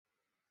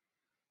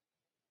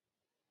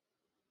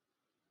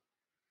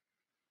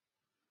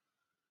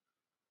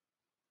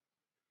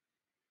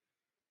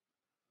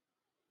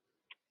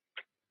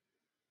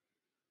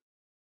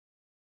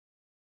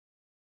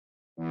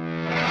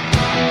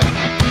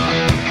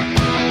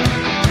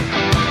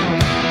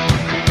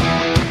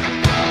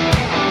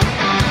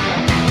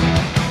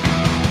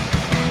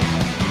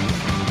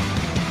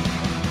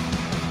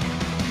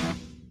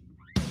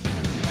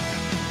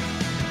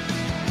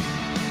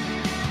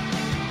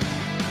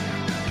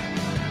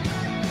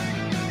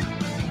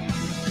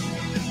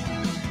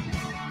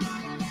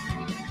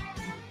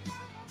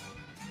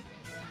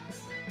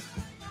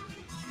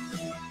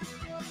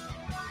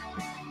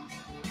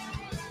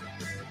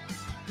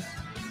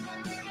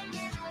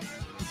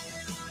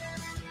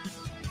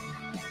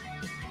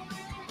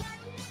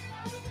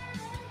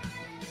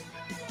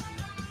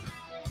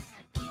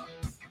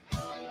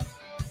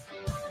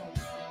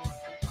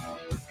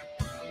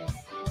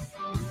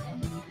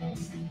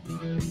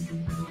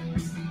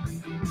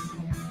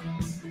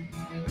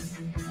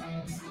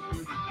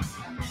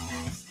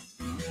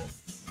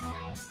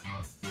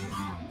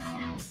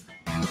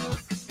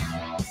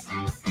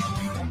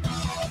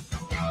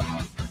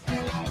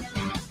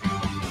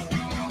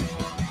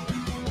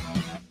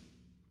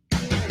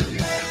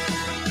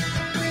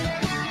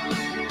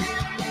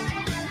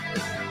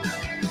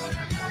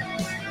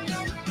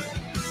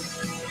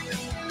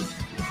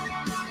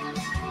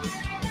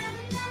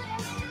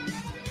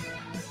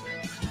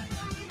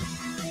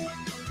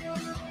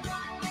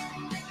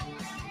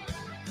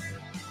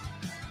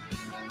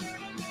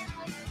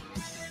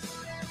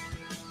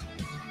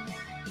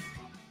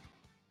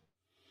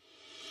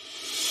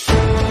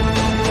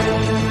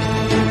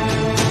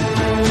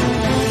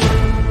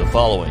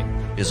following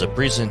is a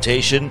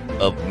presentation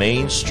of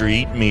Main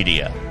Street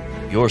Media,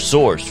 your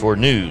source for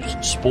news,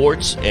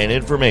 sports, and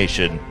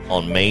information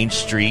on Main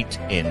Street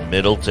in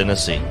Middle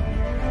Tennessee.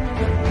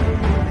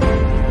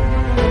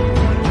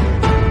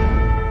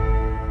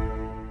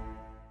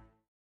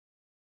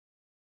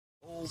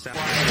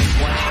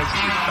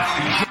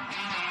 Flags.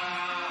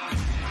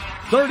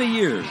 30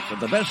 years of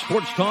the best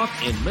sports talk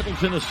in Middle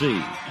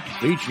Tennessee,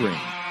 featuring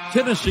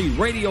Tennessee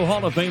Radio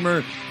Hall of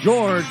Famer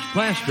George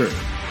Plaster,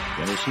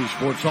 Tennessee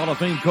Sports Hall of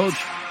Fame coach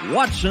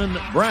Watson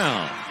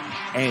Brown,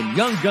 and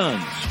Young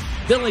Guns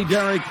Billy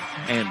Derrick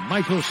and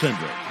Michael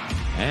Cindric.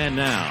 And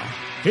now,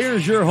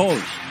 here's your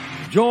host,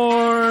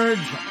 George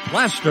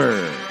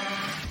Plaster.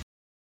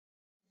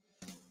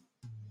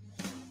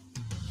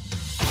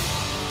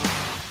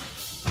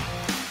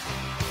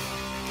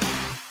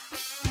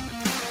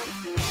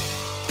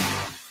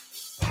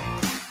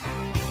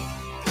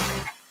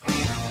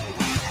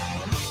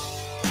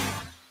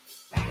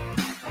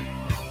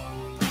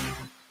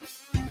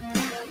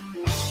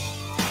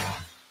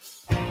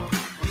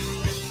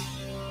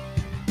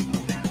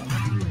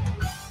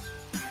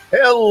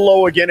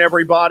 Hello again,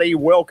 everybody.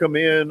 Welcome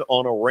in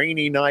on a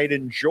rainy night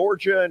in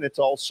Georgia, and it's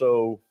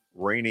also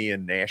rainy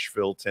in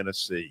Nashville,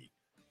 Tennessee.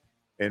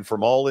 And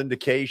from all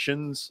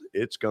indications,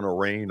 it's going to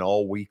rain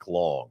all week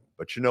long.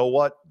 But you know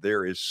what?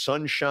 There is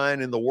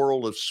sunshine in the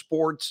world of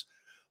sports.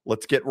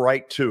 Let's get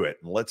right to it.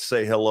 And let's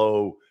say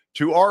hello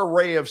to our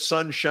ray of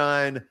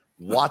sunshine,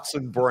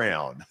 Watson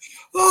Brown.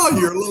 Oh,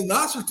 you're a little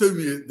nicer to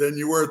me than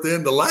you were at the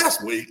end of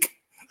last week.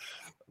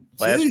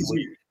 Last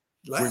week.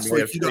 Last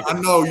week, I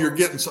know you're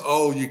getting so.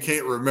 Oh, you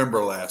can't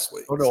remember last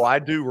week. Oh no, I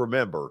do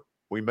remember.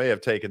 We may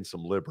have taken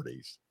some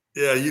liberties.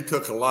 Yeah, you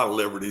took a lot of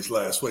liberties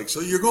last week.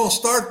 So you're going to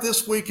start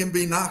this week and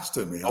be nice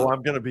to me. Huh? Oh,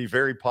 I'm going to be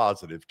very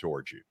positive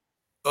towards you.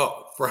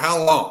 Oh, for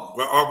how long?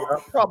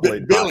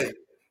 Probably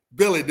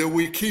Billy, do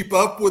we keep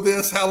up with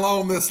this? How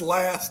long this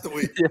lasts?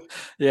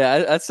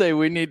 Yeah, I'd say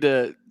we need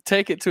to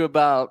take it to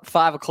about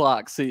 5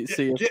 o'clock. Get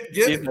you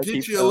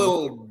a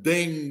little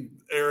ding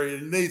area.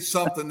 You need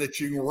something that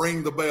you can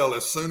ring the bell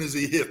as soon as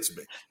he hits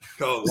me.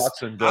 Because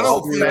I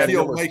don't think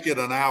he'll make it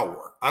an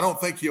hour.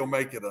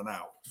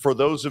 For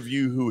those of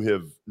you who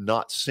have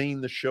not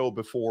seen the show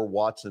before,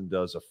 Watson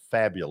does a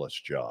fabulous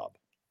job.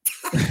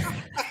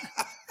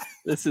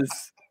 This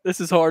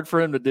is hard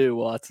for him to do,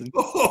 Watson.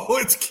 Oh,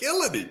 it's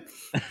killing him.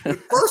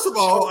 First of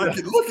all, I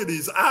can look at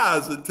his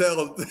eyes and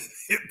tell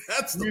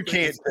that's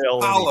the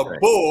pile of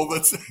bull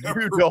that's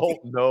ever. You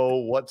don't know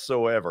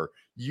whatsoever.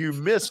 You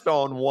missed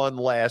on one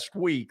last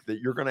week that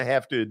you're going to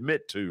have to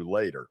admit to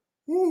later.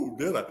 Ooh,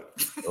 did I?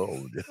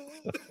 Oh,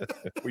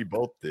 we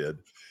both did.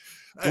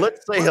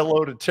 Let's say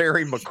hello to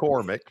Terry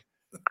McCormick,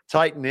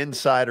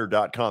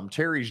 TitanInsider.com.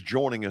 Terry's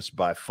joining us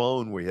by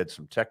phone. We had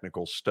some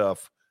technical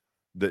stuff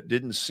that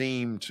didn't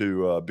seem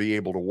to be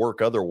able to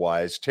work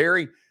otherwise.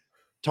 Terry,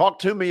 talk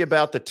to me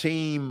about the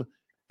team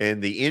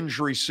and the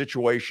injury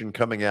situation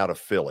coming out of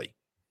Philly.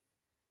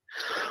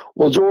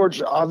 Well,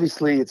 George,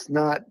 obviously it's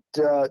not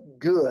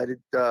good.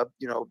 The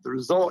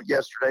result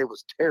yesterday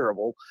was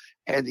terrible,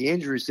 and the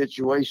injury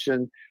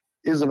situation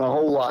isn't a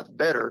whole lot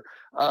better.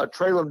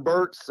 Traylon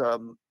Burks,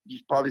 you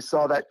probably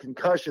saw that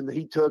concussion that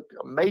he took.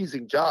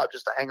 Amazing job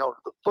just to hang on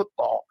to the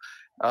football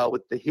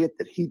with the hit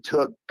that he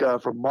took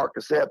from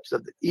Marcus Epps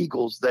of the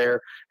Eagles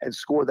there and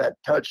score that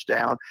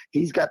touchdown.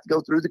 He's got to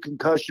go through the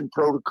concussion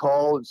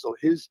protocol, and so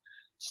his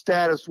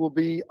status will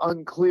be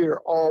unclear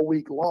all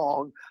week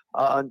long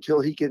until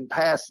he can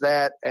pass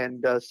that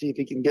and see if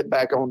he can get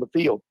back on the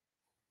field.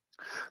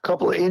 A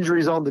couple of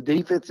injuries on the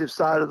defensive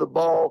side of the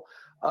ball.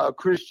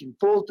 Christian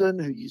Fulton,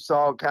 who you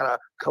saw kind of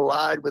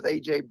collide with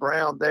A.J.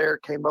 Brown there,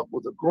 came up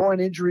with a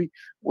groin injury,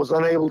 was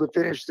unable to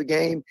finish the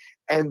game.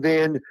 And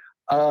then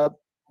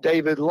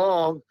David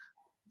Long,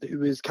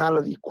 who is kind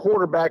of the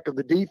quarterback of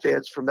the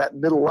defense from that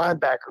middle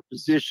linebacker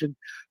position,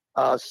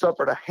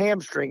 suffered a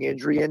hamstring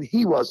injury, and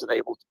he wasn't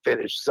able to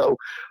finish. So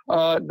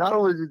not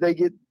only did they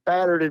get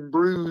battered and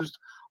bruised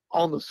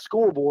on the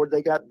scoreboard,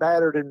 they got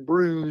battered and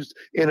bruised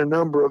in a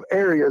number of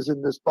areas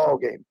in this ball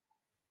game.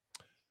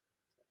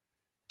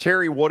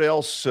 Terry, what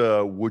else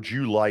would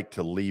you like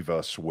to leave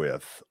us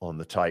with on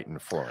the Titan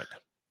front?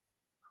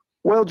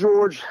 Well,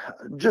 George,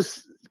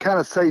 just kind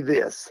of say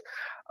this.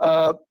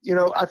 I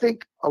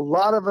think a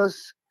lot of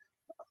us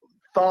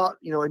thought,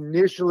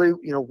 initially,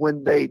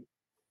 when they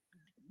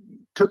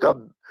took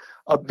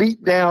a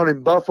beat down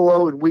in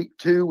Buffalo in week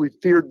 2, we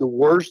feared the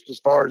worst as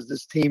far as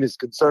this team is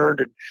concerned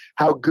and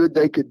how good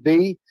they could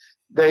be.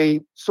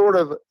 They sort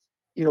of,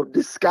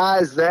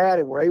 disguised that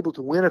and were able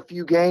to win a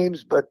few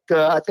games. But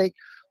I think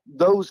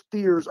those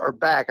fears are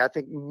back. I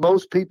think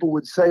most people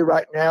would say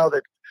right now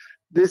that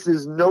this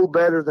is no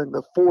better than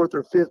the 4th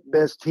or 5th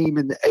best team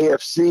in the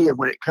AFC. And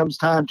when it comes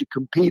time to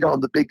compete on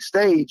the big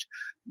stage,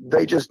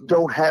 they just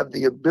don't have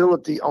the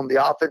ability on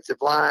the offensive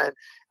line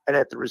and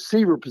at the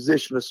receiver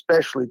position,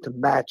 especially, to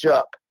match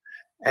up.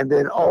 And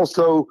then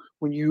also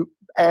when you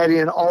add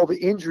in all the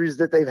injuries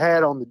that they've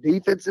had on the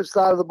defensive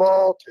side of the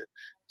ball to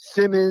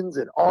Simmons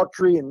and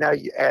Autry, and now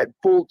you add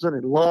Fulton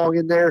and Long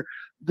in there,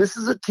 this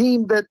is a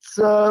team that's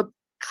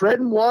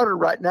treading water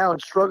right now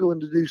and struggling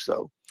to do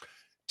so.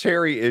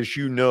 Terry, as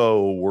you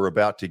know, we're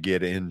about to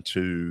get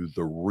into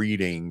the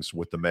readings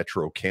with the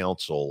Metro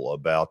Council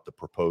about the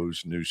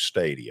proposed new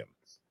stadium,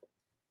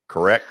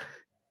 correct?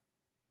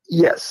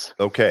 Yes.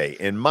 Okay.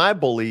 And my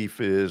belief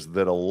is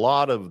that a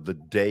lot of the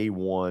day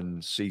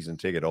one season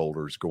ticket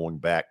holders going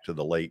back to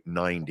the late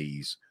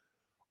 90s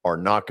are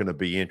not going to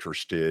be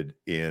interested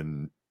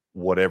in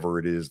whatever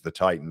it is the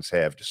Titans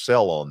have to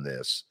sell on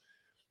this.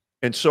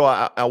 And so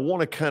I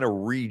want to kind of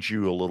read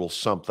you a little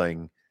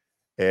something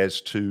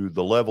as to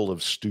the level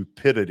of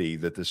stupidity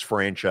that this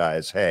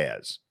franchise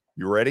has.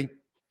 You ready?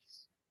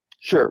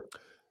 Sure.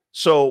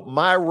 So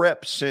my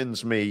rep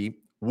sends me,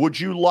 would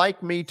you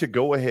like me to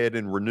go ahead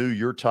and renew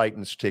your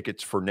Titans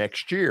tickets for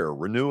next year?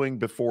 Renewing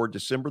before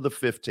December the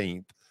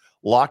 15th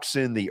locks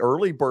in the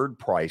early bird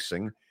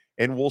pricing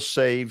and will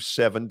save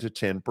 7 to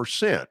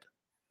 10%.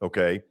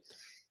 Okay.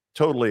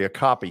 Totally a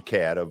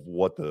copycat of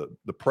what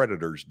the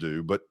Predators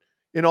do. But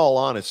in all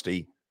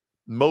honesty,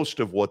 most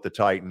of what the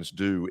Titans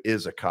do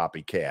is a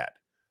copycat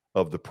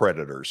of the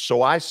Predators.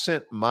 So I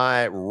sent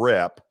my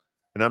rep,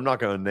 and I'm not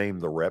going to name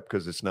the rep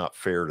because it's not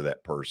fair to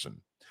that person.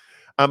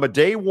 I'm a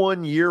day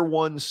one, year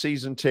one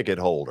season ticket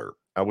holder.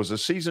 I was a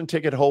season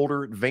ticket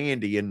holder at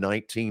Vandy in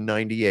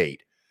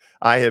 1998.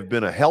 I have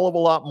been a hell of a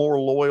lot more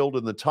loyal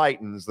to the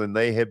Titans than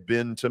they have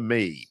been to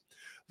me.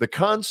 The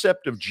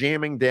concept of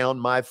jamming down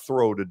my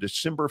throat a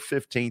December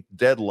 15th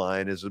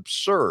deadline is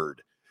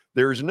absurd.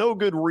 There is no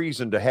good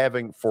reason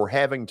for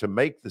having to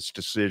make this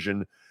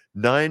decision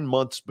 9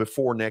 months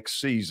before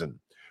next season.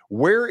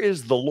 Where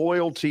is the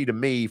loyalty to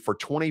me for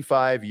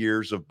 25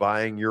 years of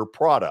buying your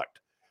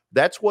product?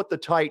 That's what the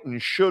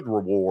Titans should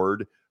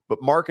reward,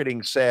 but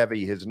marketing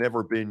savvy has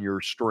never been your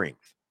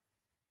strength.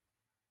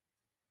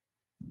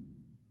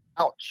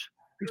 Ouch.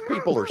 These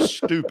people are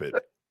stupid.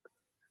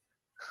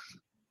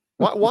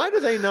 Why do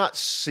they not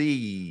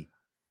see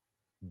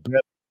the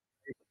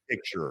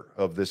picture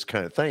of this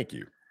kind of? Thank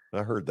you.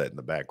 I heard that in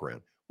the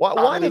background.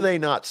 Why do they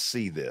not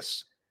see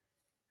this?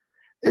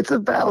 It's a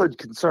valid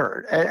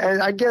concern.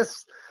 And I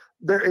guess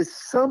there is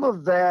some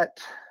of that,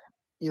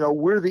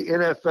 we're the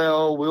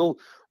NFL,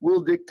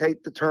 we'll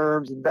dictate the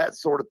terms and that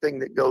sort of thing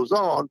that goes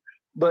on.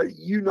 But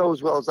you know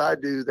as well as I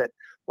do that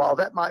while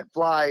that might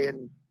fly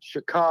in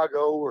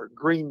Chicago or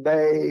Green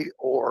Bay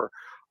or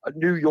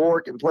New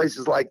York and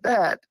places like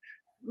that,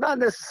 not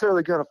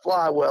necessarily going to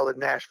fly well in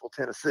Nashville,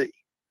 Tennessee.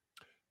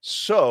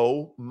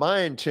 So my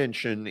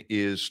intention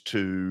is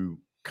to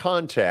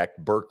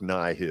contact Burke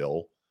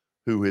Nihill,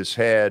 who has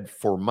had,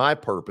 for my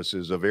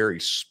purposes, a very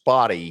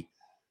spotty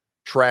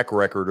track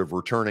record of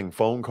returning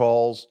phone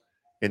calls,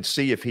 and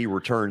see if he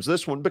returns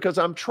this one, because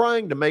I'm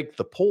trying to make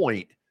the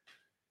point.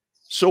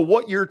 So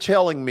what you're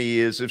telling me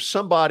is if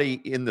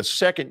somebody in the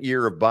second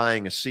year of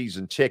buying a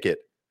season ticket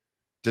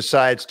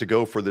decides to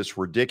go for this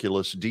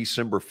ridiculous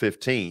December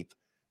 15th,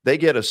 they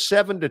get a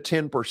 7 to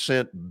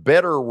 10%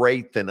 better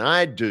rate than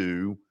I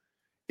do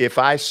if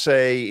I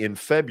say in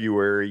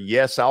February,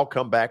 yes, I'll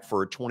come back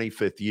for a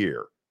 25th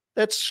year.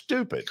 That's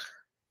stupid.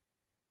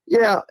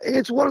 Yeah,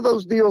 it's one of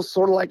those deals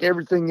sort of like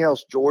everything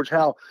else, George,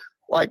 how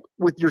like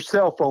with your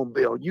cell phone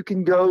bill, you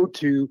can go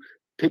to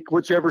pick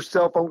whichever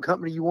cell phone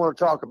company you want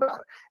to talk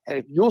about. And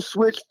if you'll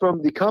switch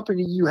from the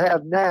company you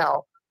have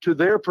now to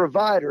their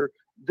provider,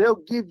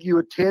 they'll give you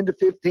a 10 to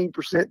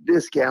 15%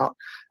 discount.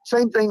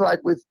 Same thing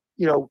like with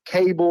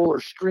cable or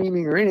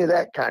streaming or any of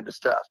that kind of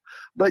stuff.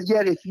 But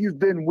yet, if you've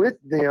been with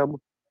them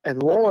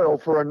and loyal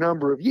for a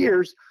number of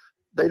years,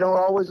 they don't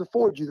always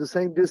afford you the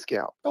same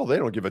discount. Oh, they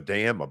don't give a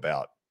damn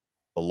about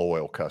a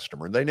loyal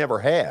customer. They never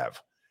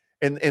have.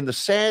 And the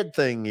sad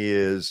thing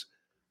is,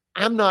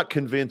 I'm not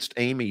convinced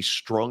Amy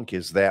Strunk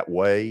is that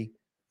way,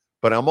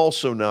 but I'm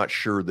also not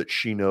sure that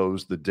she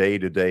knows the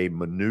day-to-day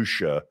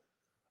minutia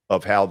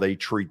of how they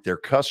treat their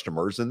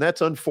customers, and that's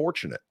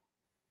unfortunate.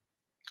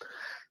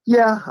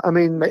 Yeah, I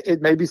mean,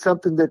 it may be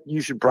something that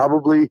you should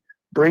probably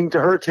bring to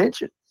her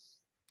attention.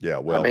 Yeah,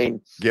 well,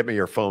 give me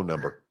your phone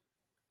number.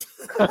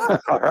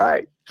 All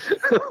right.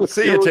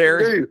 See you,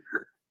 Terry.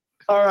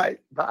 All right,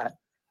 bye.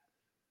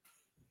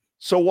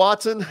 So,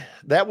 Watson,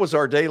 that was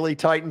our daily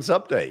Titans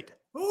update.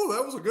 Oh,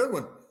 that was a good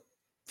one.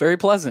 Very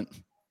pleasant.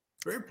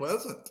 Very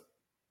pleasant.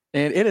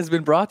 And it has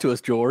been brought to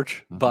us,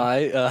 George,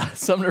 by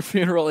Sumner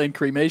Funeral and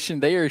Cremation.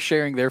 They are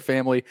sharing their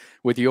family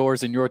with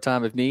yours in your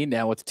time of need,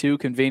 now with 2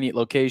 convenient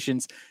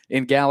locations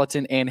in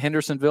Gallatin and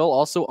Hendersonville,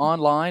 also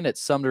online at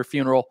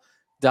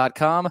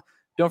sumnerfuneral.com.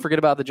 Don't forget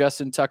about the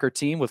Justin Tucker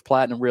team with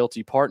Platinum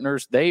Realty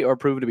Partners. They are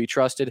proven to be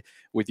trusted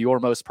with your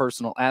most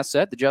personal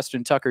asset. The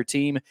Justin Tucker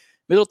team,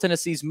 Middle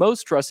Tennessee's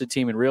most trusted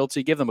team in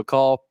realty. Give them a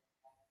call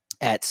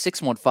at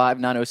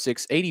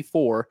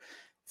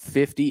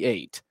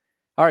 615-906-8458.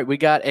 All right, we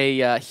got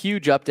a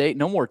huge update.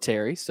 No more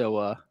Terry,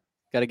 so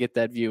got to get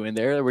that view in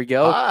there. There we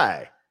go.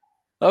 Hi.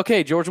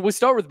 Okay, George, we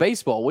start with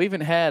baseball. We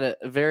haven't had a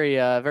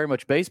very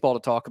much baseball to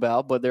talk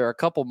about, but there are a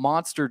couple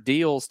monster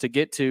deals to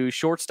get to.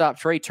 Shortstop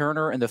Trey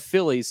Turner and the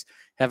Phillies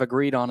have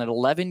agreed on an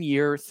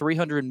 11-year,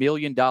 $300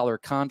 million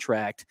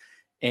contract.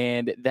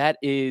 And that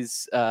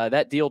is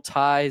that deal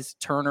ties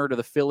Turner to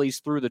the Phillies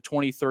through the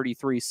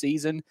 2033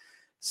 season.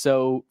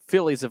 So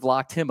Phillies have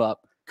locked him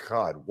up.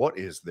 God, what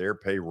is their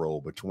payroll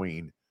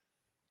between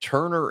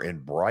Turner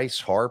and Bryce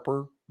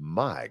Harper?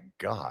 My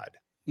God.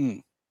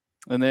 And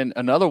then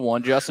another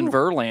one, Justin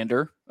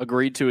Verlander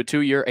agreed to a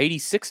 2-year,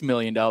 $86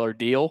 million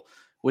deal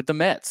with the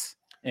Mets.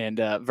 And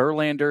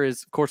Verlander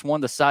is, of course,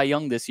 won the Cy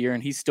Young this year,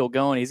 and he's still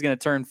going. He's going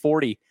to turn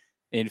 40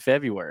 in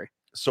February.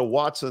 So,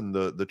 Watson,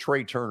 the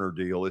Trey Turner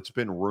deal, it's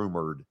been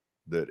rumored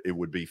that it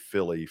would be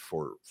Philly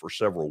for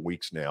several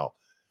weeks now.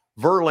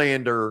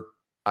 Verlander,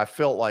 I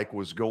felt like,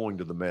 was going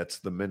to the Mets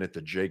the minute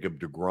that Jacob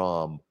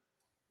deGrom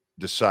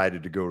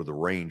decided to go to the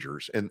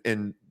Rangers.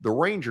 And the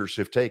Rangers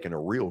have taken a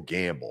real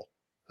gamble.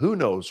 Who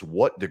knows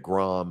what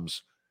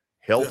deGrom's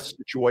health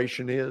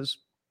situation is?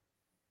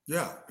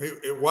 Yeah,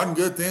 it wasn't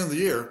good at the end of the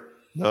year.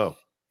 No,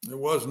 it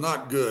was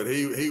not good.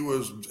 He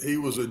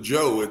was a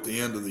Joe at the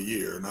end of the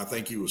year, and I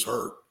think he was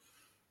hurt.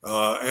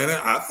 And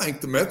I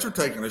think the Mets are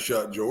taking a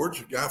shot, George.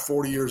 A guy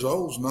 40 years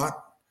old is not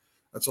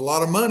 – that's a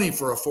lot of money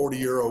for a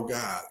 40-year-old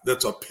guy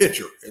that's a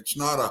pitcher. It's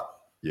not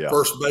a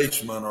first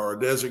baseman or a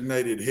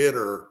designated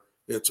hitter.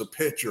 It's a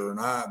pitcher, and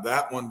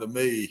that one to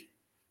me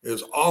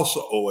is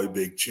also a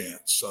big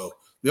chance. So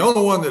the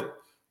only one that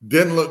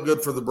didn't look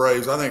good for the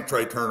Braves, I think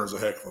Trey Turner's a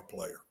heck of a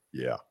player.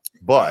 Yeah,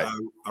 but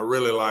I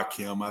really like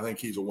him. I think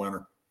he's a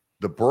winner.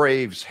 The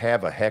Braves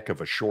have a heck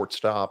of a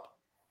shortstop,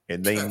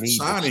 and they need to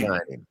sign him.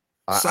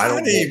 I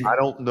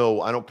don't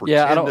know. I don't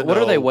pretend to know. What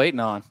are they waiting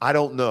on? I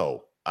don't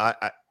know.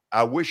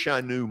 I wish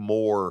I knew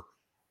more.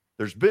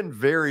 There's been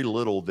very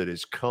little that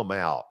has come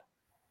out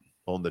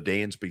on the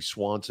Dansby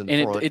Swanson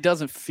front. It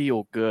doesn't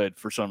feel good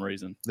for some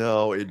reason.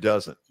 No, it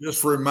doesn't.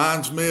 Just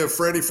reminds me of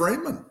Freddie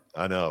Freeman.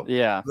 I know.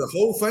 Yeah. The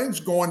whole thing's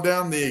going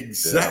down the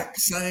exact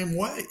same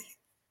way.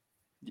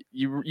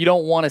 You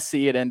don't want to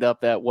see it end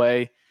up that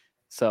way.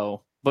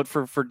 So, but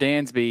for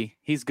Dansby,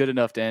 he's good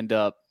enough to end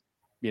up,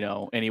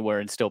 anywhere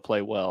and still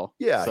play well.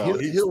 Yeah, so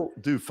he'll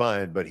do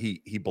fine, but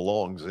he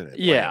belongs in it.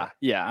 Yeah.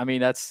 I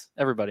mean,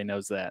 everybody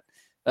knows that.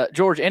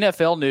 George,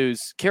 NFL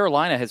news,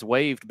 Carolina has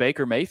waived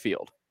Baker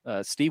Mayfield.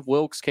 Steve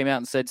Wilkes came out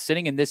and said,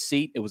 sitting in this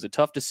seat, it was a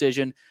tough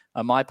decision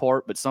on my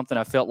part, but something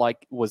I felt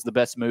like was the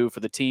best move for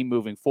the team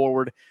moving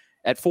forward.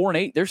 At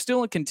 4-8, they're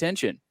still in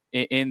contention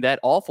in that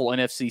awful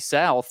NFC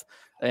South,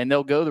 and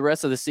they'll go the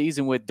rest of the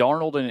season with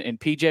Darnold and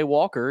P.J.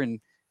 Walker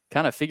and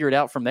kind of figure it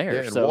out from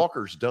there. Yeah, and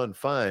Walker's done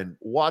fine.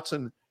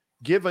 Watson,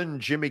 given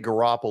Jimmy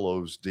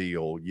Garoppolo's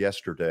deal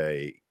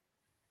yesterday,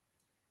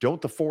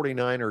 don't the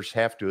 49ers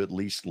have to at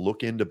least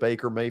look into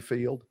Baker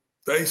Mayfield?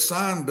 They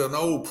signed an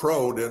old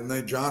pro, didn't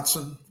they?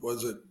 Johnson,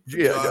 was it?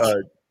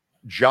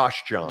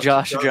 Josh Johnson.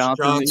 Josh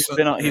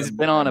Johnson. He's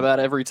been on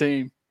about every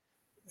team.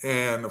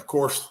 And, of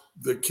course,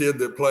 the kid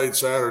that played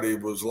Saturday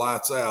was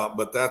lights out,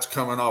 but that's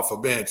coming off a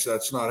bench.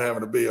 That's not having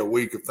to be a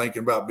week of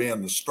thinking about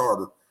being the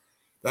starter.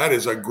 That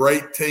is a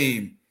great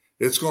team.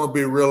 It's going to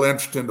be real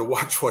interesting to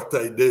watch what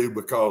they do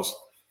because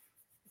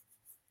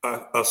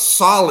a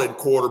solid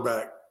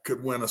quarterback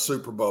could win a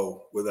Super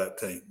Bowl with that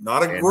team.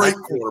 Not a great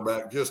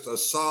quarterback, just a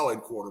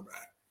solid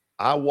quarterback.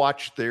 I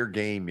watched their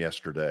game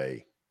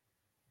yesterday.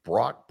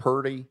 Brock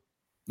Purdy,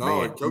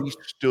 he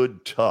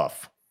stood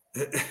tough.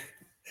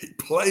 He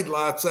played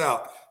lights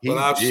out, but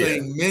I've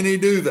seen many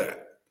do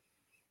that.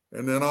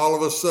 And then all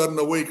of a sudden,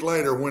 a week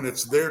later, when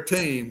it's their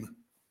team,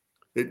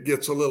 it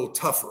gets a little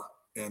tougher.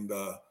 And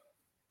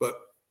but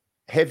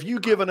have you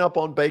given up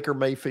on Baker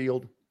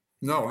Mayfield?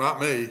 No, not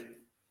me.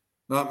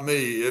 Not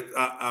me.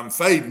 I'm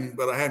fading,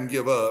 but I hadn't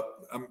give up.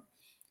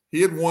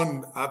 He had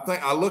won. I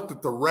think I looked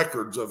at the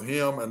records of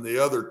him and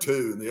the other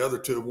two, and the other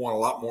two have won a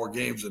lot more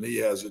games than he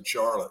has at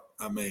Charlotte.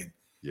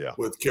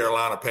 With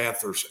Carolina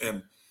Panthers,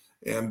 and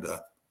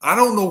I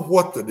don't know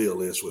what the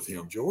deal is with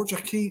him, George.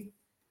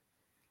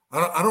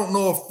 I don't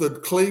know if the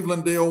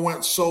Cleveland deal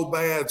went so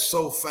bad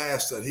so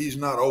fast that he's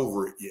not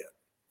over it yet.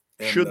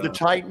 And, should the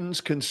Titans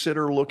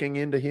consider looking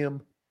into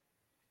him?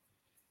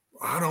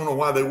 I don't know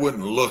why they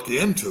wouldn't look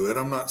into it.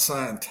 I'm not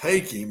saying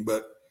take him,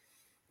 but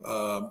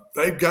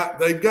they've got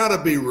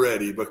to be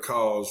ready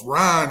because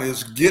Ryan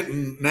is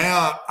getting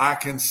now. I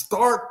can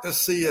start to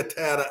see a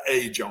tad of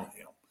age on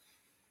him,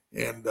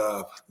 and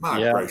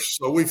gracious,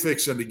 so we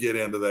fixing to get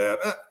into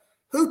that.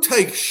 Who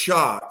takes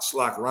shots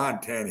like Ryan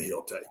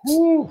Tannehill takes?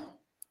 Ooh.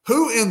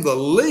 Who in the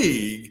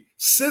league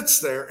sits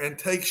there and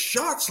takes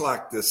shots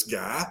like this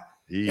guy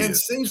and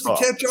seems to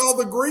catch all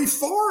the grief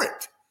for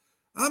it?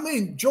 I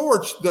mean,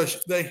 George,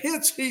 the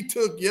hits he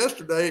took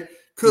yesterday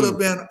could have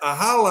been a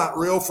highlight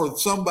reel for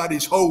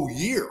somebody's whole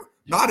year,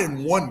 not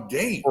in one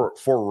game.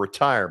 For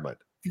retirement.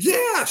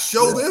 Yeah,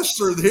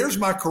 this, or here's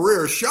my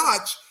career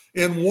shots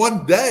in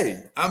one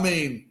day. I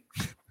mean,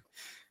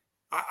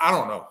 I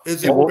don't know.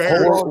 It's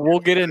embarrassing. We'll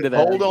get into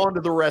that. Hold on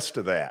to the rest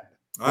of that.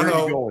 Where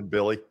are you going,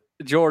 Billy?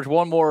 George,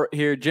 one more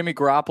here. Jimmy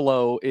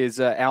Garoppolo is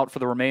out for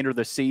the remainder of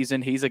the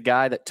season. He's a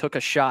guy that took a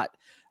shot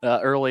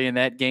early in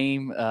that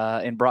game,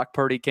 and Brock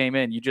Purdy came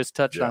in. You just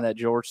touched on that,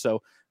 George.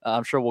 So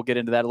I'm sure we'll get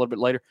into that a little bit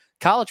later.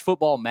 College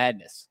football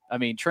madness. I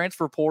mean,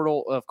 transfer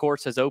portal, of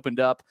course, has opened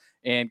up,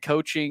 and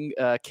coaching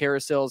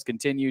carousels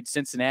continued.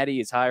 Cincinnati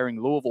is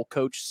hiring Louisville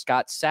coach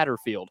Scott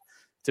Satterfield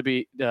to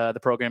be the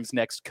program's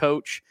next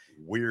coach.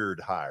 Weird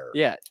hire.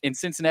 Yeah, in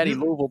Cincinnati,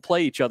 Louisville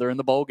play each other in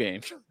the bowl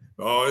game.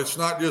 Oh, it's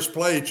not just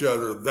play each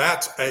other.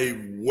 That's a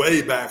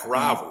way back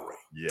rivalry.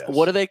 Yes.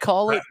 What do they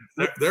call it?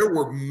 There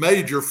were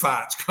major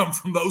fights come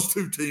from those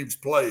two teams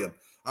playing.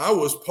 I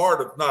was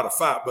part of, not a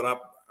fight, but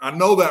I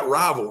know that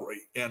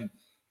rivalry, and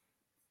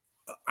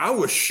I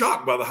was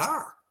shocked by the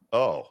hire.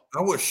 Oh.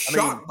 I was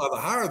shocked by the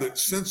hire that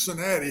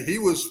Cincinnati, he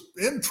was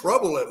in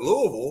trouble at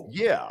Louisville.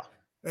 Yeah.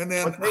 And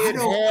then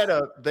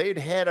they'd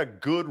had a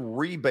good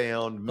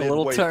rebound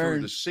midway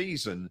through the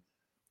season.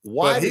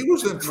 But he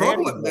was in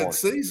trouble in that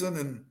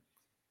season,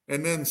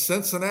 and then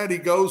Cincinnati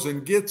goes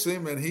and gets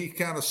him, and he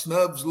kind of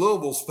snubs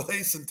Louisville's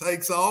face and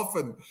takes off,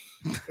 and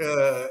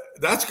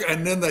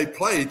and then they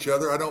play each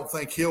other. I don't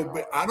think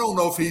I don't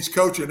know if he's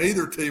coaching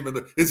either team.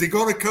 Is he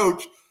going to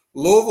coach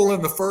Louisville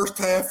in the first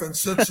half and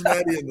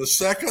Cincinnati in the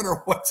second,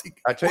 or what's he?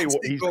 I tell you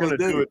what, he's going to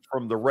do it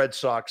from the Red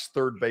Sox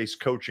third base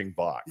coaching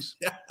box.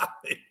 Yeah.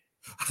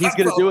 He's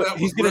going to do it.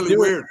 He's going to do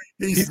weird.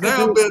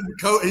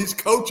 He's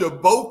coach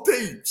of both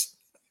teams.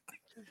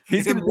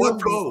 He's going to do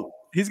it from,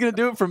 he's going to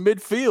do it from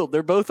midfield.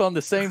 They're both on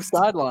the same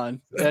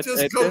sideline.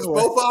 Just coach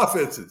both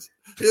offenses.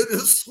 He'll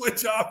just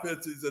switch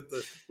offenses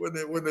when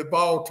the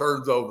ball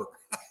turns over.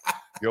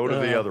 Go to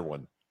the other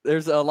one.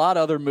 There's a lot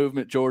of other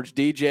movement, George.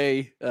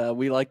 DJ,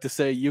 we like to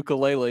say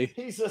ukulele.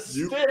 He's a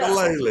stiff.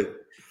 Ukulele.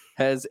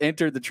 Has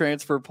entered the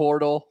transfer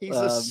portal. He's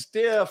a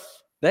stiff.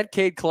 That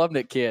Cade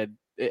Klubnik kid,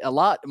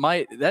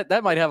 that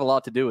might have a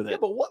lot to do with it. Yeah,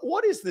 but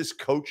what is this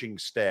coaching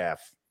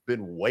staff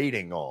been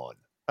waiting on?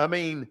 I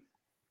mean,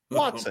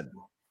 Watson,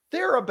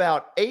 they're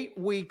about 8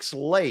 weeks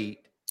late.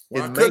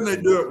 Why couldn't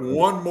they do it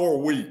one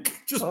more week?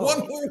 Just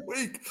one more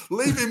week.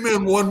 Leave him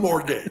in one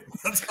more game.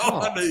 That's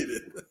all I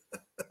needed.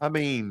 I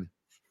mean,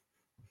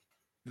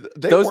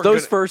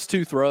 those first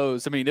two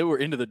throws, I mean, they were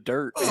into the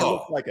dirt.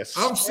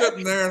 I'm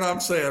sitting there and I'm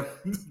saying,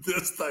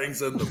 this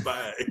thing's in the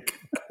bag.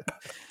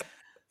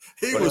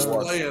 He was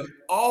playing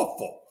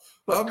awful.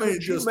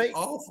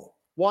 Awful.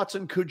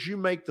 Watson, could you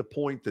make the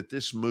point that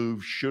this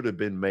move should have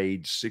been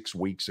made 6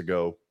 weeks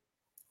ago?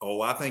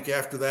 Oh, I think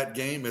after that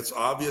game, it's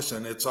obvious,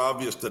 and it's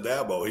obvious to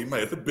Dabo. He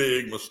made a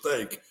big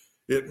mistake.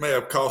 It may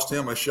have cost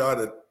him a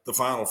shot at the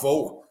Final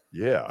Four.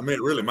 Yeah. I mean,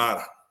 it really might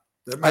have.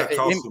 That may have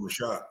cost him a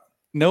shot.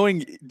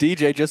 Knowing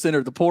DJ just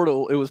entered the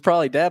portal, it was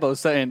probably Dabo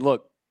saying,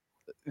 look,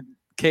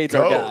 Cade's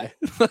our guy.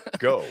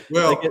 Go.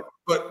 Well,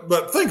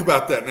 but think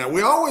about that now.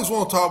 We always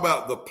want to talk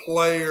about the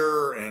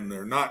player, and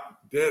they're not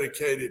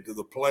dedicated to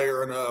the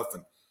player enough.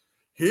 And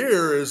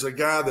here is a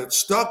guy that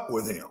stuck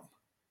with him.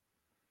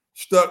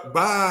 Stuck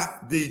by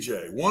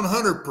DJ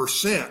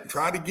 100%,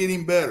 try to get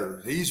him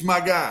better. He's my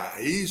guy.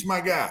 He's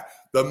my guy.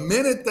 The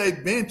minute they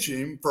bench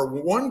him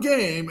for one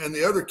game and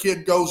the other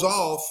kid goes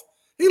off,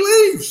 he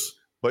leaves.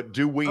 But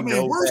do we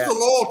know where's the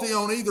loyalty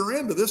on either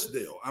end of this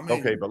deal? I mean,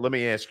 okay, but let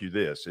me ask you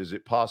this. Is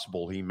it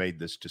possible he made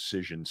this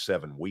decision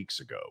 7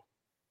 weeks ago?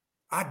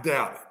 I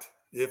doubt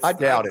it. I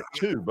doubt it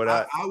too, but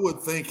I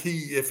would think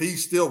if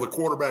he's still the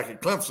quarterback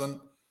at Clemson,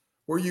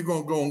 where are you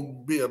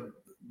going to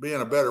be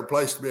in a better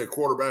place to be a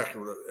quarterback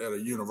at a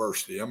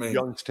university? I mean,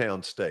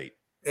 Youngstown State.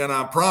 And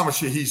I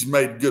promise you he's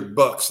made good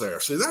bucks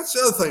there. See, that's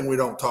the other thing we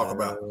don't talk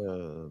about.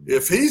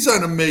 If he's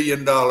in $1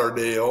 million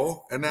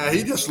deal, and now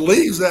he just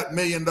leaves that $1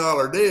 million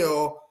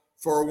deal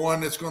for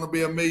one that's going to be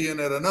 $1 million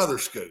at another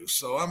school.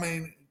 So, I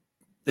mean,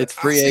 it's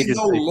free agency.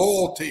 No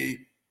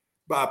loyalty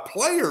by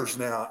players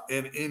now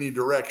in any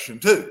direction,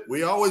 too.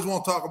 We always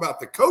want to talk about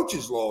the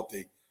coach's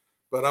loyalty,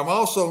 but I'm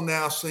also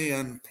now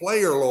seeing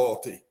player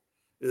loyalty.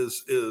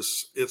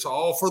 It's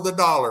all for the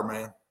dollar,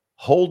 man.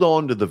 Hold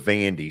on to the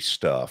Vandy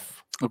stuff.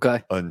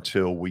 Okay.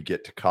 Until we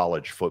get to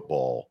college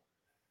football.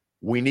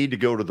 We need to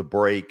go to the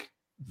break.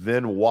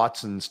 Then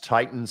Watson's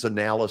Titans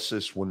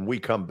analysis when we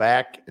come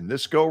back. And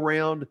this go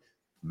round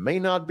may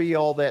not be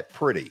all that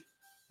pretty.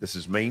 This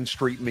is Main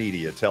Street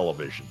Media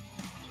Television.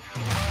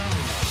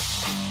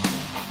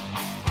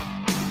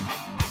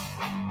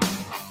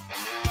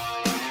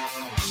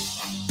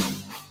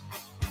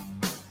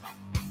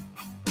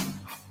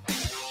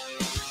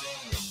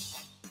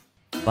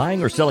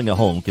 Buying or selling a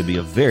home can be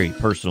a very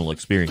personal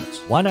experience.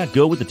 Why not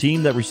go with the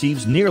team that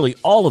receives nearly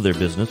all of their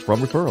business from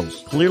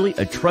referrals? Clearly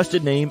a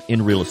trusted name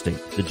in real estate.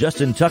 The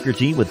Justin Tucker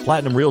team with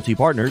Platinum Realty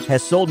Partners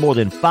has sold more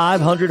than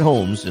 500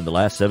 homes in the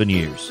last 7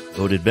 years.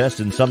 Voted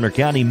best in Sumner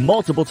County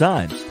multiple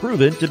times.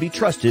 Proven to be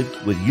trusted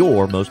with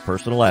your most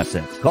personal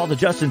assets. Call the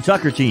Justin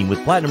Tucker team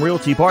with Platinum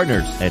Realty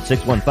Partners at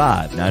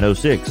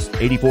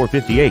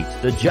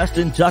 615-906-8458. The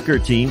Justin Tucker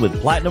team with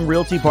Platinum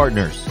Realty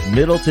Partners.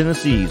 Middle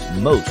Tennessee's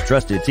most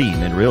trusted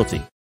team in realty.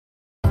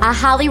 I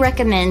highly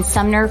recommend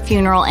Sumner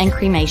Funeral and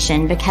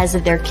Cremation because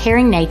of their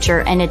caring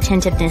nature and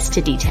attentiveness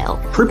to detail.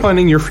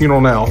 Pre-planning your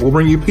funeral now will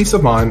bring you peace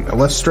of mind and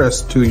less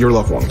stress to your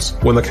loved ones.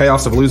 When the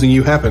chaos of losing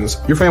you happens,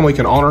 your family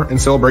can honor and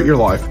celebrate your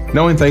life,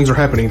 knowing things are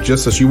happening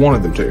just as you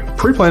wanted them to.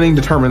 Pre-planning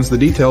determines the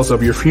details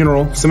of your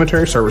funeral,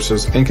 cemetery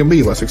services, and can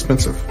be less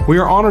expensive. We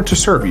are honored to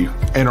serve you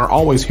and are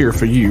always here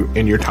for you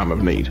in your time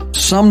of need.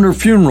 Sumner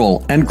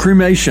Funeral and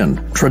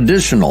Cremation.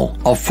 Traditional,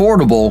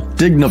 affordable,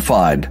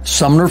 dignified.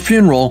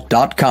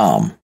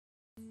 SumnerFuneral.com.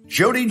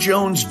 Jody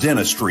Jones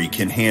Dentistry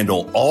can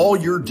handle all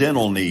your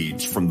dental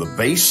needs, from the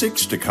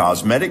basics to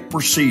cosmetic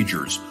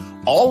procedures.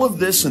 All of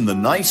this in the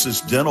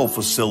nicest dental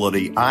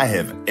facility I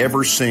have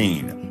ever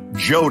seen.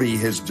 Jody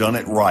has done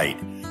it right.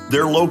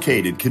 They're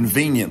located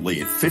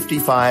conveniently at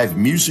 55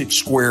 Music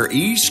Square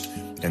East,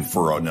 and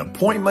for an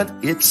appointment,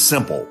 it's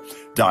simple.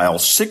 Dial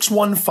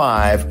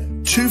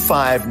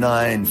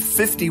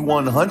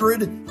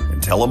 615-259-5100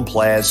 and tell them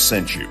Plaz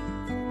sent you.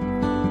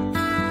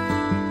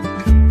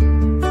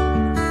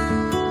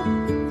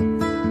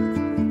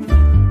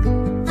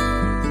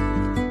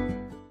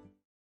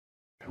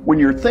 When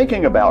you're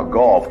thinking about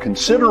golf,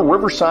 consider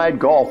Riverside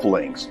Golf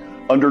Links.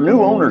 Under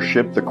new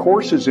ownership, the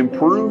course has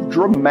improved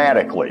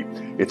dramatically.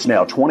 It's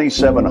now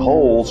 27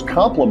 holes,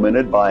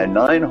 complemented by a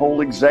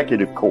 9-hole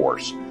executive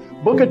course.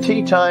 Book a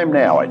tee time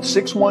now at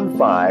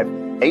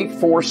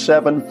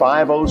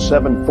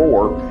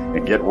 615-847-5074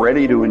 and get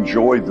ready to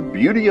enjoy the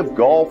beauty of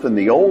golf in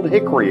the Old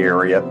Hickory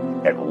area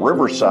at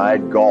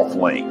Riverside Golf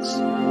Links.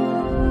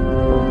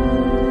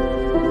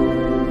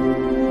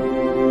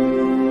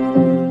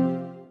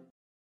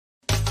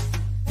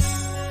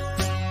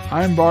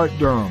 I'm Bart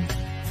Durham.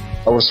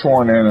 I was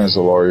sworn in as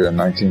a lawyer in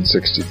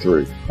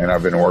 1963, and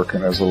I've been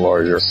working as a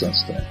lawyer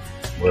since then.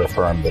 We're a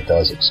firm that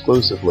does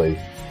exclusively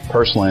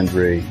personal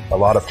injury, a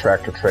lot of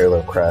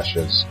tractor-trailer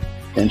crashes.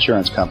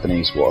 Insurance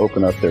companies will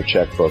open up their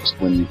checkbooks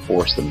when you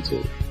force them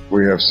to.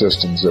 We have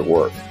systems that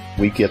work.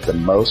 We get the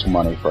most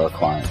money for our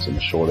clients in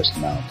the shortest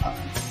amount of time.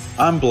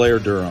 I'm Blair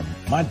Durham.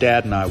 My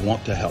dad and I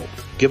want to help.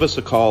 Give us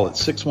a call at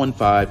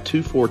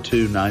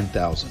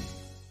 615-242-9000.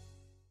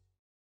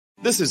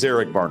 This is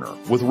Eric Berner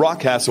with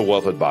Rockcastle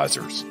Wealth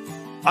Advisors.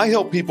 I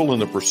help people in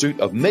the pursuit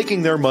of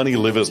making their money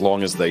live as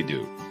long as they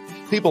do.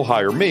 People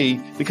hire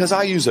me because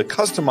I use a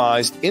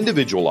customized,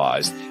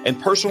 individualized, and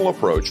personal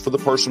approach for the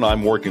person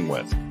I'm working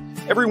with.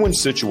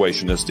 Everyone's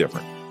situation is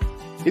different.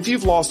 If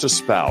you've lost a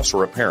spouse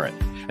or a parent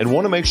and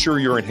want to make sure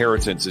your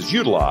inheritance is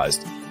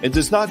utilized and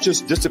does not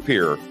just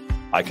disappear,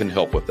 I can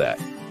help with that.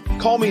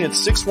 Call me at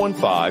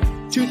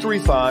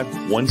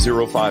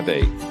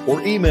 615-235-1058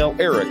 or email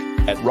Eric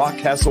at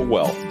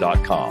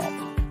rockcastlewealth.com.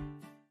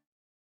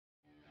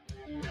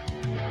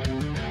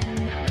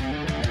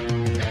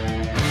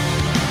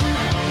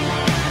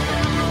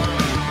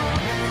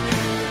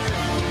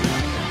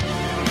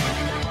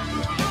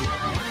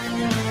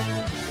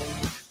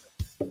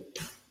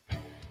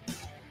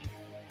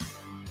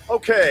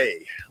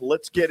 Okay,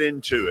 let's get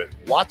into it.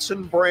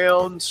 Watson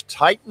Brown's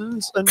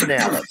Titans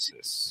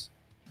analysis.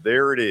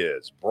 There it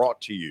is,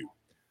 brought to you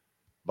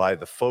by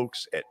the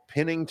folks at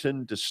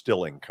Pennington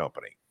Distilling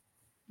Company.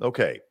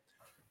 Okay,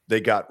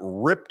 they got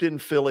ripped in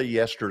Philly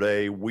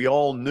yesterday. We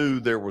all knew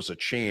there was a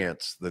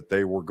chance that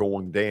they were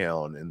going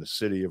down in the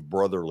city of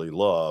brotherly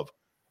love.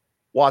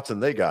 Watson,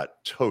 they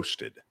got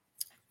toasted.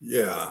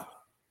 Yeah.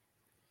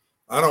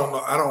 I don't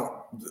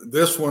know.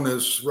 This one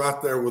is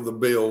right there with the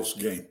Bills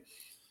game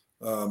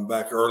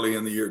back early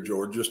in the year,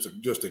 George.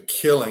 Just a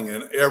killing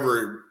in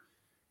every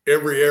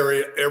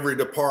area, every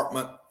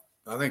department.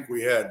 I think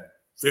we had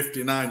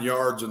 59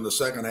 yards in the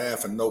second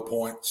half and no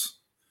points.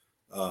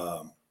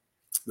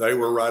 They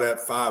were right at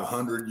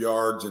 500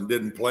 yards and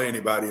didn't play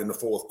anybody in the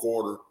fourth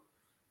quarter.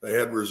 They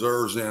had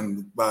reserves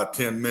in by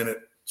 10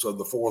 minutes of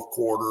the fourth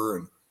quarter,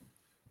 and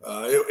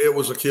it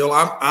was a kill.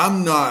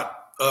 I'm not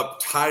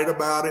uptight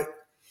about it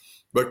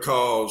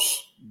because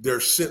they're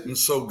sitting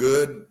so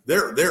good.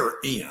 They're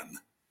in.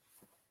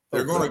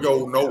 They're going to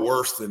go no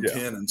worse than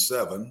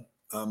 10-7.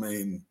 I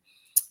mean,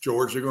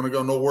 George, they're going to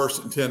go no worse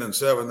than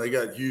 10-7. They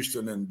got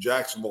Houston and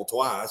Jacksonville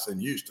twice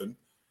in Houston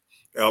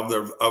of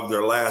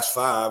their last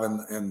 5,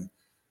 and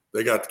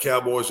they got the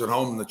Cowboys at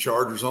home and the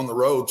Chargers on the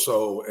road.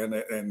 So,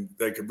 and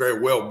they could very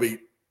well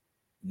beat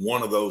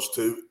one of those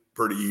two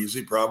pretty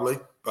easy, probably,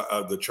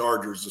 the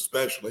Chargers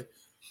especially.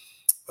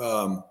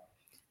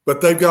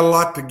 But they've got a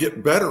lot to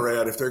get better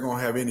at if they're going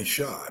to have any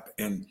shot.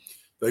 And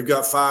they've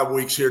got 5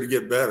 weeks here to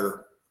get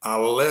better. I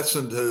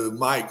listened to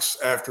Mike's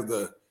after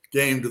the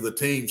game to the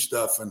team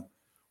stuff, and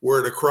we're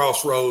at a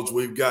crossroads.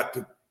 We've got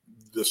to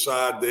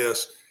decide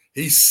this.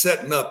 He's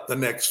setting up the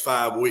next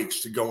 5 weeks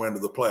to go into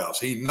the playoffs.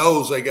 He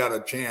knows they got a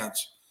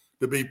chance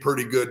to be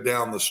pretty good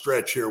down the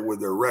stretch here with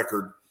their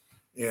record.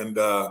 And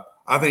I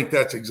think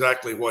that's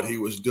exactly what he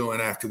was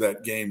doing after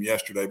that game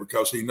yesterday,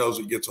 because he knows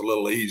it gets a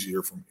little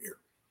easier from here.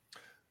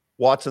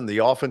 Watson, the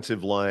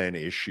offensive line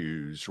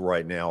issues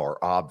right now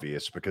are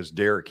obvious because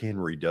Derrick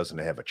Henry doesn't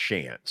have a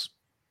chance.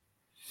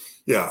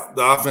 Yeah,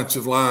 the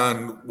offensive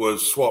line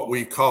was what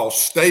we call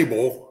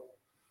stable,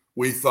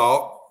 we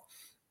thought.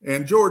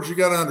 And, George, you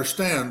got to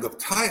understand, the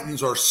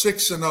Titans are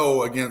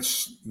 6-0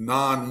 against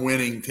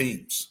non-winning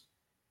teams.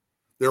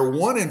 They're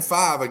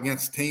 1-5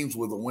 against teams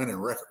with a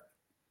winning record.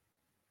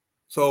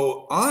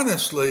 So,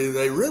 honestly,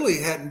 they really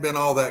hadn't been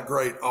all that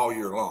great all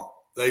year long.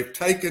 They've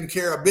taken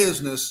care of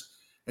business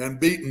and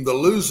beaten the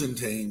losing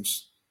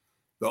teams.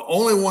 The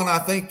only one I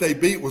think they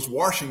beat was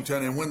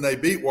Washington, and when they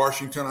beat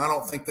Washington, I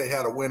don't think they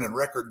had a winning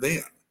record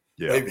then.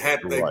 Yeah,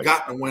 they've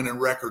gotten a winning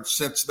record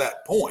since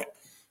that point.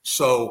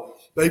 So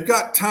they've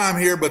got time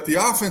here, but the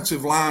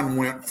offensive line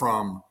went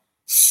from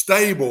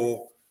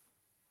stable.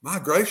 My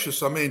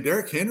gracious, I mean,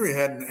 Derrick Henry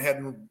hadn't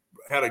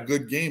had a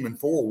good game in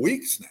 4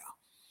 weeks now.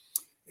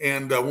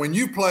 And when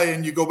you play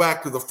and you go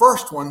back to the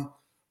first one,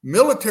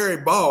 military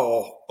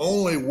ball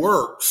only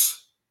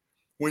works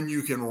when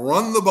you can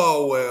run the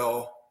ball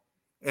well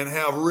and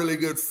have really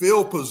good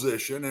field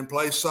position and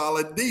play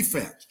solid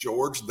defense,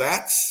 George.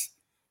 That's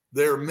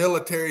their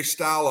military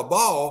style of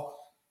ball.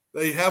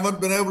 They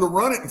haven't been able to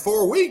run it in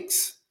 4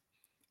 weeks.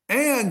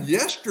 And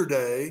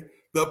yesterday,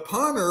 the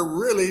punter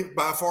really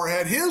by far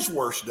had his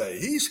worst day.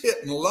 He's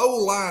hitting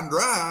low line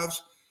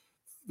drives.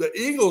 The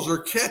Eagles are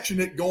catching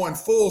it going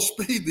full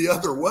speed the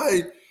other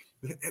way.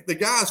 The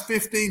guy's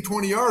 15,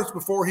 20 yards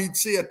before he'd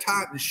see a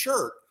Titans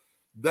shirt.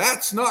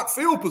 That's not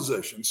field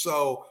position.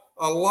 So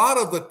a lot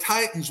of the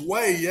Titans'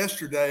 way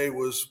yesterday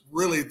was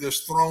really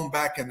just thrown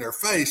back in their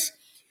face.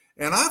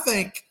 And I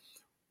think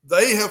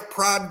they have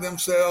prided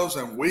themselves,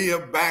 and we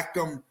have backed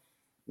them.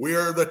 We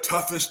are the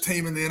toughest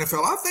team in the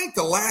NFL. I think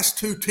the last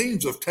two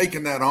teams have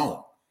taken that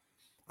on.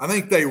 I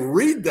think they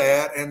read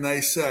that and they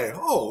say,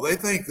 oh, they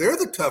think they're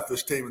the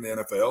toughest team in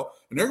the NFL,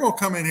 and they're going to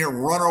come in here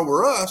and run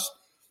over us.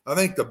 I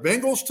think the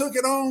Bengals took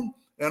it on,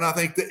 and I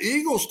think the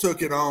Eagles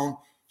took it on.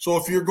 So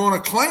if you're going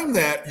to claim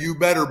that, you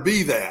better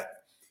be that.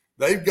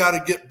 They've got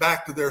to get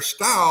back to their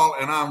style,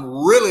 and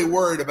I'm really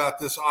worried about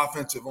this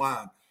offensive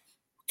line.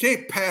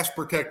 Can't pass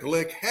protect a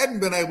lick. Hadn't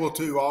been able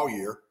to all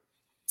year.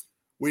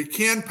 We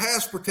can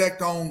pass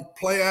protect on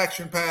play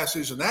action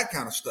passes and that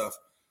kind of stuff.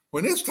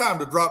 When it's time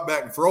to drop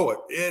back and throw it,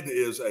 it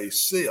is a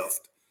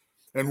sift.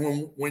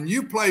 And when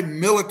you play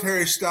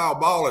military style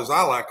ball, as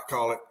I like to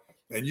call it,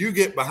 and you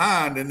get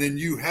behind and then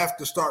you have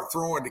to start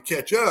throwing to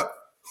catch up,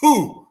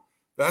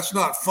 that's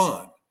not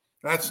fun.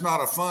 That's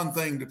not a fun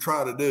thing to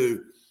try to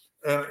do.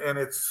 And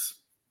it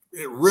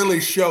really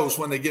shows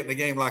when they get in a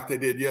game like they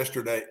did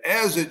yesterday,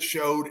 as it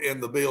showed in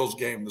the Bills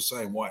game the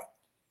same way.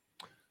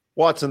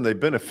 Watson, they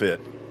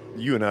benefit.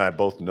 You and I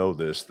both know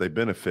this. They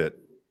benefit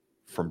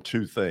from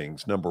two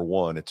things. Number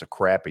one, it's a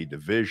crappy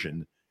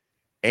division.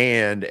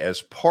 And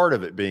as part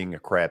of it being a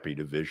crappy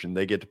division,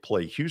 they get to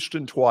play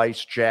Houston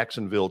twice,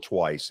 Jacksonville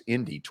twice,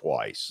 Indy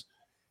twice.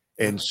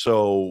 And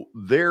so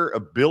their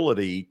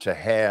ability to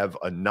have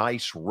a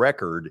nice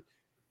record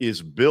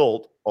is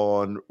built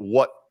on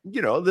what,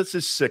 this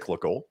is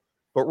cyclical.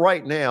 But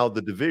right now,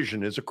 the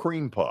division is a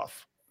cream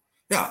puff.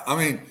 Yeah, I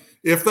mean,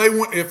 if they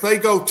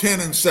go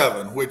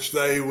 10-7, which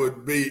they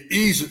would be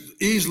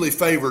easily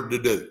favored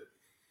to do,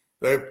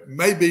 they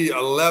may be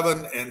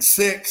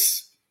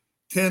 11-6,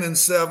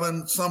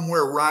 10-7,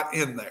 somewhere right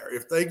in there.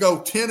 If they go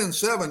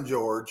 10-7,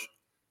 George,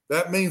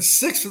 that means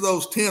 6 of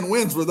those 10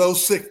 wins were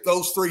those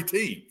three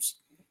teams.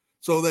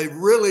 So they've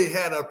really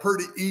had a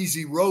pretty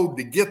easy road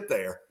to get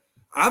there.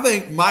 I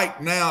think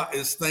Mike now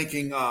is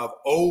thinking of,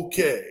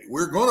 okay,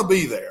 we're going to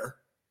be there.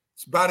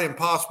 It's about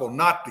impossible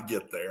not to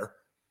get there.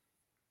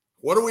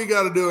 What do we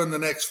got to do in the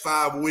next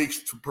 5 weeks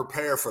to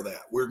prepare for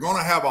that? We're going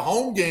to have a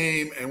home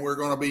game, and we're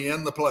going to be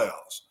in the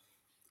playoffs.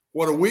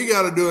 What do we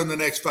got to do in the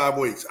next 5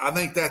 weeks? I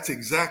think that's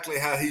exactly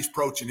how he's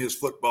approaching his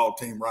football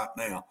team right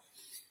now.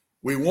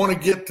 We want to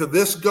get to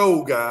this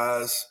goal,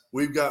 guys.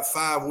 We've got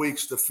 5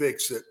 weeks to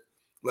fix it.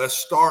 Let's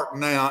start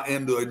now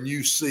into a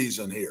new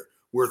season here.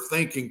 We're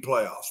thinking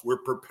playoffs.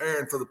 We're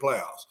preparing for the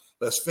playoffs.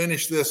 Let's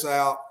finish this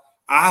out.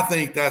 I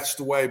think that's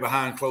the way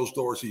behind closed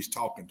doors he's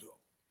talking to them.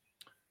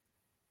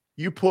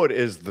 You put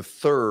as the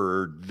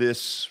third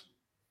this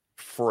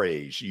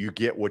phrase, you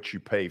get what you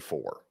pay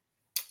for.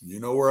 You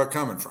know where I'm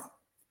coming from.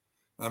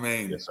 I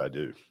mean, yes, I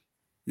do.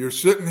 You're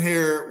sitting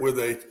here with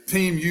a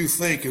team you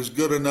think is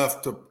good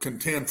enough to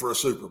contend for a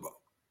Super Bowl.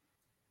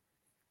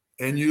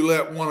 And you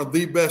let one of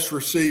the best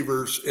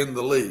receivers in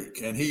the league,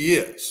 and he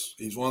is.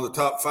 He's one of the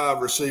top 5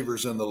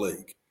 receivers in the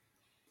league.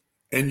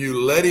 And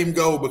you let him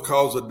go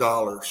because of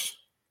dollars.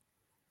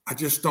 I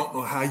just don't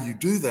know how you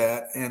do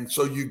that. And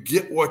so you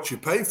get what you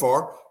pay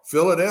for.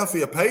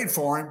 Philadelphia paid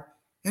for him,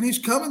 and he's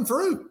coming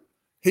through.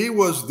 He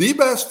was the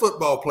best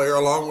football player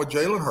along with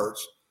Jalen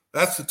Hurts.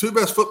 That's the 2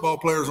 best football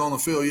players on the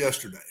field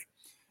yesterday.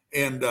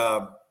 And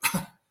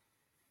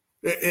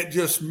it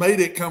just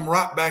made it come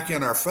right back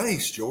in our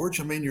face,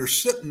 George. I mean, you're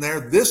sitting there.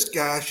 This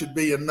guy should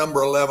be a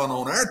number 11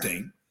 on our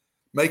team,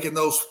 making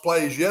those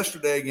plays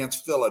yesterday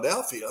against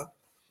Philadelphia.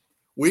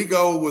 We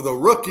go with a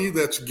rookie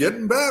that's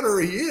getting better.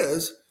 He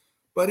is,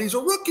 but he's a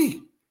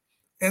rookie.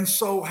 And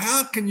so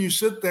how can you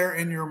sit there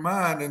in your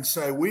mind and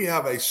say we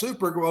have a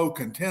Super Bowl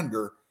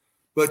contender,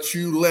 but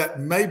you let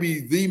maybe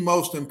the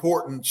most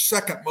important,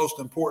 second most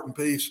important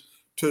piece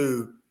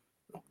to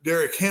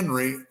Derrick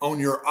Henry on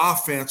your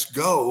offense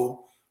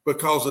go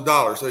because of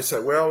dollars. They say,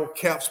 well,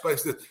 cap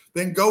space,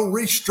 then go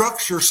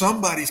restructure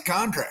somebody's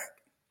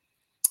contract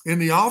in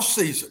the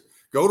offseason.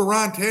 Go to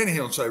Ryan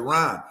Tannehill and say,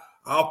 Ryan,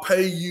 I'll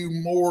pay you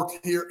more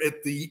here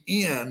at the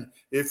end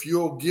if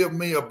you'll give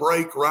me a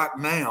break right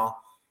now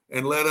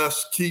and let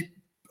us keep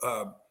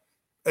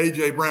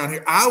A.J. Brown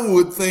here. I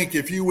would think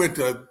if you went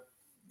to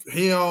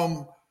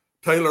him,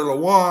 Taylor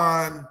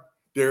Lewan,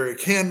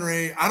 Derrick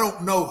Henry, I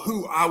don't know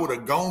who I would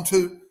have gone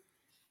to,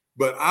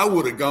 but I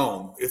would have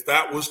gone if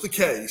that was the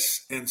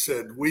case and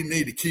said, we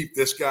need to keep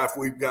this guy if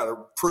we've got a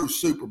true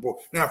Super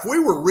Bowl. Now, if we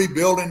were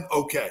rebuilding,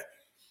 okay.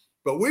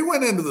 But we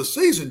went into the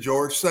season,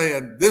 George,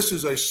 saying this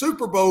is a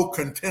Super Bowl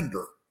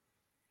contender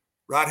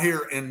right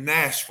here in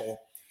Nashville.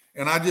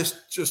 And I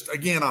just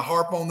again, I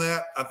harp on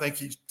that. I think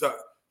he's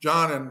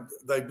John, and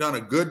they've done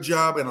a good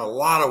job in a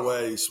lot of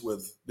ways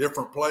with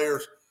different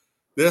players.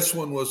 This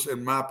one was,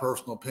 in my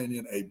personal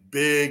opinion, a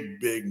big,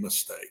 big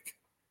mistake.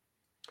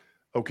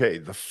 Okay,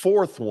 the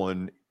fourth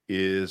one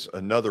is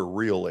another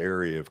real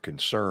area of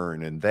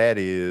concern, and that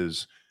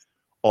is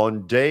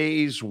on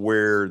days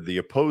where the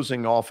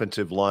opposing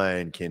offensive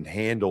line can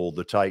handle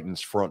the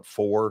Titans' front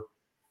four,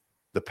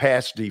 the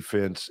pass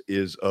defense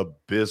is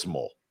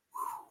abysmal.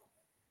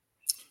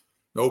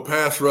 No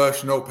pass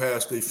rush, no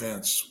pass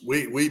defense.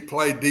 We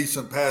play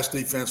decent pass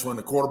defense when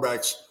the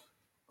quarterback's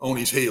on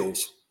his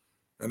heels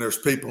and there's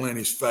people in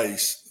his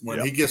face.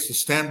 When he gets to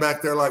stand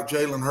back there like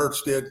Jalen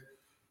Hurts did,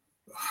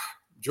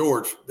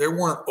 George, there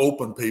weren't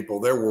open people.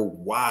 There were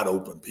wide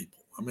open people.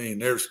 I mean,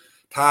 there's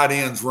tight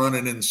ends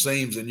running in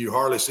seams and you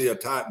hardly see a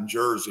Titan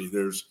jersey.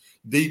 There's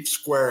deep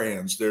square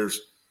ends. There's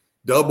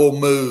double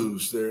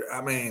moves.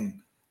 I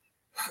mean,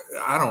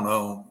 I don't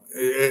know.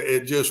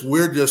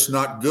 We're just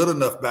not good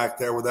enough back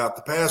there without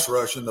the pass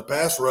rush. And the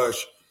pass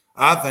rush,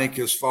 I think,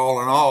 has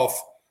fallen off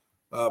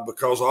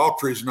because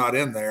Autry's not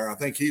in there. I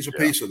think he's a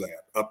piece of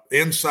that.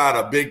 Inside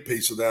a big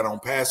piece of that on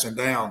passing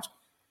downs.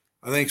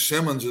 I think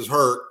Simmons is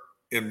hurt.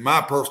 In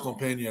my personal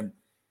opinion,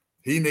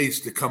 he needs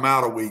to come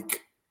out a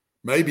week,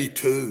 maybe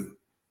two.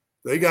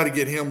 They got to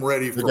get him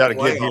ready for playoff. They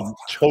got to get him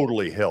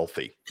totally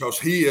healthy. Because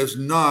he is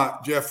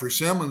not Jeffrey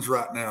Simmons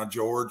right now,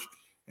 George.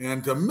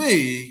 And to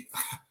me,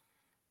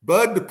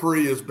 Bud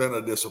Dupree has been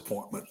a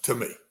disappointment to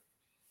me.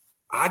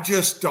 I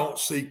just don't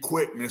see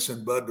quickness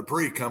in Bud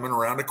Dupree coming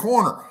around the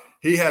corner.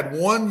 He had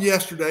one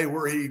yesterday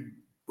where he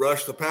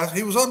rushed the pass.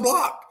 He was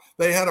unblocked.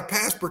 They had a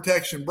pass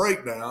protection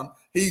breakdown.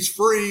 He's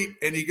free,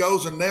 and he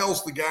goes and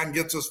nails the guy and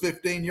gets us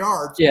 15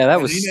 yards. Yeah,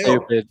 that was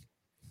stupid.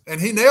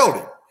 And he nailed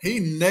him. He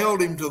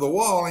nailed him to the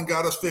wall and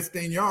got us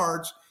 15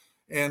 yards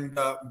and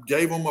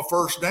gave him a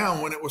first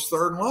down when it was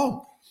 3rd and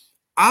long.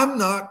 I'm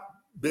not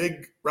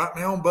big right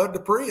now on Bud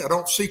Dupree. I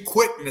don't see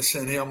quickness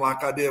in him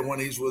like I did when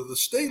he's with the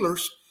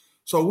Steelers.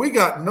 So we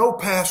got no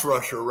pass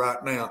rusher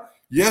right now.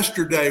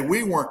 Yesterday,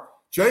 we weren't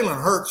 –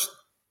 Jalen Hurts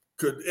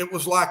it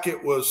was like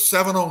it was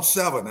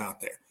 7-on-7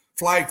 out there,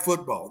 flag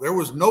football. There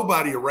was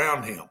nobody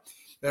around him.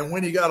 And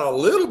when he got a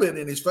little bit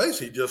in his face,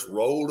 he just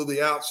rolled to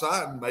the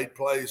outside and made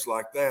plays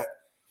like that.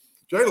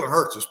 Jalen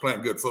Hurts is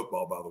playing good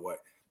football, by the way.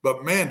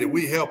 But, man, did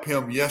we help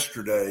him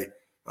yesterday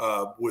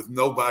with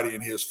nobody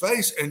in his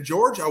face. And,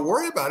 George, I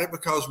worry about it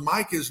because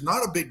Mike is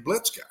not a big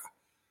blitz guy.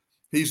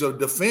 He's a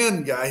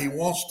defend guy. He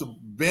wants to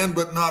bend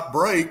but not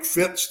break,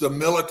 fits the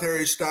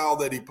military style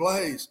that he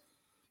plays.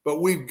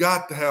 But we've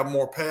got to have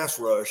more pass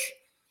rush.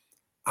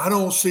 I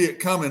don't see it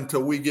coming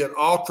until we get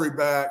Autry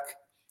back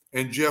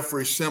and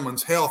Jeffrey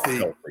Simmons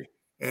healthy.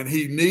 And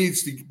he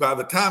needs to, by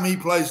the time he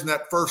plays in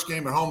that first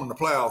game at home in the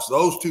playoffs,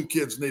 those two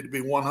kids need to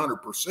be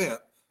 100%.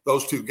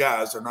 Those two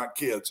guys, they're not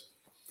kids.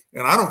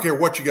 And I don't care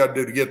what you got to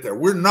do to get there.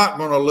 We're not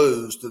going to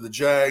lose to the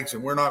Jags,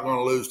 and we're not going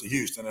to lose to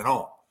Houston at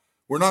home.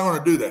 We're not going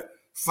to do that.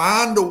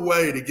 Find a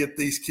way to get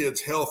these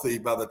kids healthy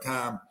by the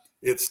time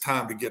it's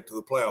time to get to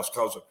the playoffs.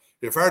 Because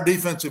if our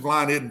defensive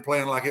line isn't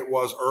playing like it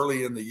was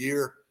early in the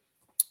year,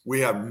 we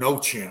have no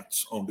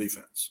chance on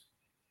defense.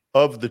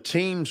 Of the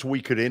teams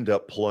we could end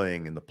up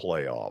playing in the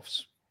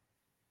playoffs,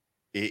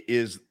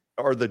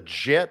 are the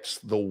Jets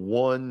the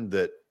one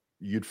that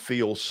you'd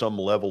feel some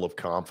level of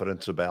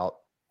confidence about?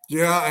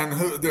 Yeah, and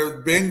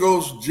they're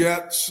Bengals,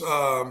 Jets,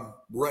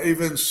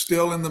 Ravens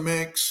still in the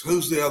mix.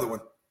 Who's the other one?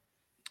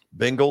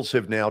 Bengals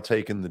have now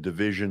taken the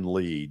division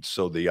lead,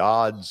 so the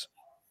odds.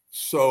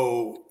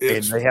 So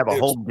and they have a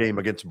home game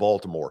against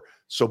Baltimore.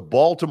 So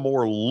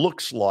Baltimore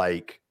looks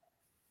like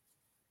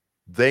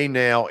they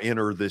now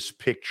enter this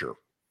picture.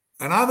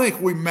 And I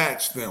think we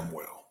match them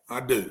well.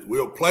 I do.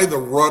 We'll play the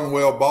run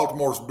well.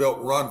 Baltimore's built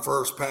run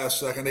first, pass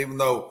second, even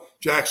though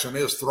Jackson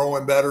is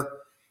throwing better.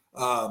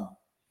 The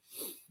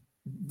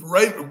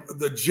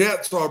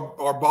Jets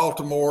are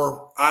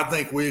Baltimore. I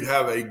think we'd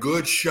have a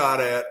good shot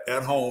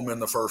at home in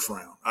the first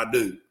round. I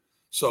do.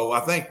 So I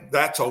think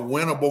that's a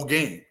winnable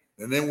game.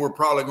 And then we're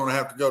probably going to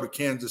have to go to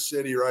Kansas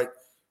City, right?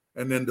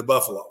 And then to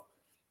Buffalo,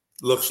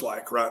 looks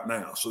like right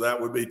now. So that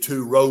would be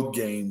 2 road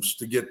games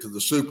to get to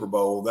the Super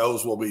Bowl.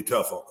 Those will be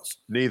tough on us.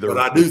 But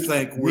I do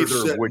think we're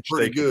sitting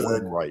pretty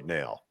good right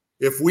now.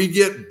 If we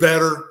get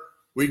better,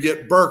 we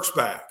get Burks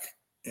back.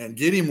 and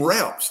get him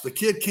reps. The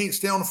kid can't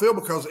stay on the field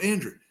because of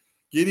injury.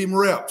 Get him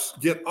reps.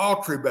 Get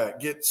Autry back.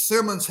 Get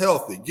Simmons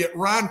healthy. Get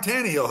Ryan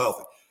Tannehill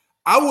healthy.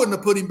 I wouldn't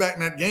have put him back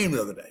in that game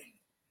the other day.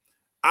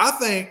 I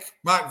think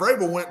Mike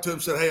Vrabel went to him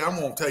and said, hey, I'm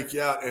going to take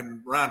you out, and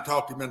Ryan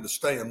talked him into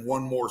staying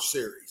one more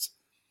series.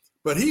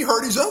 But he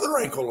hurt his other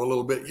ankle a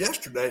little bit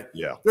yesterday.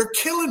 Yeah. They're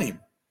killing him.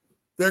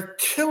 They're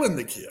killing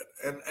the kid.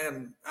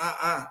 And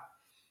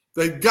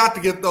they've got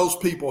to get those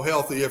people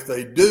healthy. If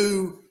they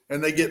do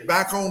and they get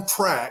back on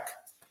track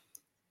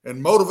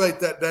and motivate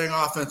that dang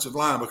offensive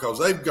line, because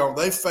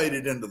they've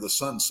faded into the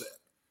sunset.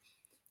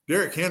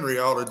 Derrick Henry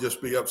ought to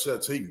just be upset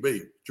as he can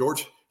be.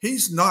 George,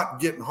 he's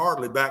not getting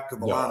hardly back to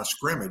the line of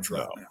scrimmage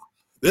right now.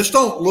 This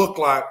don't look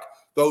like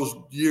those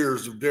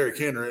years of Derrick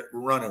Henry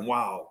running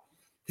wild.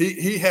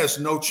 He has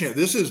no chance.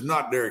 This is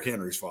not Derrick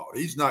Henry's fault.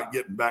 He's not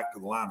getting back to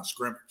the line of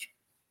scrimmage.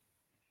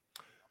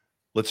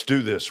 Let's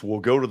do this. We'll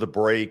go to the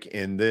break,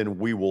 and then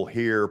we will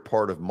hear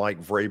part of Mike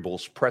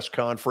Vrabel's press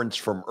conference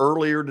from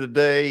earlier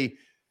today.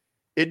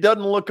 It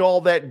doesn't look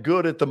all that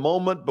good at the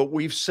moment, but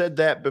we've said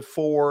that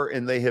before,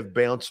 and they have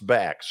bounced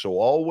back. So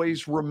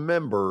always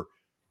remember,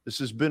 this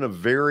has been a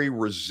very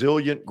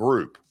resilient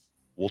group.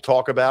 We'll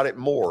talk about it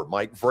more.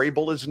 Mike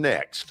Vrabel is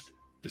next.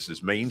 This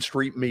is Main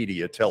Street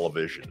Media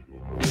Television.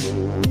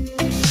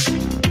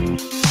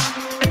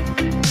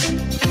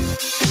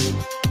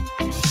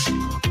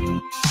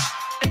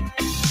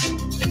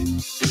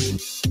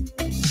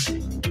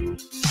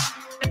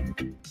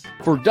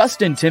 For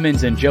Dustin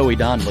Timmons and Joey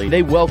Donnelly,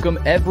 they welcome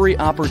every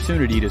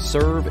opportunity to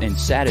serve and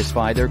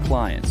satisfy their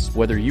clients.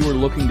 Whether you are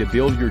looking to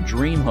build your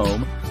dream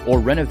home or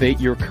renovate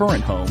your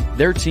current home,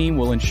 their team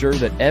will ensure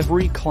that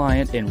every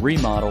client and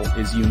remodel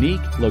is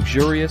unique,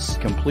 luxurious,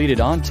 completed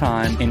on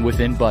time, and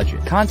within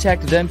budget.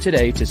 Contact them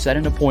today to set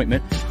an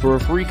appointment for a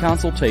free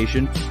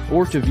consultation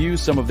or to view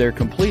some of their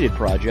completed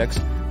projects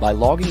by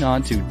logging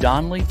on to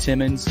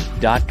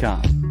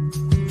DonnellyTimmons.com.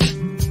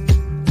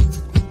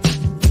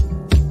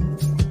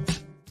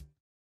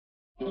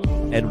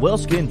 At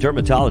WellSkin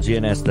Dermatology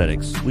and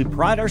Aesthetics, we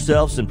pride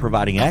ourselves in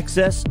providing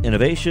access,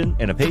 innovation,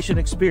 and a patient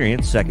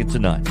experience second to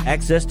none.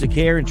 Access to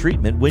care and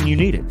treatment when you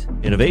need it.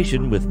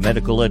 Innovation with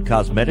medical-led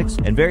cosmetics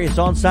and various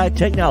on-site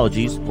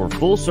technologies for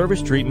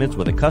full-service treatments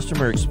with a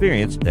customer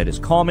experience that is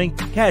calming,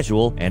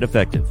 casual, and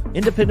effective.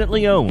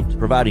 Independently owned,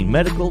 providing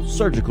medical,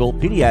 surgical,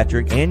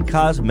 pediatric, and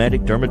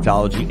cosmetic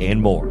dermatology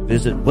and more.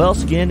 Visit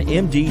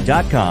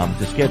WellSkinMD.com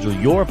to schedule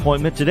your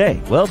appointment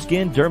today.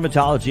 WellSkin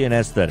Dermatology and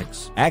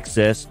Aesthetics.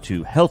 Access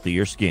to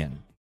healthier skin.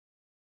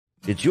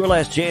 It's your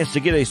last chance to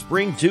get a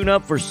spring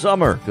tune-up for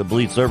summer.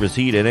 Complete Service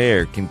Heat and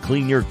Air can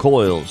clean your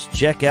coils,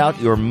 check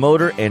out your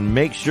motor, and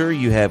make sure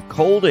you have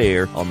cold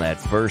air on that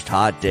first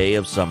hot day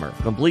of summer.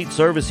 Complete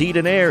Service Heat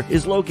and Air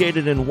is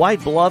located in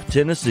White Bluff,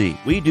 Tennessee.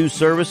 We do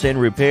service and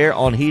repair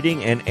on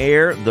heating and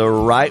air the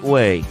right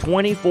way.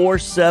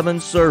 24/7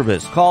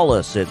 service. Call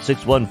us at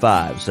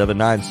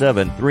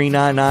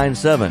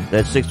 615-797-3997.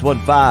 That's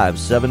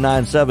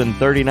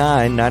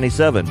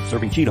 615-797-3997.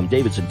 Serving Cheatham,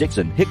 Davidson,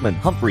 Dixon, Hickman,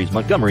 Humphreys,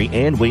 Montgomery,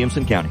 and Williamson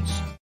counties.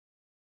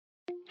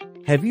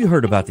 Have you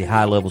heard about the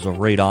high levels of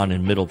radon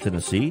in Middle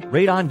Tennessee?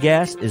 Radon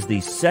gas is the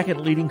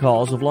second leading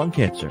cause of lung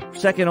cancer,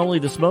 second only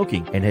to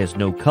smoking, and has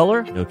no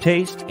color, no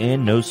taste,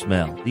 and no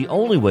smell. The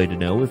only way to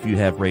know if you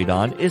have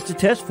radon is to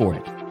test for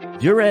it.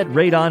 Duret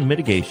Radon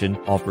Mitigation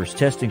offers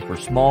testing for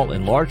small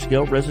and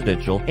large-scale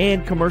residential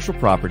and commercial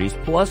properties,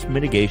 plus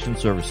mitigation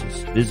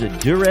services. Visit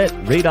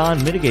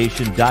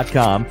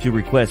DuretRadonMitigation.com to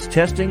request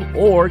testing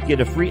or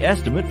get a free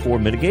estimate for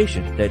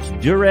mitigation. That's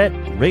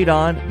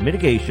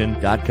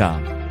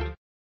DuretRadonMitigation.com.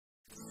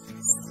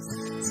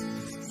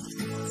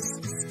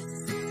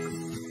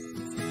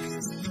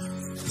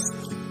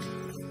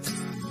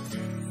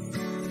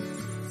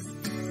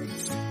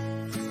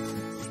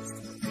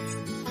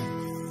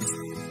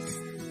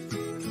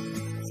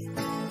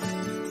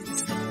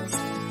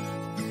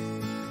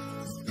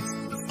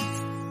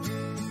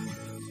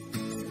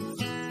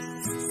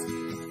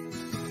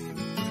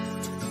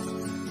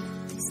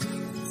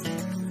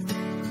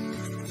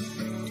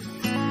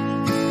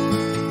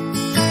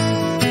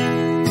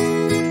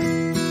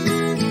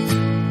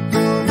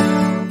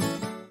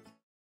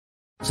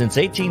 Since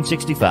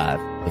 1865,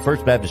 the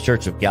First Baptist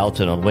Church of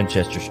Gallatin on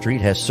Winchester Street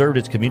has served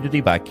its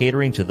community by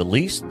catering to the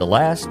least, the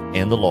last,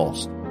 and the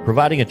lost,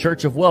 providing a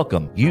church of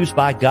welcome used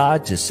by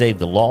God to save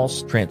the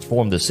lost,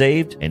 transform the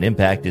saved, and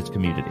impact its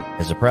community.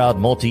 As a proud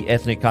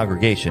multi-ethnic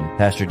congregation,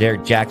 Pastor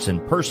Derek Jackson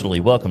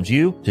personally welcomes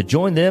you to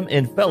join them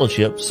in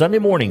fellowship Sunday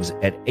mornings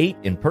at 8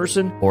 in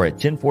person or at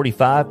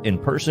 1045 in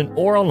person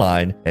or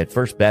online at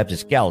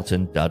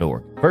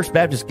firstbaptistgallatin.org. First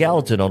Baptist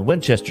Gallatin on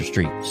Winchester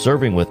Street,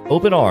 serving with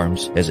open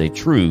arms as a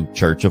true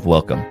church of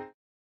welcome.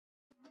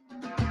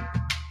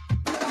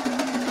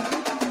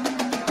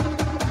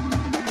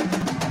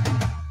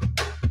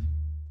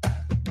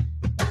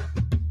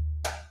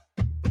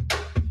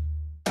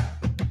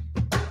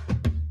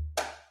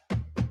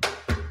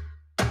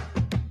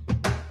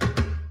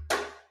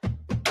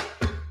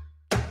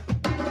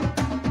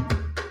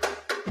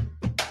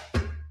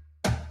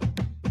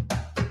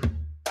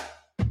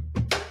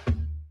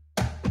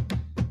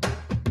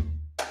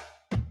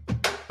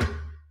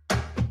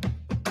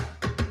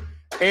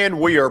 And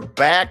we are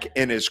back,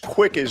 and as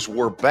quick as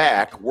we're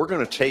back, we're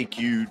going to take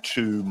you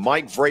to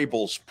Mike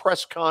Vrabel's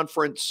press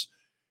conference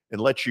and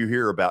let you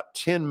hear about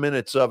 10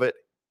 minutes of it.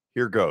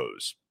 Here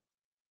goes.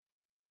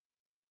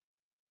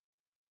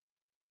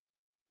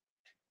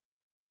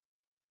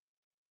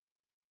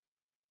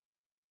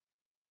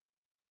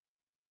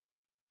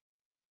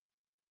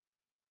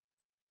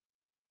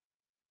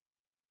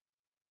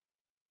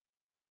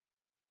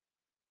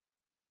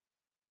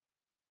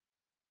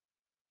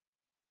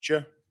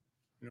 Sure.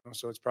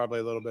 So it's probably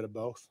a little bit of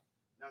both.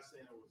 Not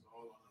saying it was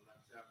all on the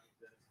left tackle,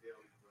 Dennis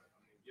Daly, but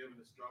I mean, given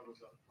the struggles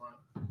up front,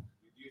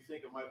 do you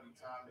think it might be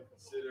time to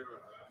consider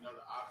another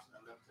option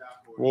at left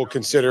tackle? We'll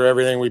consider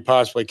everything we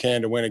possibly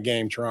can to win a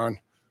game, Tron.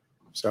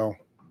 So,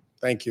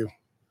 thank you.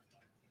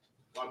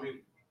 Well, I mean,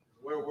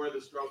 where were the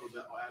struggles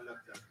at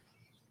left tackle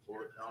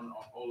or on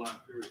O-line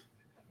period?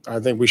 I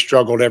think we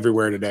struggled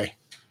everywhere today.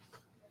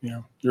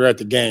 You're at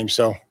the game,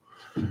 so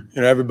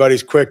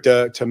everybody's quick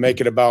to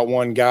make it about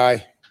one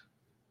guy.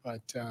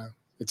 But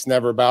it's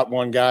never about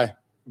one guy.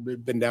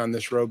 We've been down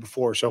this road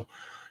before. So,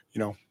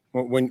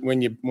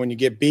 when you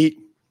get beat,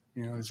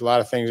 there's a lot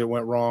of things that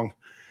went wrong.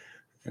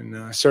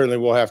 And certainly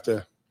we'll have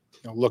to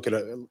look at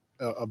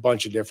a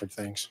bunch of different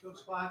things.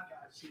 Those 5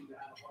 guys seem to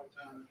have a hard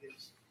time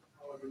against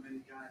however many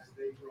guys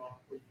they draw.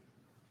 Were you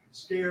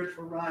scared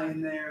for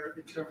Ryan there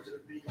in terms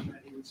of beating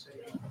that he would stay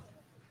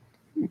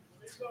on?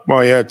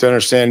 Well, you have to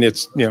understand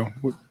it's,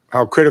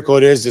 how critical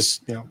it is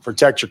to,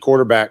 protect your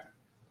quarterback.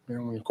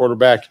 When your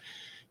quarterback –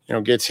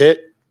 gets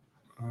hit,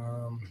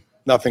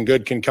 nothing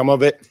good can come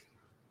of it.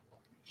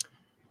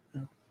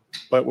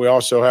 But we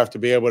also have to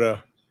be able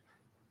to,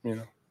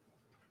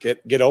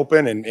 get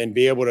open and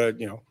be able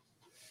to,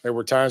 there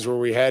were times where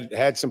we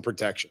had some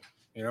protection,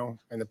 and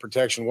the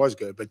protection was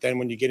good. But then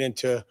when you get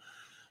into,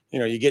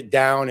 you get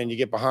down and you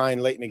get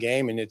behind late in the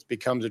game and it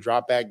becomes a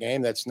drop back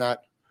game, that's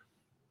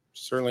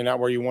certainly not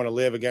where you want to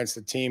live against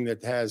a team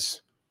that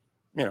has,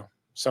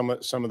 some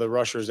of the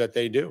rushers that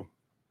they do.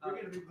 You're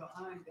going to be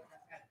behind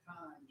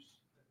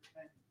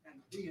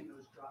be in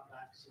those drop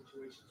back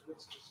situations.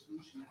 What's the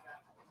solution to that?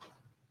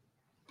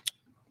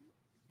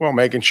 Well,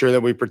 making sure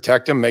that we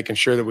protect them, making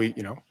sure that we,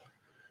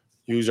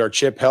 use our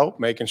chip help,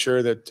 making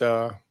sure that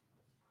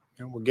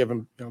we're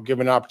giving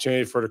an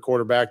opportunity for the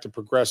quarterback to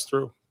progress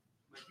through.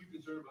 Are you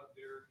concerned about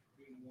Derek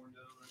being worn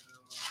down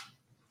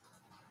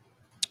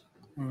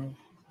right now?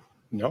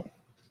 No.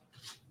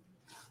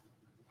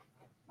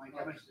 Mike,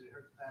 how much did it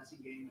hurt the passing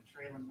game and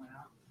Traylon went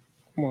out?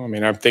 Well, I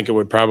mean, I think it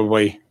would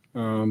probably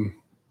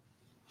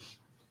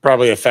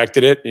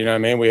affected it.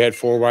 We had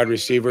 4 wide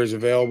receivers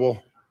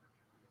available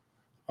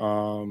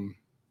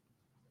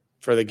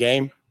for the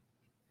game.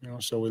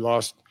 So we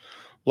lost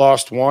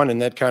one,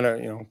 and that kind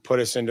of put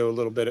us into a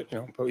little bit of,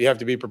 but you have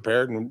to be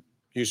prepared and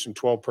use some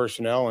 12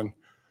 personnel and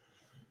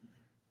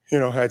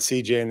had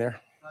CJ in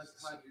there. How do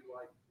you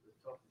like the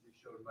toughness he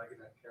showed making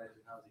that catch,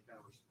 and how he kind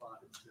of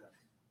responded to that?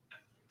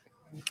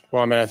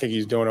 Well, I mean, I think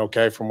he's doing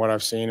okay from what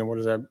I've seen and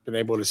what I've been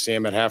able to see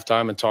him at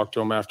halftime and talk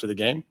to him after the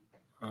game.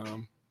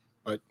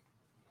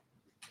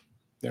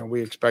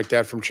 We expect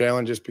that from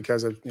Challen just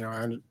because of,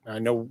 I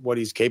know what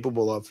he's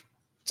capable of.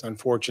 It's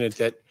unfortunate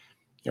that,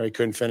 he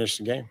couldn't finish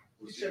the game.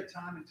 You said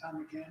time and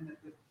time again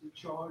that the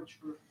charge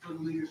for the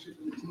leadership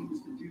of the team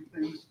is to do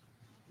things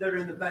that are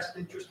in the best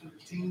interest of the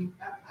team.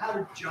 How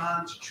did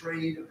John's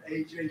trade of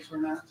AJ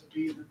turn out to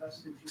be in the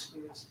best interest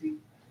of his team?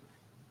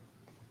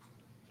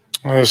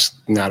 Well,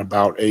 it's not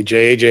about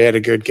AJ. AJ had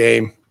a good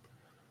game.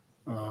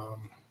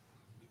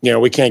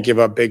 We can't give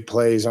up big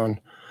plays on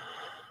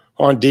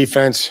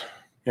defense.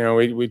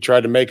 We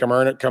tried to make them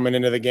earn it coming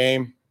into the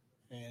game,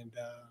 and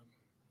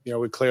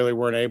we clearly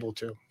weren't able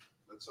to.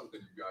 That's something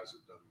you guys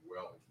have done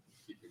well,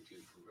 keeping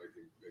teams from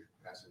making big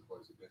passing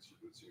plays against you.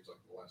 But it seems like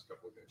the last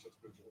couple of games that's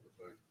been more the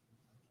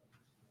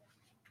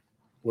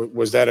thing.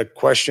 Was that a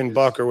question,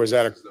 Buck, or was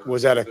that a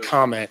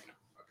comment?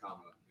 A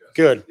comment. Yes.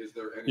 Good.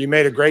 You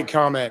made a great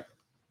comment.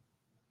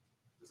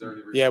 Is there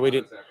any reason yeah, we why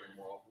did. that's happening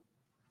more often?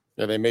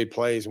 Yeah, they made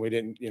plays, and we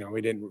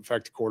didn't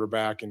affect the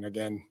quarterback. And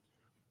again,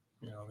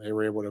 they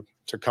were able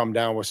to come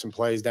down with some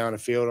plays down the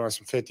field on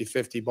some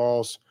 50-50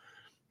 balls.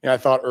 I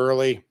thought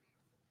early,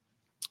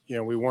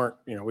 we weren't,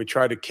 we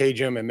tried to cage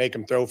him and make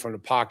him throw from the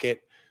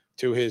pocket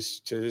to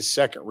his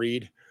second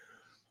read.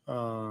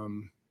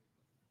 And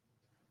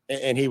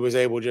he was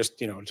able just,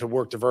 to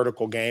work the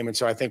vertical game. And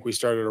so I think we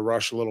started to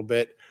rush a little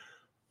bit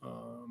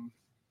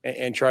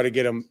and try to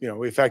get him,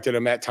 we affected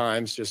him at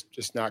times,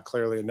 just not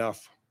clearly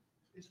enough.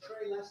 Is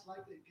Trey less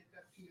likely to get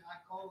that PI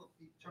call if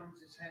he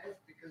turns his head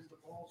because the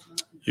ball's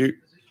not in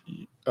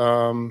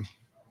position?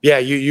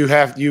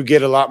 You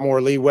get a lot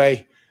more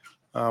leeway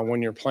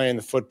when you're playing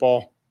the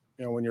football,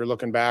 when you're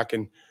looking back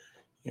and,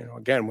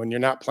 again, when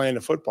you're not playing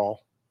the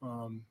football,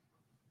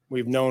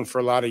 we've known for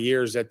a lot of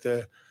years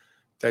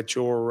that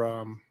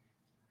your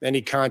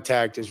any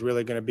contact is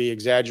really going to be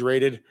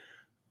exaggerated,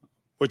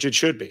 which it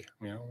should be,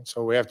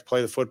 so we have to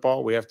play the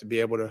football. We have to be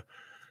able to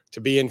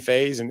be in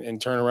phase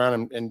and turn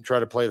around and try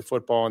to play the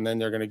football. And then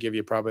they're going to give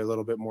you probably a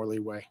little bit more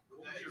leeway.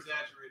 That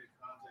exaggerated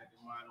contact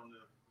in mind on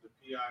the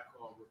PI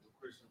call with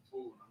Chris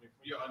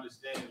your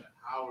understanding of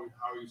how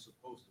are you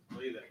supposed to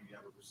play that when you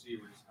have a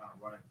receiver just kind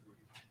of running through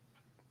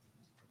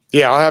you?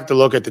 Yeah, I'll have to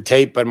look at the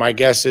tape, but my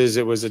guess is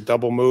it was a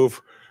double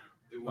move.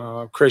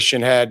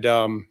 Christian had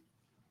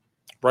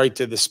Wright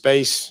to the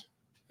space,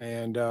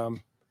 and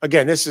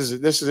again,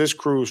 this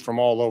crew's from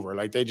all over.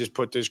 Like, they just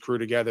put this crew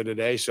together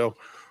today, so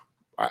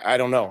I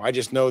don't know. I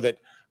just know that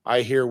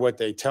I hear what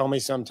they tell me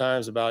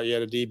sometimes about,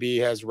 the DB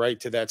has Wright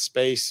to that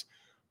space.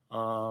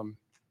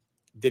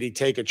 Did he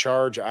take a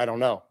charge? I don't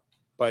know,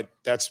 but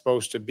that's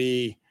supposed to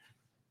be,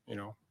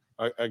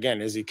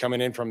 again, is he coming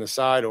in from the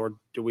side, or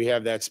do we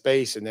have that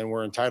space and then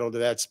we're entitled to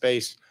that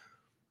space?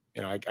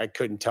 I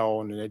couldn't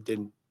tell, and it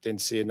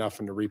didn't see enough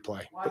in the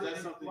replay. Is that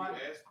something you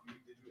asked?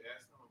 Did you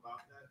ask them about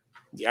that?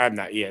 Yeah, I'm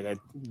not. Yeah,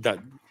 that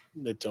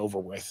it's over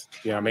with.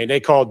 Yeah, I mean,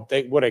 what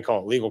they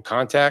call it, legal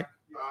contact.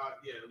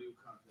 Yeah, legal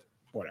contact.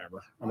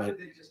 Whatever. Why did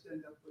they just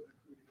end up with a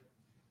crew together?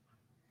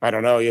 I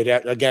don't know.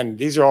 Again,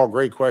 these are all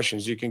great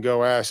questions. You can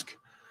go ask,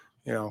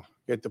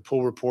 get the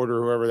pool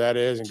reporter, whoever that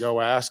is, and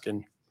go ask.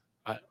 And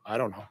I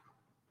don't know.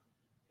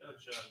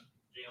 Coach,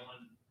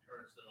 Jalen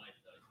Hurts tonight.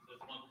 There's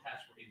one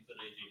pass where he put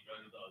AJ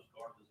Brown about as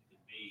guard as he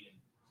could be, and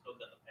still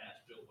got the pass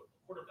field. But a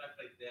quarterback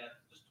like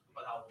that, just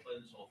about how it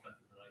plays so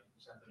effective tonight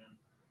this afternoon.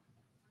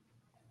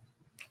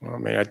 Well, I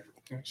mean, I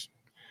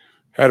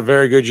had a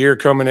very good year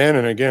coming in,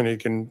 and again, he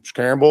can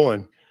scramble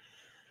and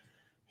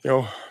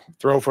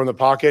throw from the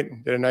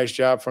pocket. Did a nice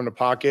job from the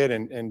pocket,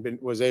 and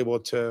was able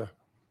to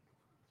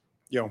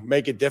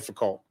make it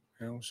difficult.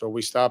 So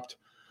we stopped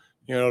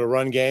the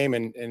run game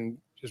and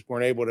just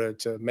weren't able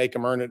to make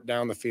them earn it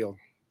down the field.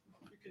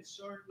 Are you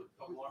concerned with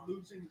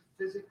losing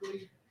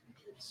physically,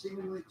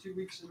 seemingly 2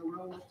 weeks in a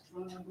row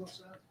running on both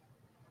sides?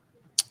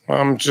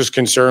 I'm just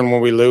concerned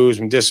when we lose.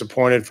 I'm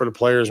disappointed for the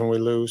players when we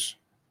lose.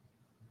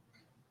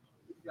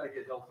 You got to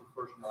get healthy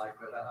first, Mike,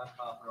 but how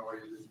confident are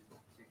you that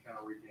you kind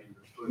of regain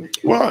your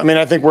footing? Well, I mean,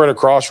 I think we're at a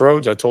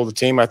crossroads. I told the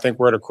team I think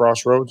we're at a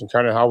crossroads and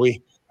kind of how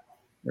we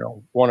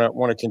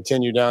want to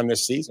continue down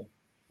this season.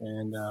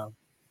 And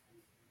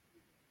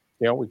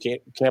we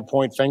can't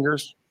point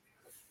fingers.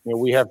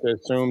 We have to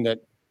assume that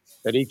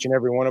each and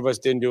every one of us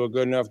didn't do a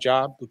good enough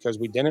job because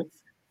we didn't.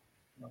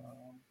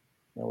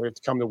 We have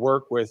to come to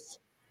work with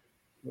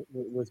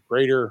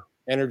greater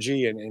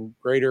energy and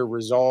greater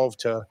resolve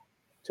to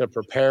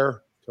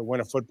prepare to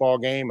win a football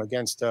game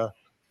against a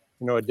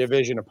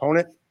division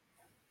opponent.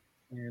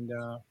 And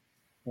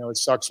it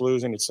sucks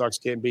losing. It sucks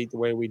getting beat the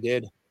way we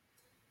did.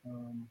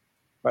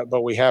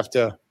 But we have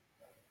to,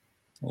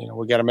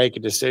 we got to make a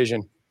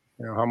decision.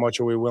 How much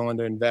are we willing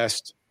to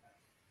invest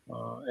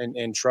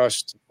and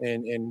trust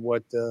in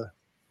what the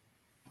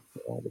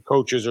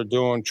coaches are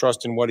doing,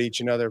 trust in what each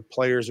and other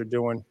players are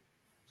doing.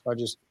 So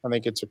I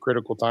think it's a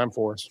critical time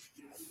for us.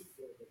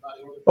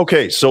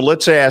 Okay, so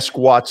let's ask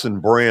Watson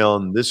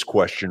Brown this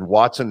question.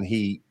 Watson,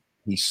 he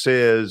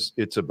says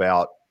it's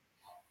about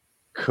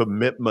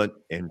commitment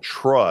and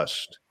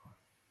trust.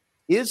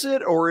 Is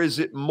it, or is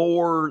it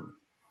more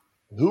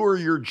who are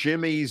your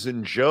Jimmies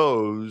and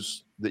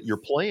Joes that you're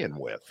playing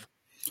with?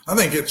 I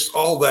think it's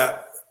all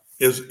that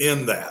is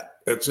in that.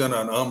 It's in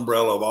an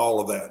umbrella of all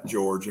of that,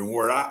 George, and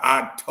where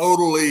I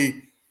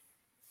totally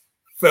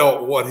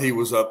felt what he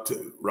was up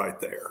to right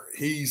there.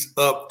 He's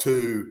up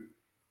to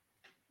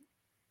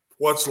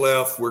what's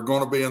left. We're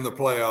going to be in the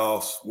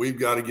playoffs. We've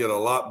got to get a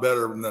lot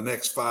better in the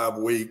next 5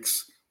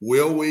 weeks.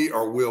 Will we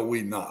or will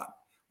we not?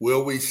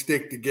 Will we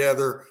stick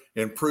together,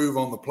 improve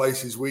on the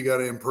places we got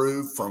to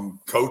improve, from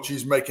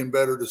coaches making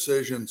better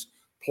decisions,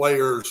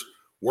 players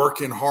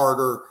working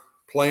harder,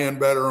 playing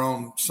better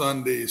on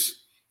Sundays?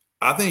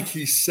 I think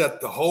he set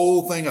the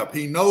whole thing up.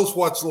 He knows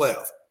what's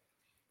left.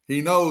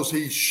 He knows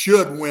he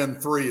should win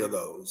 3 of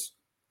those,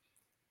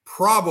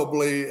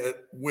 probably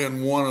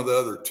win 1 of the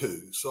other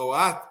 2. So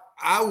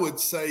I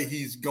would say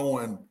he's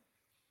going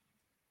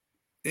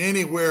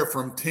anywhere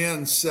from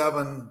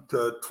 10-7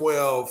 to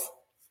 12-5.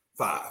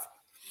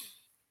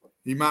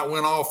 He might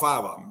win all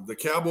 5 of them. The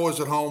Cowboys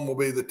at home will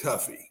be the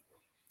toughie.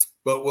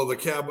 But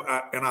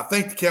and I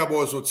think the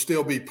Cowboys would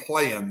still be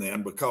playing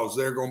then, because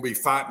they're going to be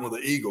fighting with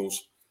the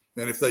Eagles.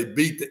 And if they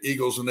beat the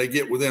Eagles and they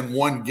get within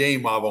 1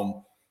 game of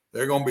them,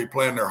 they're going to be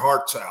playing their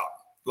hearts out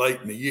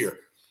late in the year.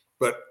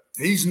 But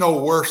he's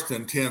no worse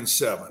than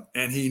 10-7.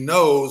 And he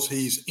knows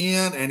he's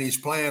in and he's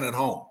playing at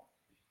home.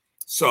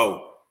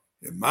 So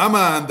in my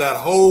mind, that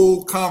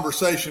whole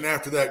conversation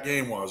after that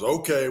game was,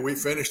 okay, we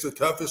finished the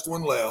toughest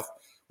one left.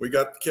 We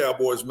got the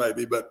Cowboys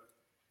maybe, but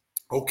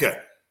okay.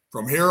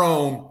 From here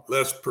on,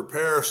 let's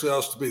prepare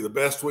ourselves to be the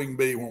best we can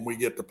be when we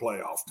get to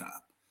playoff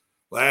time.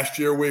 Last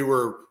year, we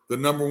were the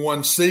number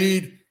 1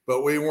 seed,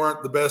 but we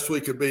weren't the best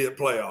we could be at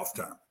playoff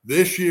time.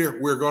 This year,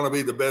 we're going to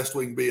be the best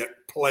we can be at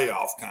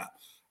playoff time.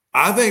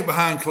 I think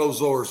behind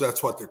closed doors,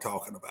 that's what they're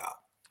talking about.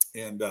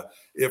 And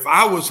if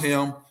I was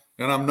him,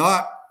 and I'm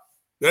not,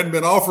 hadn't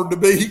been offered to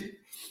be,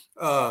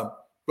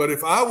 but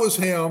if I was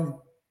him,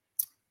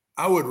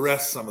 I would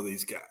rest some of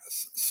these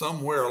guys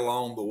somewhere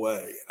along the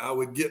way. I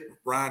would get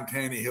Ryan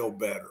Tannehill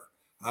better.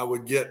 I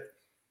would get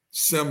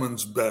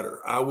Simmons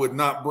better. I would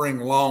not bring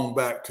Long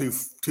back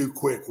too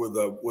quick with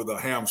a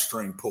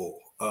hamstring pull.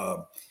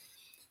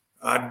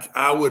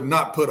 I would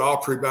not put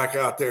Autry back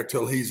out there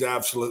till he's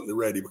absolutely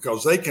ready,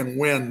 because they can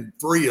win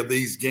 3 of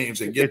these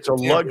games and get it's a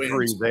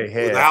luxury they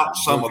have without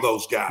some of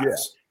those guys. Yeah.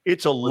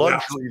 It's a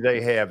luxury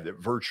they have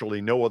that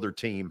virtually no other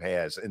team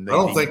has. And I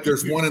don't think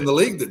there's one in the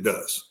league that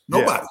does.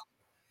 Nobody.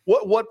 Yeah.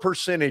 What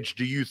percentage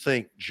do you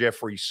think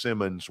Jeffrey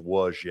Simmons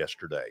was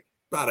yesterday?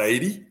 About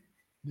 80.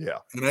 Yeah.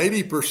 And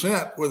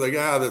 80% with a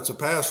guy that's a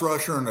pass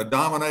rusher and a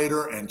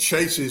dominator and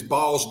chases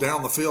balls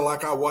down the field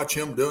like I watch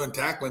him doing,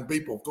 tackling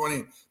people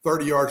 20,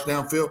 30 yards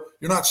downfield.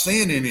 You're not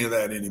seeing any of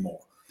that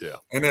anymore. Yeah.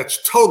 And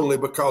that's totally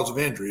because of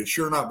injury. It's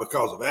sure not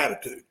because of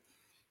attitude.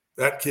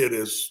 That kid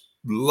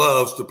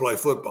loves to play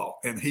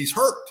football, and he's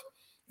hurt.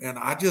 And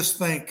I just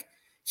think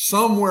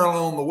somewhere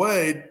along the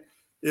way,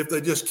 if they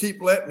just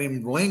keep letting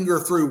him linger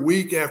through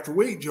week after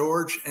week,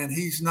 George, and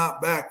he's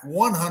not back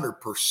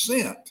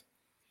 100%,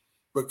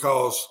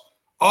 because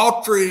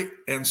Autry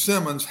and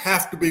Simmons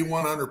have to be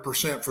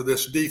 100% for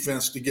this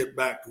defense to get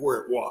back to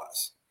where it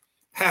was.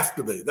 Have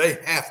to be. They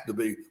have to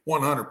be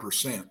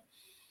 100%.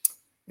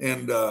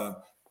 And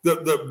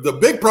the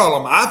big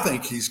problem I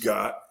think he's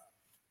got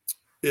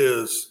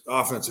is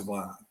offensive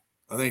line.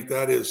 I think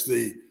that is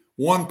the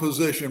one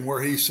position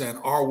where he's saying,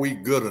 are we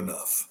good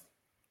enough?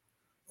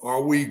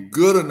 Are we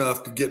good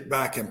enough to get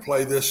back and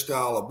play this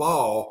style of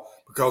ball?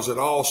 Because it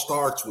all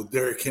starts with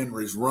Derrick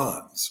Henry's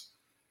runs.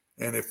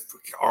 And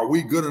are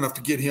we good enough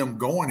to get him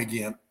going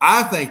again?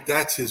 I think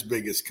that's his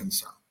biggest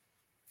concern.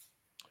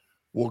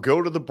 We'll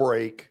go to the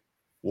break.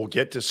 We'll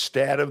get to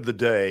stat of the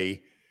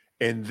day,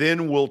 and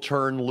then we'll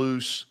turn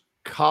loose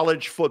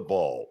college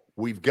football.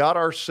 We've got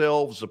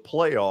ourselves a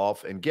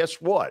playoff, and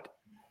guess what?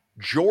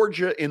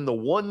 Georgia in the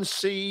 1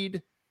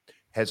 seed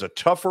has a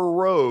tougher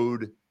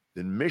road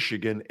than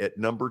Michigan at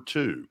number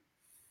 2.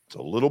 It's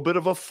a little bit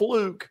of a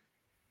fluke,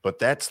 but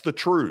that's the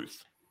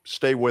truth.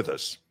 Stay with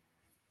us.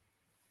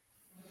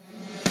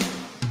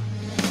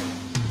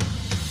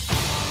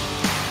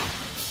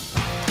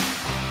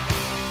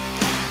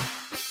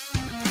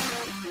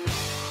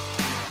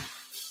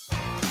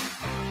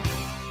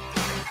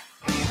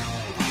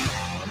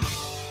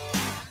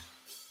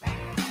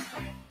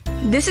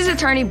 This is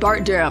attorney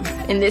Bart Durham,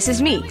 and this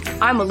is me.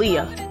 I'm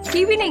Aaliyah.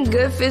 Keeping in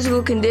good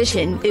physical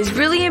condition is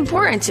really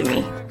important to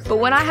me. But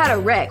when I had a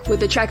wreck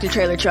with a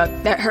tractor-trailer truck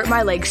that hurt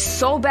my legs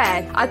so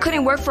bad I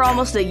couldn't work for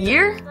almost a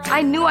year,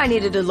 I knew I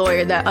needed a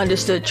lawyer that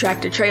understood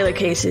tractor-trailer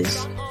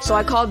cases. So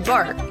I called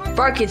Bart.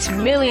 Bart gets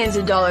millions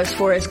of dollars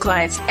for his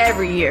clients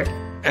every year.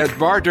 At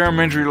Bart Durham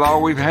Injury Law,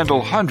 we've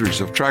handled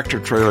hundreds of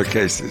tractor-trailer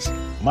cases.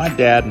 My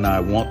dad and I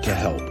want to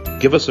help.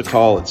 Give us a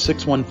call at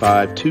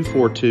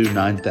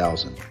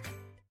 615-242-9000.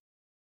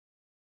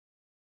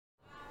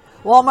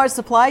 Walmart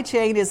Supply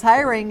Chain is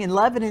hiring in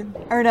Lebanon.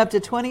 Earn up to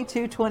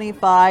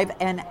 $22.25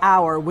 an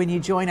hour when you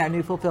join our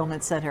new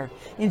fulfillment center.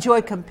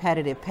 Enjoy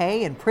competitive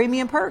pay and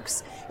premium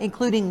perks,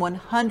 including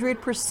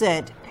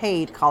 100%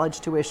 paid college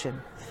tuition,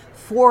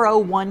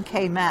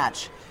 401k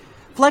match,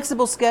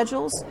 flexible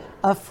schedules,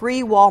 a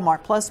free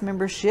Walmart Plus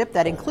membership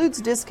that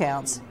includes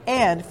discounts,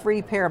 and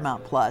free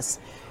Paramount Plus,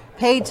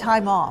 paid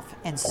time off,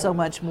 and so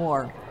much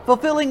more.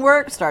 Fulfilling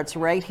work starts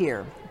right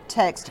here.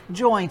 Text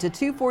JOIN to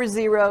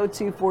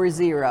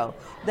 240-240.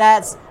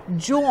 That's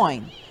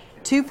JOIN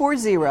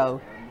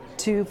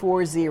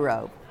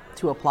 240-240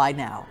 to apply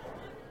now.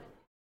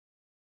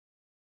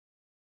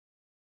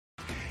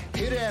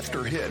 Hit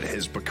After Hit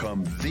has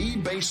become the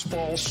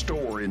baseball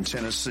store in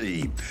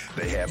Tennessee.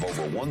 They have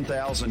over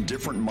 1,000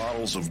 different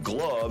models of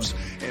gloves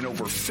and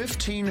over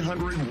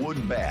 1,500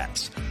 wood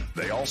bats.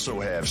 They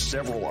also have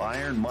several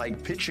iron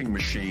mic pitching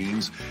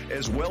machines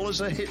as well as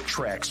a Hit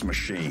Tracks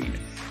machine.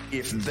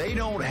 If they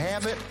don't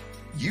have it,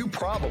 you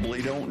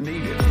probably don't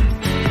need it.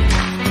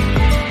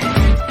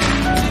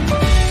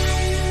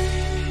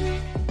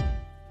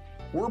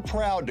 We're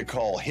proud to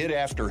call Hit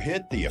After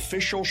Hit the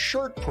official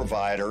shirt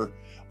provider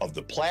of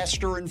the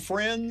Plaster and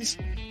Friends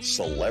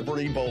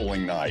Celebrity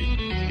Bowling Night.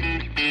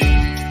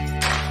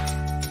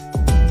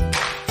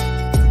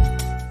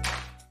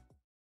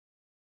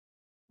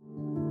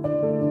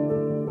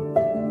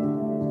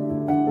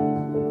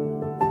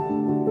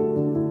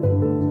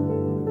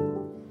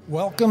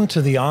 Welcome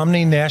to the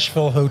Omni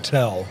Nashville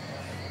Hotel.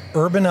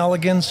 Urban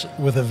elegance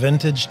with a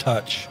vintage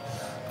touch.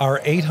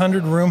 Our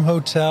 800-room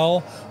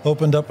hotel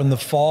opened up in the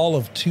fall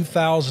of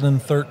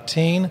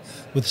 2013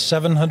 with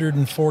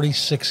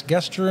 746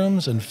 guest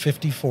rooms and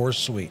 54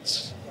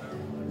 suites.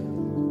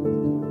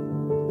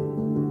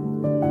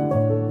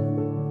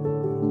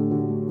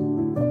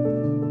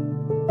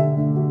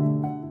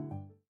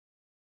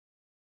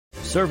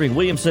 Serving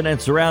Williamson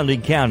and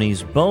surrounding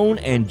counties, Bone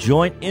and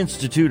Joint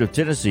Institute of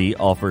Tennessee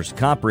offers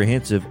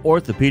comprehensive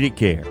orthopedic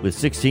care with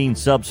 16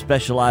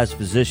 subspecialized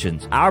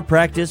physicians. Our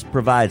practice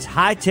provides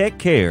high-tech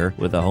care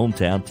with a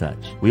hometown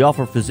touch. We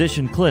offer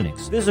physician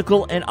clinics,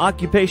 physical and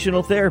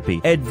occupational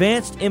therapy,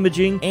 advanced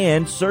imaging,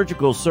 and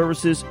surgical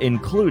services,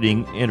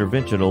 including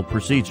interventional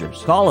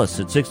procedures. Call us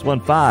at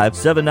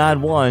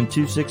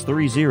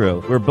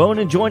 615-791-2630. We're Bone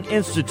and Joint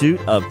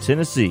Institute of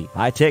Tennessee.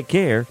 High-tech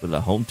care with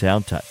a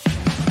hometown touch.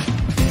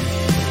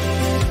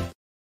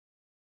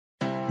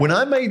 When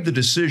I made the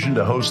decision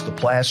to host the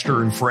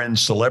Plaster and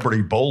Friends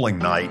Celebrity Bowling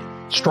Night,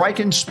 Strike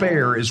and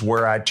Spare is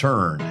where I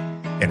turned.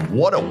 And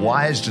what a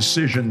wise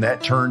decision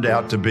that turned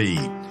out to be.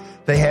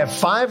 They have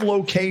 5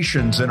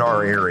 locations in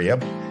our area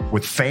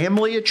with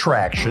family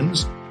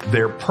attractions.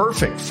 They're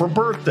perfect for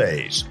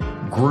birthdays,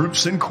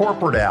 groups and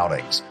corporate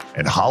outings,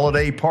 and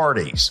holiday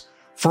parties.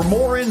 For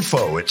more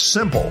info, it's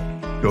simple.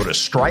 Go to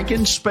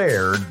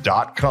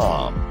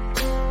strikeandspare.com.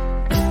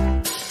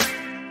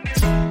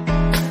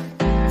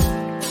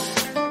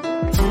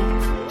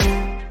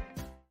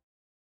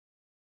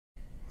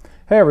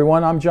 Hey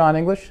everyone, I'm John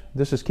English.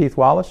 This is Keith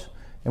Wallace,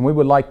 and we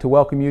would like to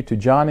welcome you to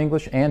John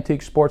English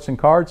Antique Sports and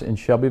Cards in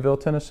Shelbyville,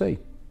 Tennessee.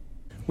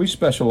 We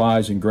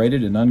specialize in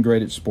graded and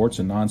ungraded sports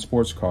and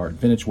non-sports cards,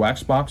 vintage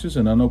wax boxes,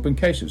 and unopened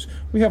cases.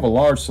 We have a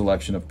large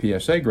selection of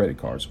PSA graded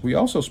cards. We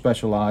also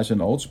specialize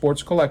in old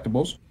sports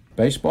collectibles,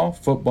 baseball,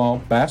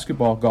 football,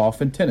 basketball,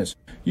 golf, and tennis.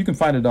 You can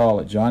find it all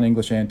at John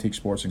English Antique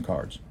Sports and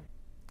Cards.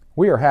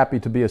 We are happy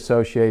to be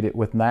associated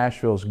with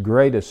Nashville's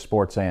greatest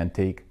sports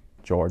antique,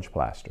 George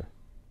Plaster.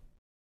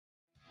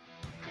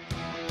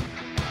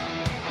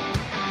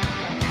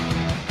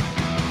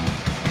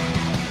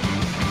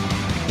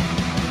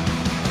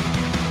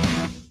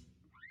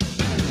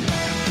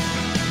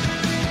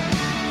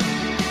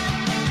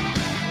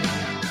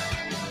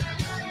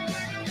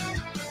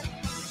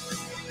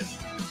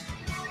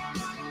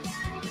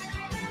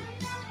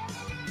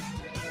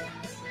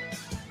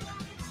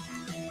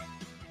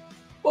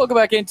 Welcome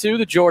back into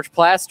the George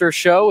Plaster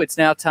Show. It's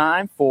now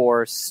time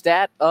for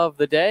Stat of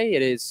the Day.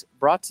 It is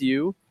brought to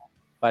you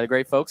by the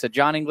great folks at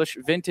John English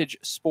Vintage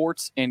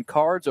Sports and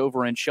Cards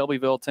over in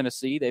Shelbyville,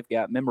 Tennessee. They've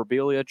got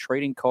memorabilia,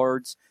 trading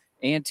cards,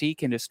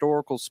 antique and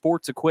historical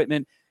sports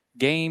equipment,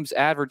 games,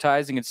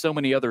 advertising, and so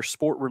many other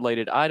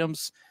sport-related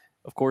items.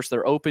 Of course,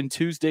 they're open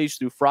Tuesdays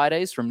through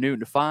Fridays from noon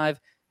to 5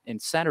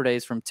 and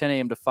Saturdays from 10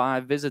 a.m. to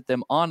 5. Visit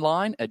them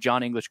online at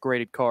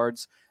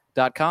JohnEnglishGradedCards.com.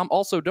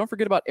 Also, don't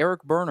forget about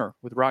Eric Berner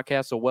with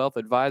Rockcastle Wealth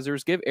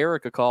Advisors. Give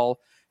Eric a call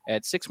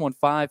at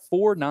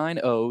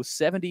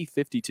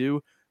 615-490-7052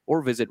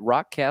 or visit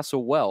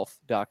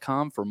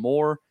rockcastlewealth.com for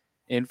more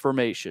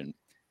information.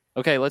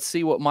 Okay, let's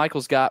see what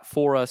Michael's got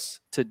for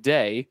us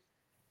today.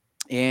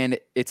 And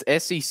it's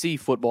SEC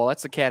football.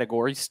 That's the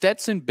category.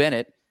 Stetson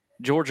Bennett,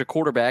 Georgia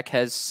quarterback,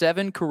 has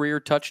 7 career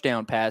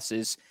touchdown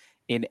passes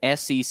in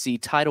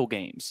SEC title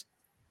games.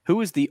 Who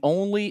is the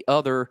only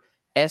other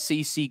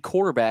SEC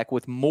quarterback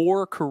with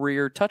more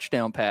career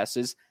touchdown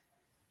passes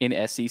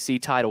in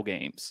SEC title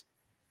games?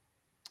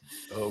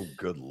 Oh,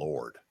 good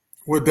Lord.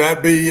 Would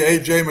that be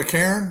A.J.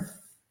 McCarron?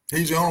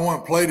 He's the only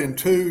one that played in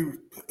 2.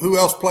 Who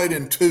else played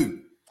in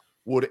 2?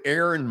 Would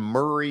Aaron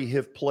Murray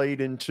have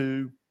played in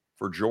 2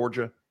 for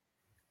Georgia?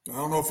 I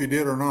don't know if he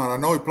did or not. I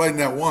know he played in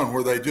that one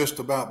where they just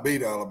about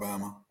beat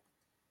Alabama.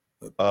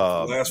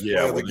 Last play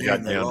of the game,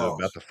 got down to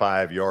about the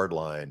 5-yard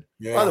line.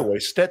 Yeah. By the way,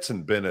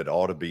 Stetson Bennett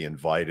ought to be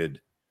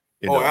invited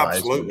in the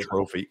Heisman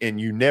Trophy,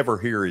 and you never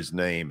hear his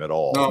name at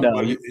all.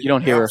 No, you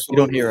don't hear. You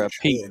don't hear a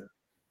peep.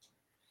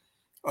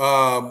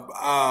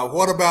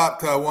 What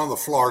about one of the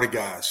Florida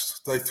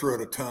guys? They threw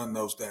it a ton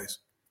those days.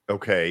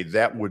 Okay,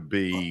 that would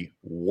be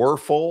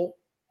Werfel,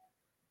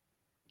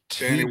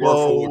 Danny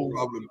Werfel would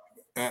probably,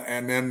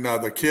 and then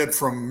the kid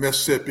from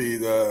Mississippi,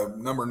 the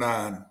number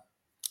 9.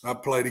 I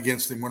played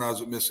against him when I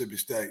was at Mississippi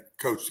State.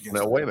 Coached against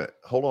him. Now wait a minute,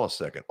 hold on a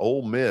second.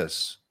 Ole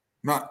Miss.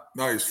 I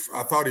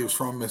thought he was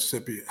from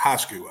Mississippi. High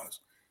school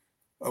was.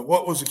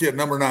 What was the kid,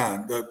 number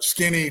 9? The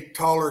skinny,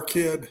 taller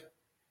kid?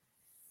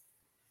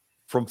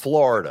 From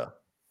Florida.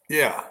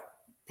 Yeah.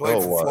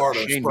 Played for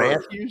Florida. Shane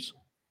Matthews?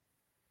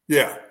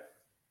 Yeah.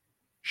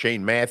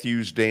 Shane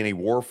Matthews, Danny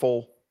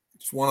Werfel.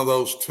 It's one of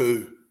those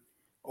 2.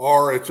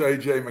 Or it's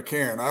A.J.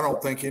 McCarron. I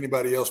don't think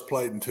anybody else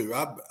played in 2.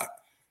 I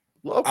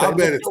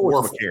bet it's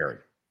Werfel. McCarron.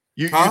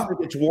 You think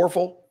it's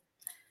Werfel?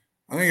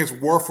 I think it's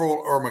Werfel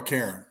or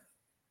McCarron.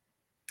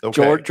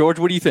 Okay. George,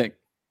 what do you think?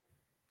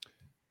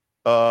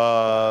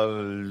 I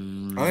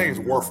think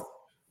it's Werfel.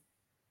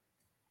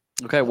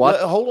 Okay, what?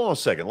 Hold on a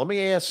second. Let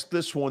me ask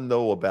this one,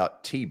 though,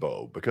 about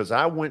Tebow, because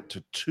I went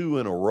to 2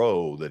 in a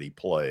row that he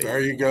played. There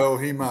you go.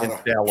 He might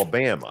have.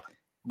 Alabama.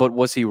 But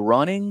was he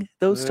running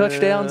those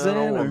touchdowns in?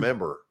 I don't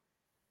remember.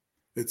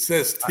 It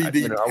says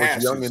TD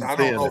passes. I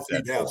don't know if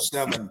he'd have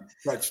 7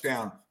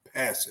 touchdown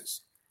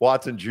passes.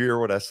 Watson, did you hear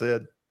what I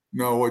said?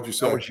 No, what'd you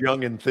say? I was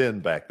young and thin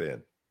back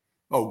then.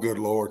 Oh, good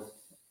Lord.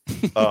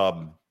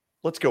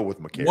 Let's go with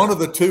McCarron. One of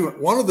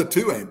the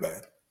two ain't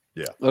bad.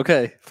 Yeah.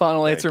 Okay.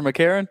 Final answer,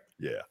 McCarron?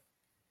 Yeah.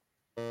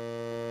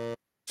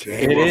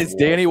 It is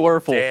Danny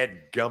Werfel.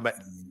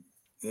 Dadgummit.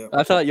 Yeah.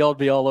 I thought y'all would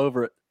be all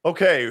over it.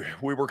 Okay,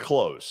 we were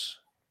close.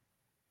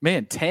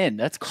 Man, 10.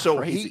 That's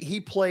crazy. So he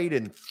played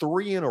in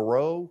 3 in a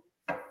row?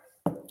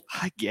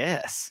 I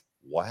guess.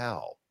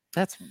 Wow.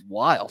 That's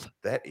wild.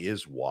 That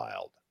is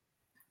wild.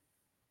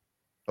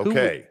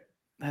 Okay.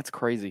 That's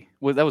crazy.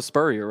 Well, that was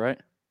Spurrier, right?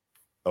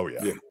 Oh,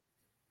 yeah.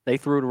 They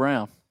threw it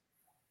around.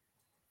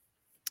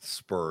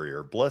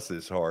 Spurrier, bless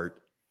his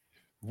heart.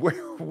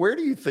 Where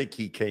do you think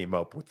he came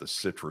up with the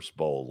Citrus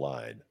Bowl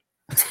line?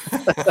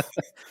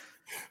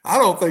 I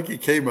don't think he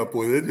came up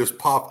with it. It just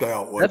popped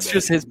out. That's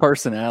just his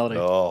personality.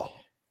 Oh.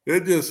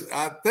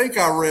 I think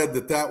I read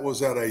that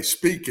was at a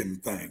speaking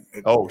thing.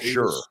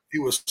 He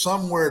was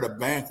somewhere at a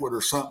banquet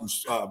or something,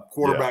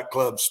 quarterback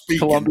club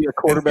speaking. Columbia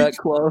Quarterback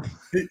Club.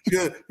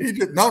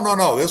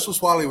 No. This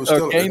was while he was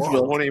still in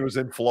Florida. When he was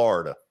in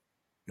Florida.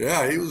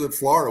 Yeah, he was in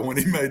Florida when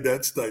he made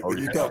that statement.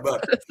 You talk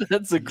about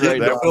that's a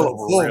great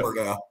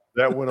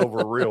that went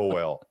over real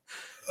well.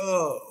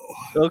 Oh.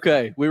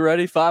 Okay, we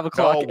ready? 5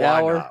 o'clock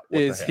hour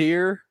is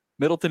here.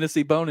 Middle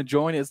Tennessee Bone and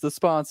Joint is the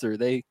sponsor.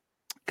 They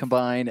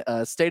combine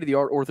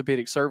state-of-the-art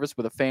orthopedic service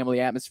with a family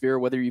atmosphere.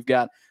 Whether you've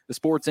got a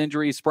sports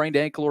injury, sprained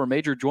ankle, or a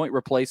major joint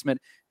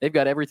replacement, they've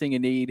got everything you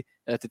need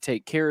to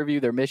take care of you.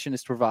 Their mission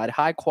is to provide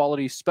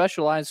high-quality,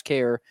 specialized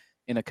care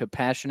in a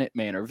compassionate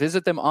manner.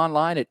 Visit them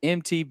online at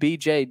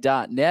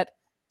mtbj.net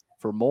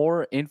for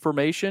more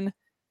information.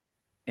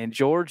 And,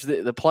 George,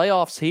 the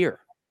playoffs here.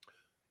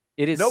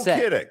 It is no set.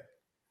 kidding.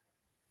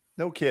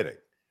 No kidding.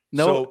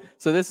 No,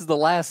 so this is the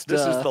last.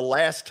 This is the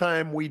last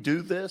time we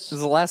do this. This is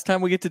the last time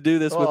we get to do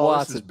this with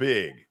Watson. This is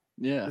big.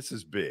 Yeah, this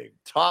is big.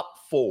 Top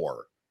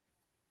 4.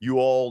 You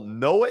all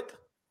know it.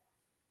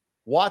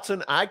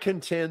 Watson, I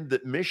contend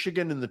that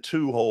Michigan in the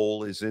 2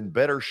 hole is in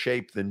better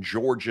shape than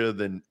Georgia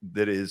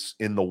that is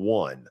in the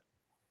 1.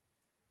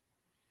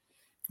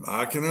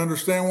 I can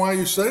understand why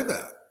you say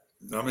that.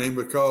 I mean,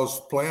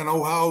 because playing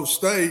Ohio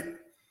State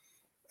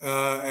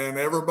and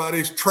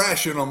everybody's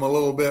trashing them a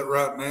little bit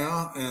right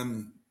now.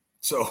 And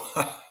so,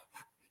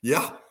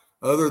 yeah,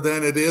 other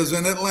than it is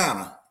in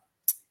Atlanta.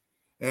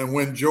 And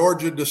when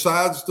Georgia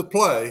decides to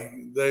play,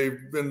 they've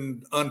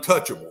been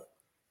untouchable.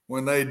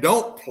 When they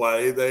don't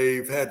play,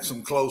 they've had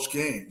some close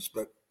games.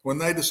 But when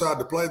they decide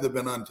to play, they've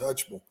been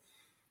untouchable.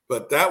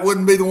 But that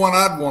wouldn't be the one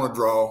I'd want to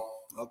draw.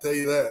 I'll tell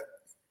you that.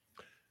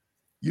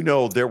 You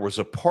know, there was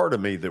a part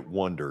of me that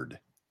wondered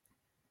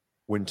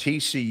when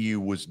TCU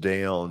was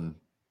down,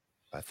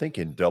 I think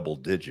in double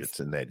digits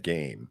in that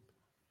game,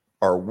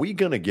 are we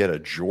going to get a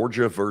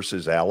Georgia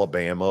versus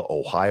Alabama,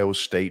 Ohio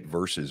State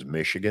versus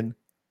Michigan?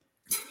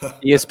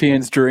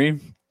 ESPN's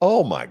dream.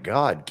 Oh, my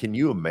God. Can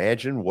you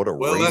imagine what a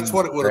Well, that's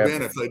what it would have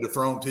been if they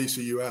dethroned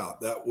TCU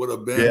out. That would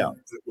have been,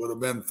 it would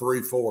have been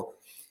 3-4.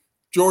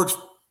 George,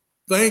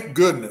 thank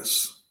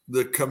goodness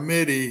the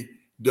committee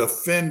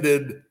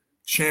defended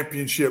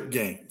championship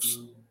games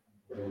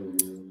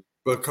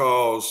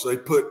because they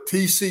put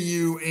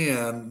TCU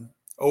in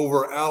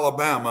over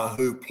Alabama,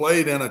 who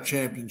played in a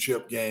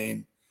championship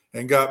game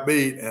and got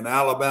beat, and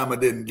Alabama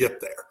didn't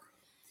get there.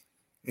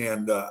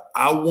 And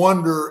I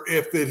wonder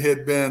if it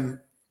had been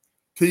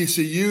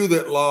TCU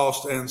that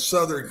lost and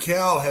Southern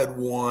Cal had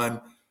won,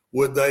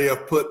 would they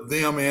have put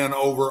them in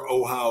over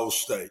Ohio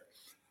State?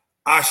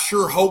 I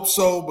sure hope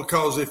so,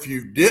 because if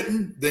you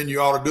didn't, then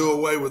you ought to do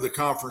away with the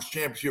conference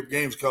championship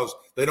games because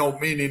they don't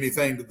mean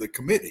anything to the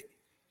committee.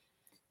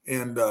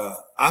 And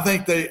I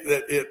think that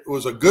it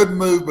was a good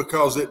move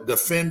because it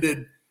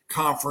defended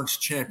conference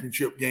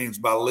championship games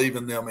by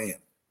leaving them in.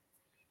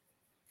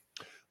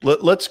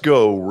 Let's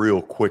go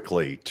real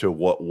quickly to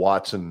what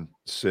Watson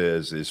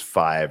says is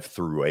 5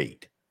 through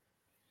 8.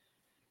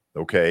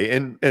 Okay,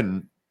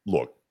 and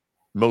look,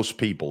 most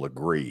people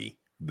agree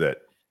that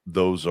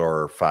those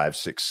are 5,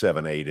 6,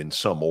 7, 8 in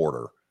some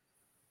order.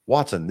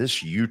 Watson,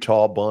 this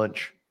Utah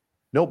bunch,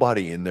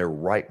 nobody in their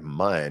right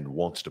mind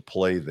wants to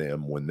play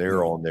them when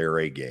they're on their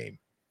A game.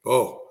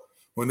 Oh,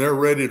 when they're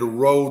ready to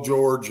roll,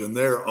 George, and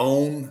they're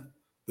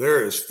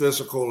as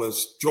physical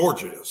as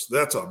Georgia is.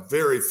 That's a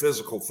very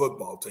physical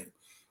football team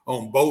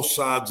on both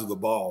sides of the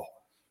ball.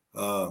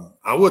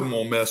 I wouldn't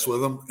want to mess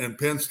with them, and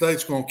Penn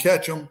State's going to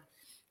catch them.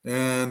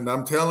 And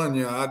I'm telling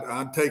you,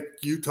 I'd take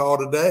Utah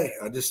today.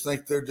 I just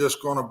think they're just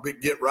going to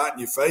get right in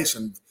your face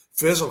and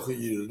physical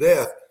you to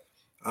death.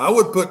 I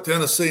would put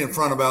Tennessee in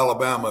front of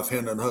Alabama if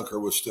Hendon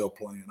Hooker was still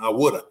playing. I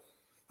would have.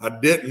 I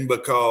didn't,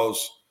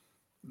 because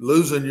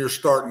losing your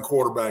starting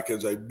quarterback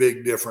is a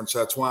big difference.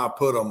 That's why I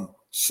put them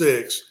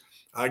 6.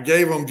 I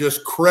gave them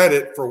just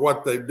credit for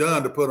what they've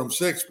done to put them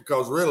 6,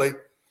 because really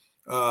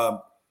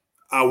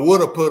I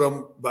would have put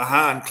them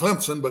behind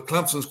Clemson, but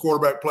Clemson's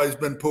quarterback play has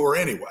been poor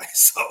anyway.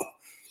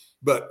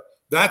 But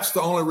that's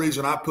the only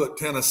reason I put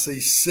Tennessee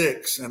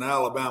 6 and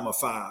Alabama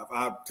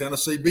 5.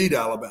 Tennessee beat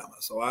Alabama,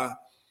 so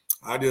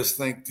I just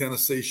think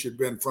Tennessee should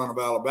be in front of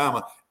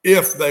Alabama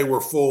if they were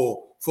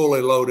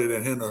fully loaded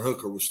and Hendon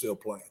Hooker was still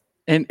playing.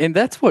 And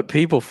that's what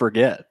people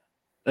forget,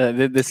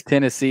 this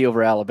Tennessee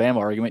over Alabama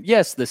argument.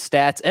 Yes, the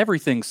stats,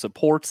 everything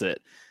supports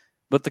it.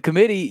 But the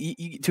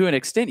committee, to an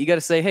extent, you got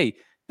to say, hey,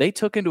 they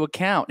took into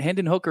account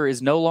Hendon Hooker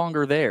is no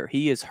longer there.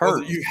 He is hurt.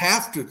 Well, you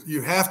have to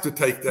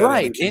take that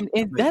right, and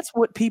that's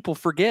what people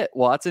forget,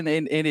 Watson,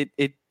 and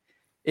it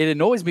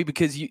annoys me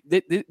because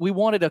we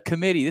wanted a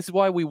committee. This is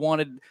why we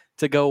wanted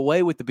to go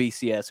away with the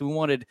BCS. We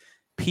wanted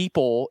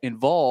people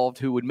involved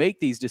who would make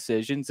these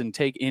decisions and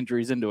take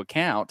injuries into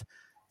account.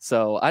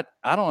 So I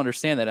don't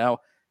understand that now.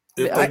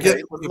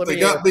 If they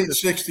got beat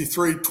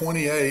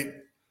 63-28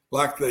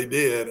 like they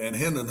did, and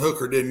Hendon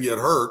Hooker didn't get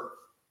hurt,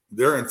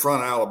 they're in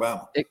front of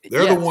Alabama.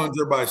 They're the ones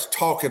everybody's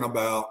talking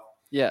about.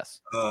 Yes.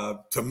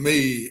 To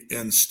me,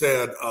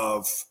 instead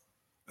of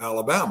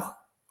Alabama,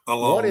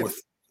 along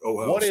with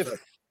Ohio State.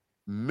 If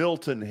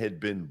Milton had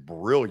been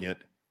brilliant,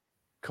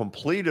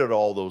 completed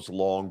all those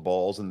long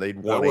balls, and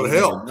they'd won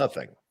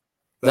nothing?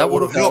 That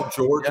would have helped,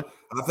 George. Yeah.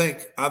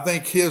 I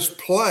think his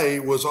play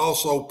was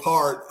also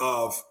part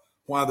of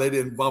why they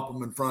didn't bump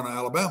him in front of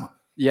Alabama.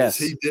 Yes,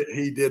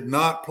 he did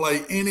not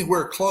play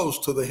anywhere close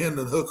to the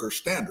Hendon Hooker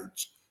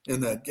standards in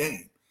that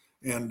game,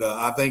 and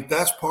I think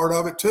that's part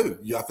of it too.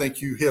 I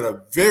think you hit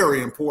a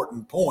very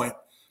important point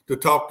to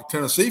talk to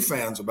Tennessee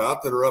fans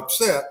about that are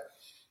upset.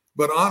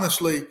 But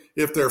honestly,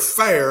 if they're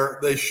fair,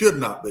 they should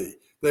not be.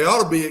 They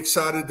ought to be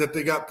excited that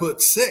they got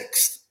put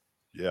sixth.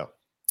 Yeah,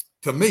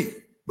 to me.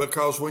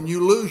 Because when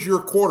you lose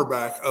your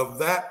quarterback of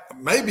that,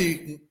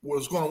 maybe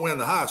was going to win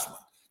the Heisman,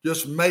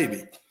 just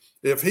maybe.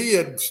 If he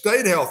had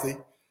stayed healthy,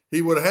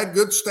 he would have had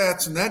good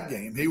stats in that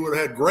game. He would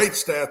have had great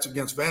stats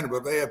against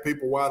Vanderbilt. They had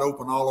people wide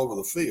open all over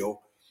the field.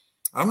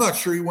 I'm not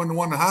sure he wouldn't have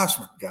won the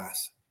Heisman,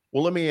 guys.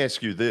 Well, let me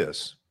ask you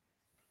this,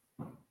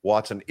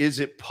 Watson. Is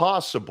it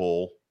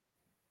possible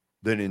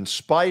that in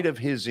spite of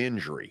his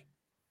injury,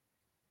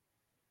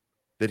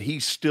 that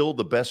he's still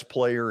the best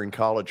player in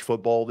college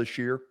football this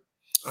year?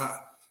 I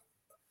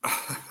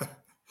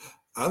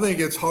think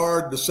it's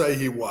hard to say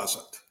he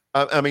wasn't.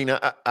 I mean,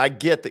 I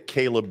get that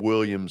Caleb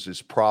Williams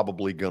is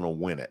probably going to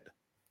win it.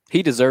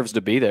 He deserves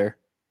to be there.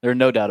 There's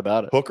no doubt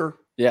about it. Hooker?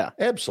 Yeah.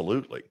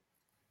 Absolutely.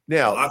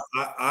 Now,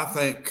 I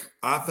think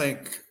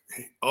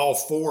all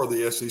four of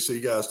the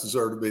SEC guys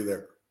deserve to be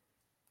there.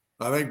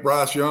 I think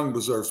Bryce Young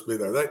deserves to be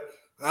there.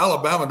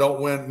 Alabama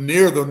don't win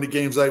near the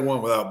games they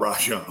won without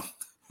Bryce Young.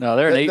 No,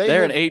 they're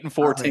an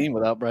 8-4 team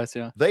without Bryce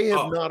Young. They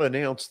have not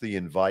announced the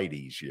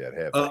invitees yet,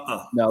 have they?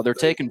 No, they're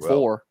taking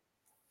 4.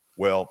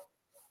 Well,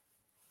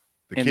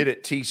 the kid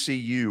at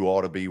TCU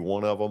ought to be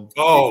one of them.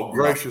 Oh,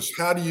 gracious.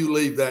 How do you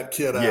leave that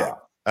kid out? Yeah.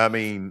 I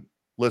mean,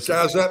 listen.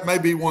 Guys, that may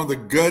be one of the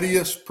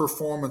guttiest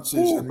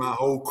performances in my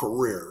whole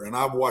career. And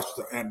I've watched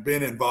and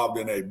been involved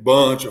in a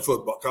bunch of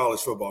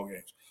college football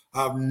games.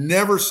 I've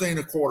never seen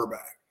a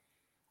quarterback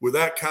with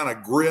that kind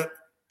of grit,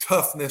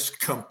 toughness,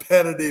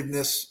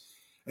 competitiveness,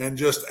 and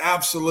just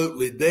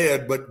absolutely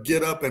dead, but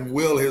get up and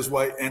will his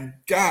way. And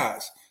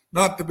guys,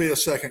 not to be a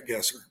second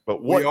guesser,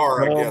 but we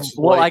are a guesser.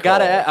 Well,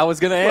 I was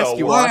going to ask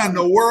you. Why in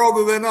the world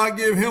do they not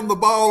give him the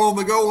ball on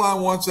the goal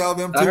line once out of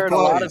them two plays? I heard a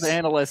lot of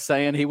analysts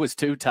saying he was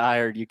too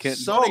tired. You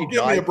couldn't.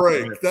 Give me a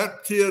break.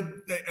 That kid,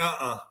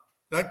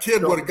 that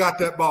kid would have got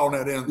that ball in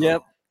that end zone.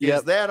 Yep.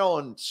 Is that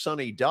on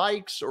Sonny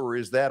Dykes or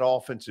is that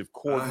offensive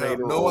coordinator? I have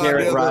no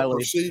idea the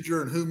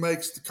procedure and who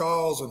makes the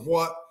calls and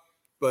what.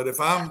 But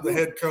if I'm the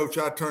head coach,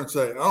 I turn and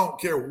say, I don't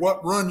care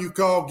what run you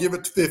call, give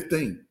it to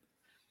 15.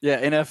 Yeah,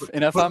 and if put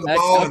I'm the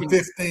ball in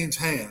 15's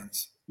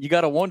hands, you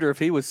got to wonder if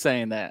he was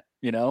saying that.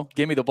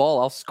 Give me the ball,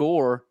 I'll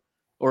score,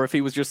 or if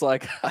he was just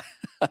like. Well,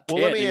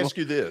 let me ask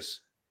you this,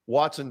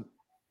 Watson.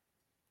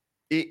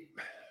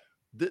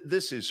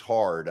 This is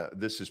hard.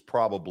 This is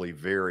probably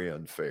very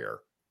unfair.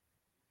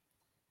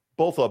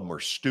 Both of them are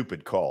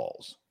stupid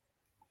calls.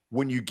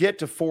 When you get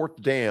to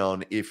fourth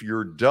down, if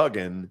you're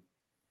Duggan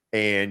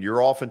and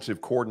your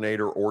offensive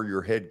coordinator or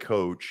your head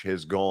coach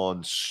has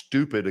gone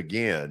stupid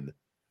again,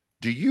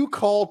 do you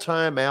call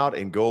timeout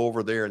and go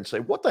over there and say,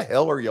 what the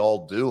hell are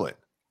y'all doing?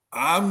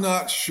 I'm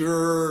not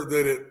sure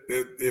that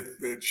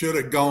it should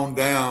have gone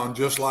down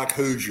just like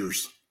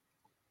Hoosiers.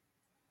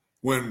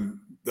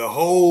 When the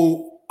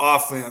whole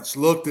offense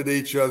looked at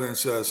each other and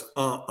says,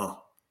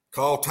 call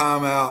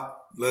timeout.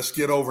 Let's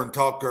get over and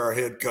talk to our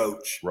head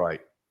coach.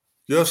 Right.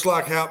 Just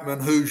like happened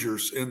in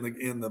Hoosiers in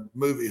the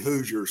movie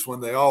Hoosiers,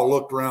 when they all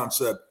looked around and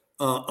said,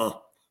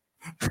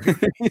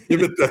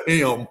 give it to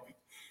him.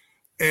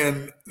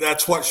 And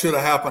that's what should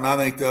have happened, I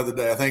think, the other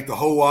day. I think the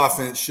whole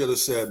offense should have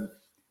said,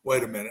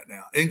 wait a minute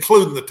now,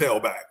 including the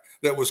tailback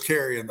that was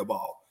carrying the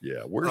ball.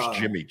 Yeah, where's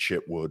Jimmy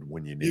Chitwood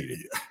when you need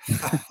him?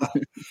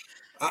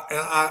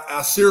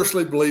 I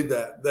seriously believe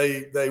that.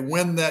 They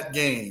win that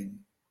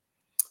game,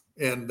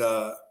 and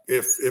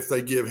if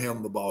they give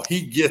him the ball, he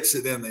gets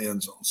it in the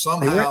end zone.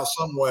 Somehow,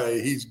 some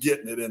way, he's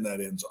getting it in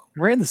that end zone.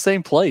 Ran the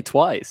same play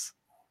twice.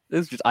 It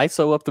was just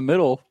ISO up the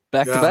middle,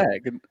 back to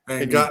back.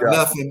 And got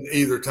nothing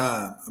either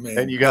time. I mean,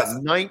 and you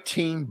got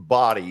 19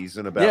 bodies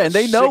in about and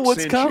they know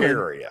what's 6-inch coming.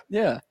 area.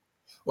 Yeah.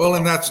 Well,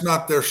 and that's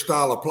not their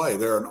style of play.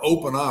 They're an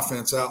open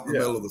offense out in the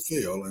middle of the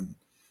field, and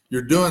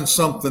you're doing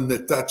something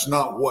that's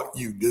not what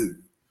you do.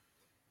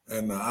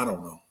 And I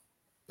don't know.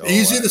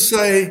 Easy to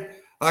say,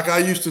 like I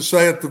used to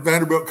say at the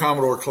Vanderbilt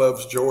Commodore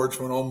clubs, George,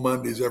 when on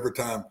Mondays every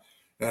time,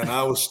 And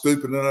I was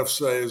stupid enough to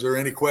say, is there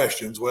any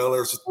questions? Well,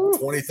 there's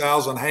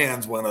 20,000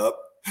 hands went up.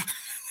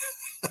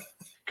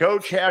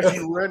 Coach, how's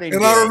you running?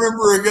 And I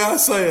remember a guy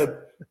saying,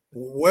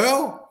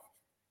 well,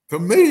 to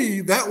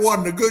me, that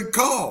wasn't a good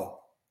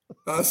call.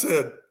 I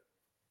said,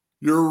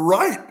 you're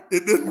right.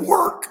 It didn't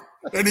work.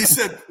 And he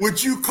said,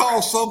 would you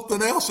call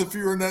something else if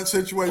you were in that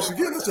situation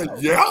again? I said,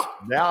 yeah.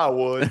 Now I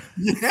would.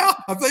 Yeah,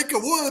 I think I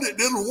would. It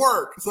didn't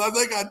work. So I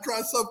think I'd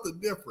try something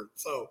different.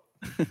 So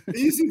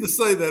easy to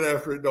say that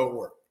after it don't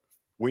work.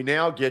 We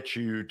now get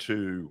you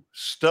to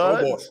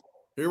studs. Oh boy.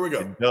 Here we go.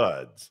 And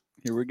duds.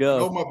 Here we go. I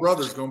know my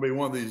brother's going to be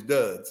one of these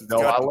duds. No,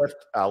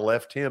 I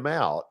left him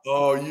out.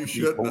 Oh, you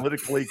shouldn't.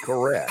 Politically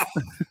correct.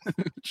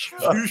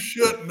 You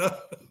shouldn't.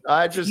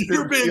 I just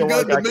You're being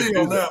good to me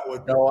on that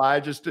one. No,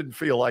 I just didn't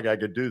feel like I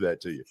could do that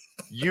to you.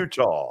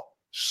 Utah,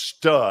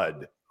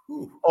 stud.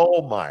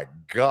 Oh my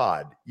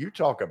God. You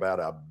talk about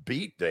a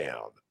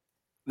beatdown.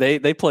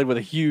 They played with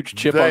a huge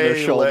chip on their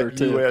shoulder let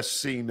too.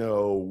 USC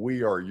know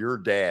we are your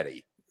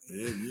daddy.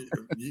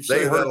 You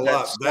say that a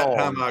lot. That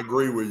time I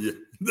agree with you.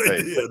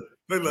 They did.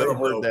 They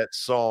heard that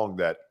song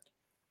that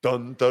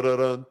dun dun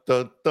dun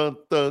dun dun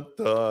dun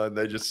dun. And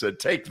they just said,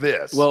 "Take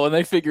this." Well, and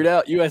they figured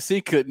out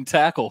USC couldn't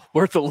tackle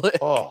worth a lick.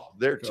 Oh,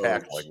 their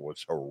tackling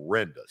was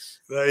horrendous.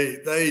 They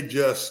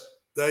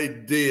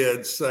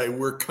did say,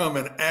 "We're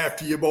coming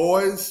after you,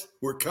 boys.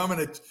 We're coming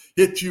to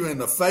hit you in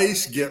the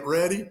face. Get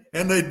ready."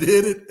 And they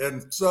did it.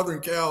 And Southern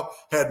Cal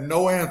had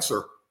no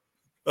answer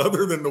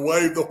other than to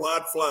wave the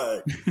white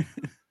flag.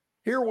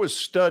 Here was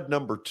stud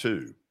number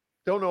 2.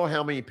 Don't know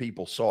how many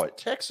people saw it.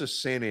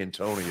 Texas San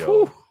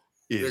Antonio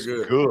is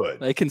good.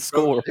 They can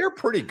score. They're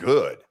pretty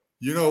good.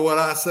 You know what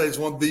I say is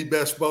one of the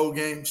best bowl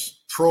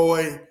games?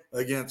 Troy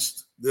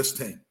against this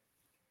team.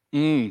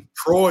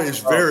 Troy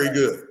is very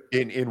good.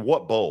 In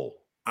what bowl?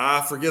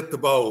 I forget the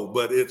bowl,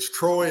 but it's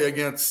Troy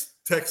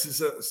against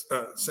Texas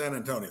San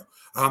Antonio.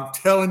 I'm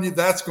telling you,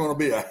 that's going to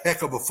be a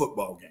heck of a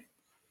football game.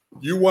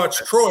 You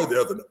watched Troy the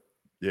other day.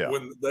 Yeah.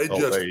 When they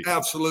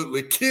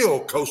absolutely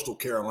killed Coastal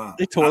Carolina.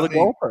 They tore the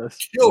goalpost.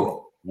 Killed them.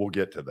 We'll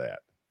get to that.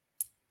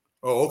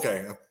 Oh,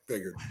 okay. I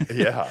figured.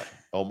 Yeah.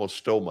 Almost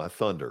stole my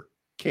thunder.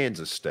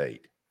 Kansas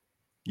State.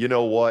 You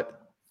know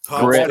what?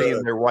 Nobody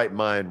in their right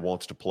mind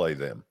wants to play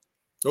them.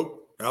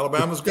 Nope.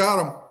 Alabama's got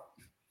them.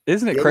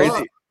 Isn't it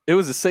crazy? It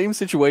was the same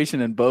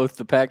situation in both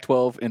the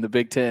Pac-12 and the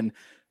Big Ten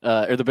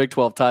or the Big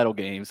 12 title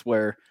games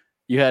where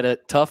you had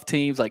tough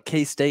teams like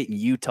K-State and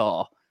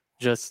Utah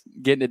just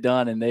getting it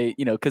done, and they,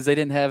 because they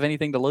didn't have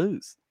anything to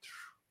lose.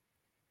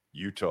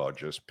 Utah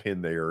just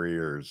pinned their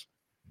ears.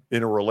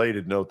 In a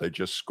related note, they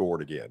just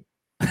scored again.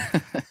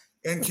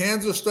 And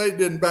Kansas State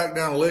didn't back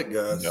down a lick,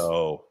 guys.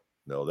 No.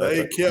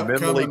 They kept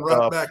coming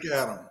right back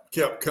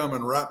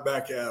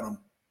at them.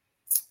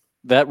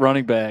 That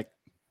running back,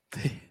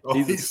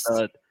 he's a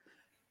stud.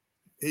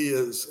 He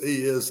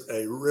is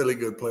a really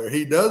good player.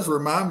 He does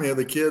remind me of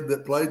the kid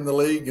that played in the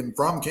league and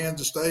from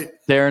Kansas State.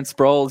 Darren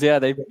Sproles, yeah,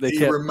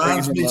 he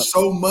reminds me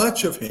so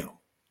much of him.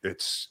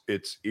 It's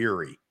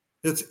eerie.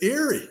 It's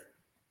eerie.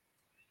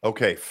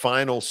 Okay,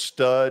 final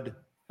stud.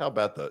 How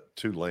about the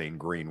Tulane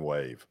Green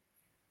Wave?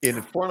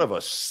 In front of a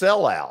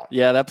sellout.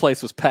 Yeah, that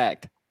place was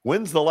packed.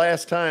 When's the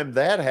last time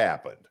that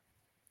happened?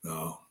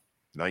 No.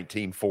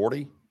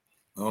 1940?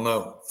 Oh,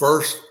 no.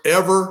 First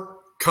ever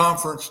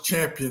conference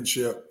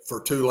championship for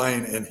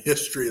Tulane in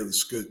history of the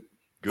school.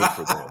 Good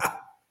for them.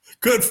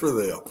 Good for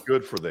them.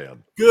 Good for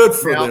them. Good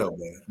for them,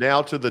 man.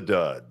 Now to the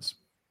duds.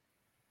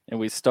 And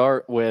we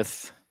start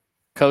with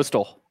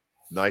Coastal.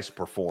 Nice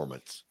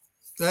performance.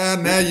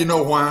 And now you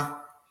know why.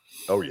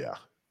 Oh, yeah.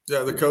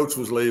 Yeah, the coach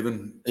was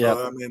leaving. Yeah.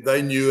 I mean,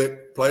 they knew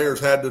it.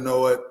 Players had to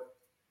know it.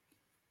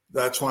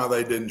 That's why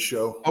they didn't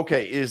show.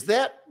 Okay, is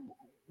that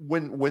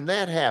when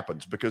that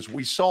happens? Because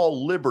we saw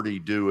Liberty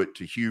do it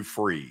to Hugh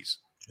Freeze.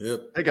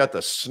 Yep. They got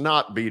the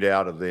snot beat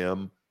out of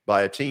them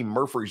by a team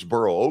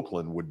Murfreesboro,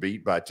 Oakland would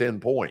beat by 10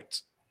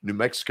 points. New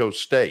Mexico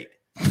State.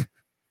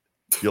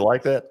 You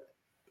like that?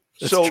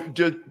 So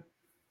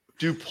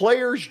do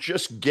players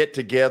just get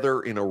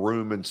together in a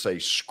room and say,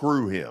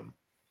 screw him?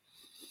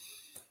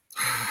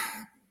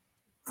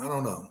 I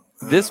don't know.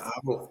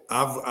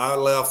 I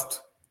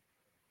left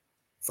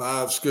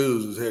 5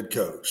 schools as head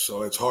coach,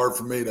 so it's hard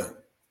for me to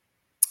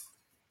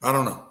 – I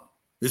don't know.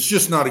 It's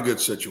just not a good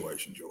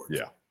situation, George.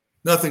 Yeah.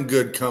 Nothing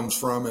good comes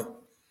from it.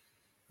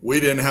 We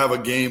didn't have a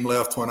game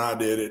left when I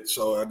did it,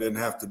 so I didn't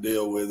have to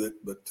deal with it.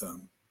 But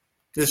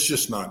it's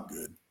just not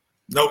good.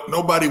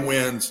 Nobody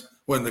wins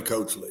when the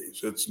coach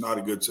leaves. It's not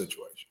a good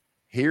situation.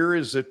 Here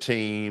is a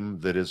team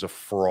that is a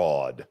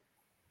fraud.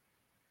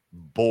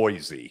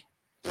 Boise.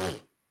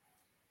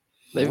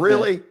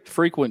 Really?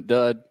 Frequent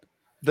dud.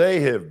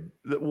 They have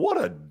 –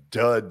 what a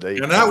dud they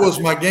have. And that was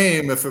my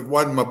game if it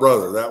wasn't my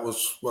brother. That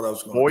was what I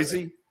was going to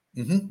Boise?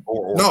 Mm-hmm.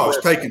 No, I was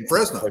taking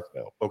Fresno.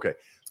 Okay.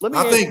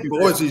 I think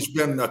Boise's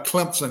been a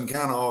Clemson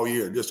kind of all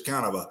year, just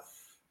kind of a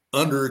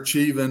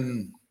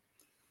underachieving.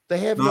 They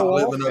have not no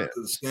living offense. up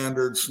to the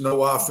standards,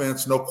 no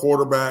offense, no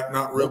quarterback,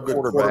 not real good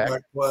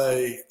quarterback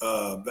play.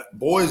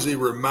 Boise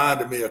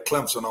reminded me of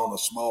Clemson on a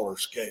smaller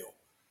scale.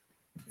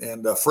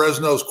 And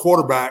Fresno's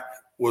quarterback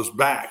was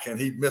back, and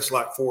he missed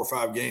like 4 or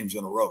 5 games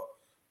in a row.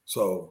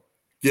 So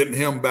getting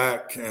him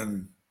back,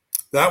 and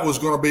that was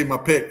going to be my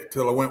pick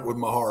till I went with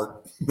my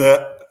heart.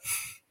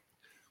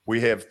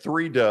 We have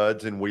 3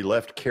 duds, and we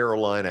left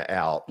Carolina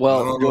out.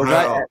 Well, George,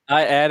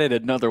 I added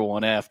another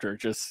one after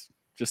just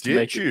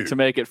to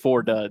make it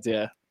 4 duds.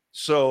 Yeah.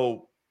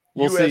 So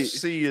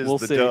USC is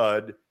the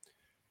dud.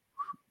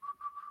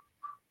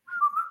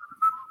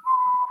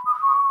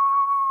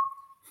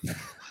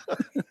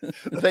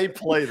 They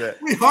play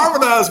that. We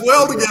harmonize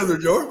well together,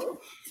 George.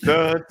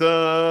 Da,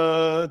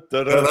 da,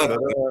 da, da, da.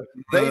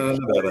 They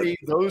play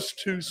those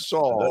 2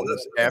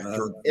 songs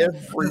after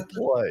every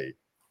play.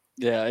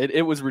 Yeah,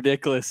 it was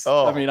ridiculous.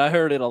 Oh, I mean, I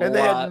heard it a lot. And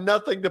they had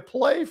nothing to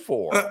play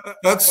for.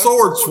 That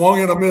sword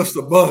swung and I missed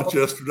a bunch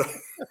yesterday.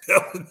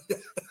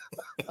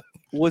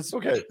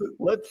 Okay,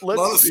 let's a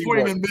lot of see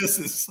swing and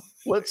misses.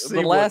 Let's see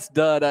the last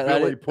dud. I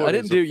Billy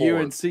didn't do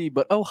UNC,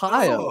 but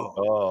Ohio.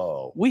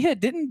 Oh,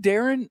 wasn't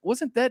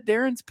that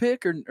Darren's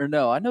pick or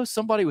no? I know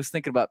somebody was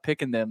thinking about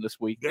picking them this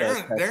week.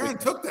 Darren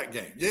took that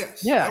game.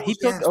 Yes. Yeah, he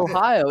took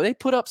Ohio. They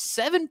put up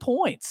 7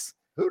 points.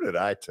 Who did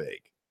I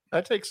take? Did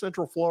I take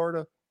Central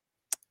Florida?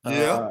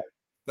 Yeah,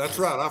 that's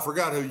right. I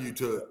forgot who you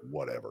took.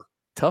 Whatever.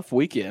 Tough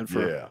weekend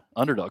for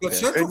underdog. But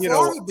Central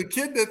Florida, the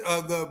kid that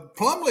the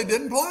Plumlee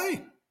didn't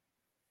play.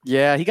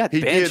 Yeah, he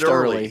benched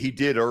early. He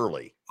did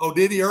early. Oh,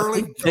 did he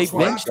early? They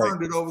I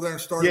turned it over there and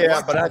started.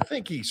 Yeah, but I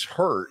think he's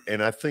hurt,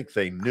 and I think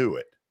they knew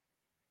it.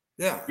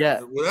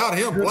 Yeah. Without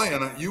him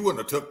playing, you wouldn't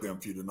have took them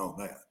if you'd have known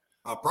that.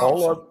 I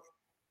promise.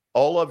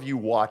 All of you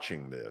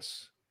watching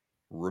this,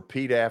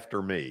 repeat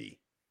after me.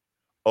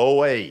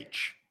 OHIO.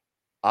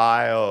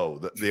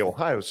 The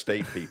Ohio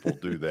State people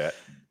do that,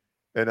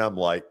 and I'm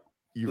like,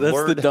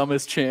 that's the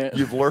dumbest chant.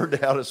 You've learned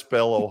how to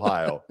spell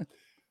Ohio.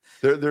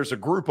 There's a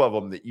group of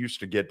them that used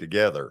to get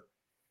together,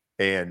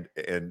 and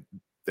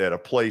at a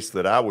place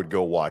that I would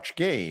go watch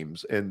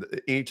games, and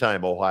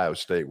anytime Ohio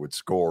State would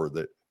score,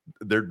 that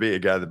there'd be a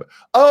guy that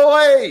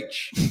IO.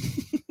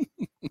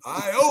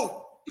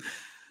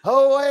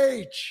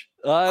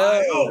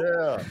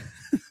 Yeah.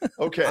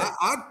 Okay.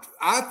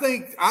 I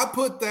think I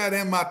put that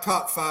in my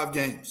top 5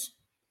 games.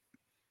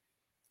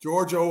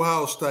 Georgia,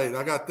 Ohio State.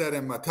 I got that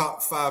in my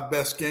top 5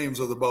 best games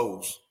of the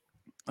bowls.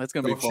 That's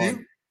going to be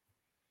fun.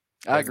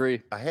 I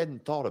agree. I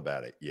hadn't thought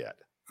about it yet.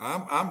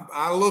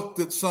 I looked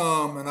at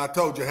some, and I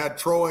told you I had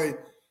Troy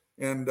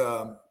and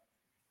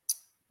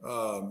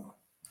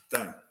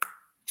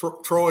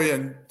Troy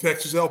and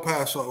Texas El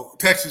Paso,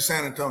 Texas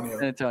San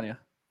Antonio.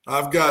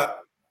 I've got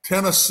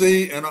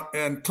Tennessee and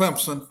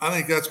Clemson. I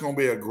think that's going to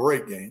be a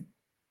great game.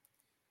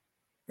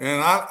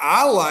 And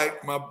I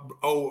like my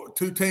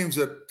 2 teams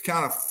that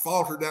kind of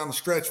falter down the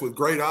stretch with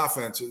great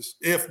offenses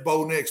if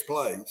Bo Nix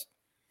plays.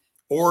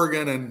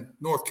 Oregon and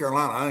North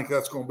Carolina. I think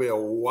that's going to be a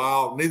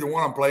wild. Neither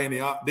one of them play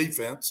any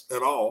defense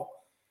at all.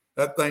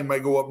 That thing may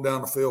go up and down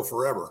the field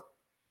forever.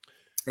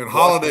 And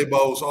Holiday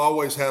Bowls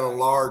always had a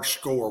large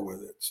score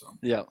with it. So.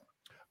 Yeah.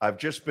 I've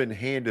just been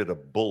handed a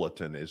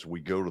bulletin as we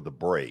go to the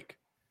break.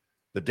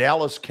 The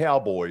Dallas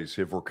Cowboys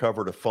have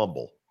recovered a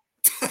fumble.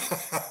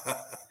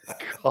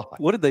 God.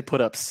 What did they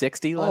put up,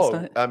 60 last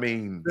night? I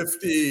mean,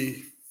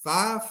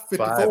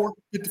 54.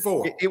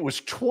 It was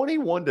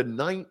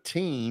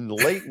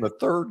 21-19 late in the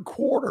 3rd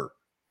quarter.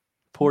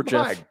 Poor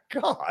Jeff. My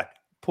God.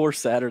 Poor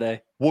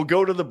Saturday. We'll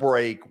go to the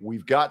break.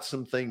 We've got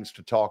some things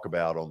to talk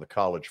about on the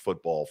college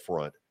football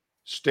front.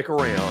 Stick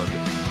around.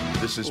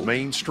 This is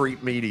Main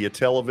Street Media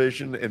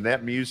Television, and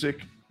that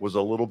music was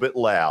a little bit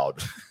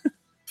loud.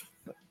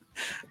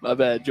 My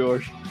bad,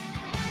 George.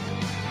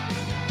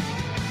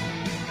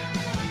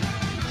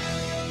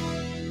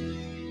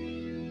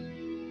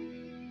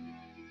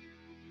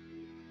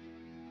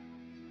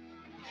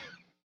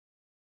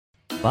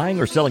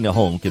 Buying or selling a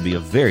home can be a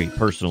very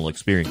personal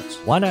experience.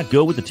 Why not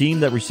go with the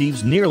team that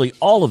receives nearly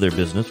all of their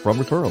business from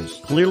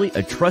referrals? Clearly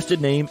a trusted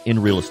name in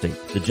real estate.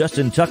 The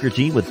Justin Tucker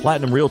team with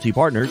Platinum Realty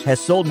Partners has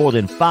sold more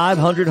than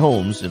 500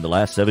 homes in the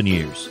last 7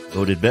 years.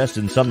 Voted best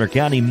in Sumner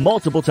County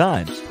multiple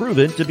times.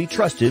 Proven to be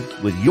trusted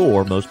with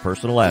your most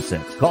personal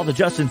assets. Call the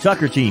Justin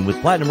Tucker team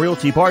with Platinum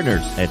Realty Partners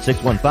at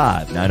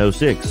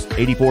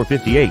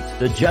 615-906-8458.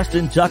 The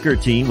Justin Tucker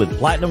team with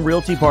Platinum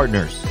Realty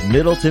Partners,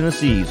 Middle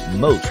Tennessee's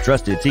most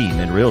trusted team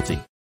in realty.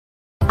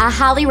 I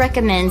highly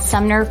recommend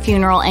Sumner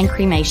Funeral and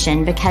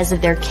Cremation because of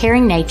their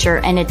caring nature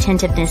and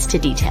attentiveness to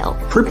detail.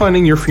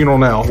 Pre-planning your funeral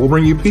now will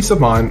bring you peace of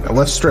mind and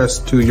less stress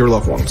to your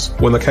loved ones.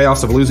 When the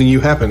chaos of losing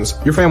you happens,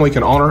 your family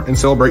can honor and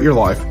celebrate your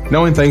life,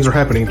 knowing things are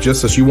happening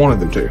just as you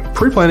wanted them to.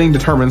 Pre-planning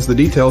determines the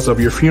details of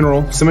your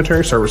funeral,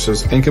 cemetery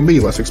services, and can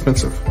be less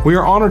expensive. We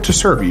are honored to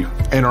serve you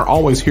and are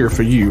always here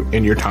for you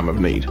in your time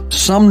of need.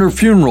 Sumner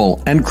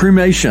Funeral and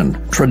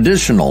Cremation.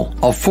 Traditional,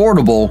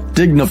 affordable,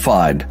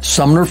 dignified.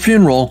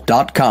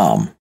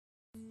 SumnerFuneral.com.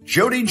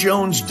 Jody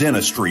Jones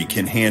Dentistry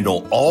can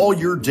handle all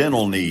your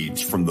dental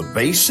needs, from the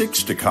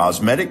basics to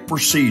cosmetic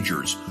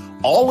procedures.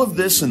 All of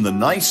this in the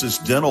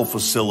nicest dental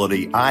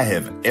facility I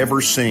have ever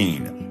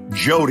seen.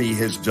 Jody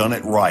has done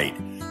it right.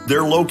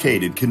 They're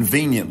located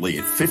conveniently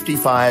at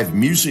 55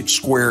 Music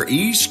Square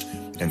East,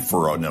 and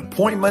for an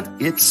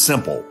appointment, it's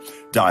simple.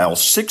 Dial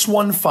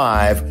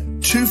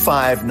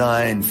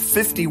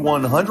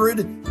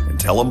 615-259-5100 and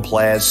tell them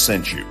Plaz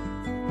sent you.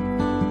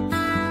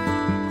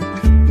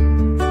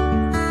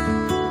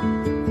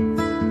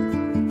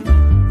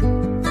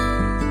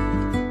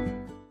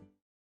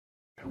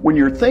 When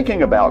you're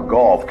thinking about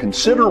golf,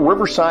 consider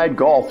Riverside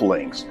Golf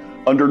Links.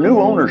 Under new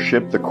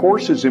ownership, the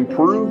course has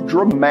improved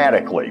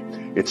dramatically.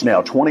 It's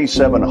now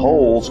 27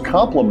 holes,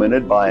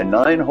 complemented by a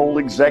 9-hole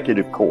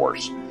executive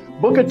course.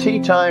 Book a tee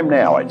time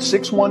now at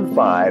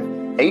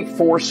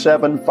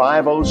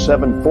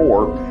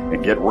 615-847-5074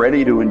 and get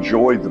ready to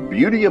enjoy the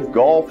beauty of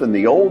golf in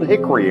the Old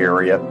Hickory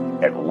area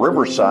at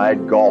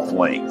Riverside Golf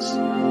Links.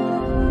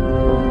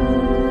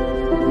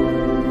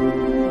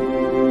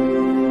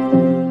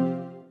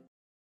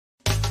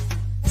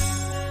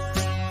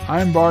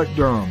 I'm Bart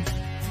Durham.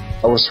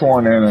 I was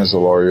sworn in as a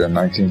lawyer in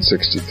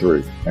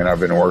 1963, and I've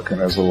been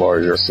working as a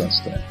lawyer since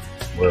then.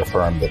 We're a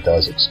firm that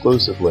does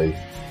exclusively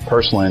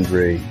personal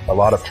injury, a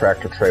lot of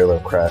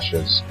tractor-trailer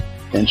crashes.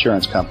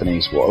 Insurance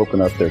companies will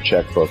open up their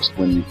checkbooks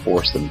when you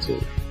force them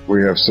to.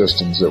 We have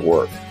systems that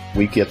work.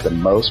 We get the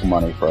most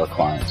money for our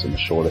clients in the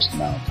shortest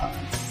amount of time.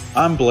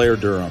 I'm Blair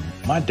Durham.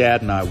 My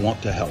dad and I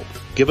want to help.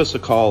 Give us a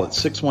call at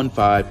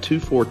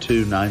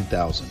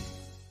 615-242-9000.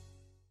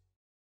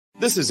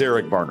 This is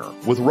Eric Berner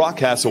with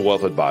Rockcastle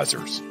Wealth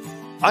Advisors.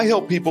 I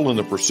help people in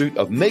the pursuit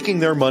of making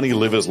their money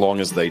live as long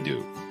as they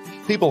do.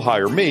 People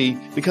hire me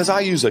because I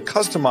use a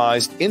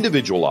customized,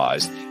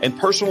 individualized, and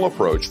personal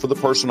approach for the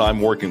person I'm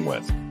working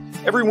with.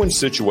 Everyone's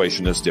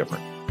situation is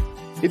different.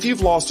 If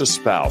you've lost a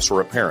spouse or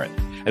a parent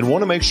and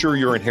want to make sure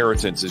your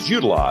inheritance is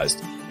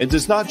utilized and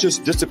does not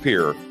just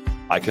disappear,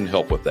 I can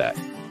help with that.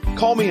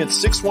 Call me at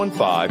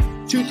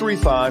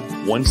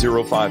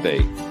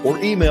 615-235-1058 or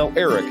email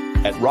Eric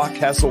at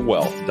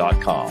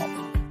rockcastlewealth.com.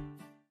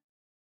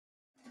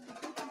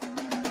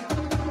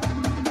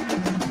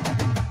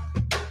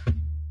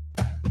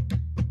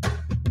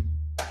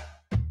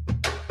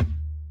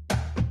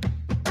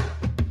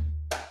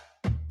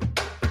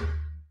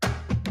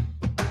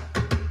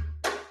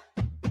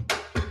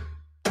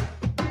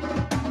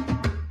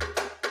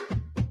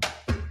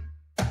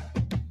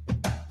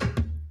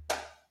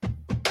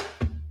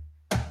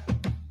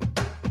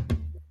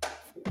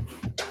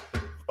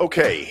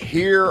 Okay,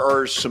 here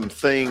are some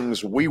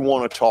things we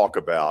want to talk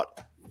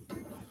about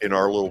in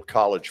our little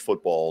college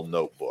football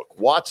notebook.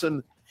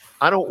 Watson,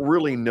 I don't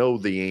really know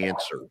the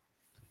answer.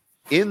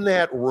 In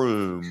that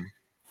room,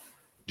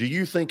 do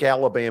you think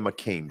Alabama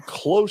came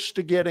close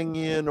to getting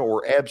in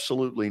or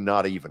absolutely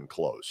not even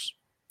close?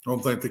 I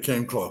don't think they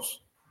came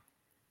close.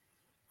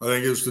 I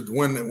think it was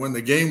when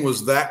the game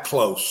was that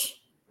close.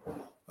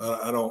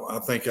 I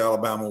think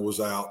Alabama was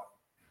out.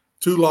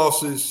 2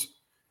 losses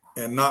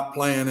and not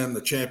playing in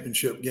the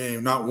championship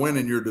game, not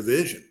winning your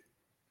division.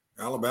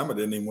 Alabama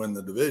didn't even win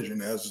the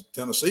division as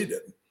Tennessee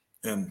did.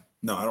 And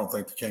no, I don't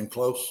think they came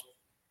close.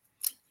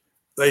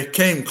 They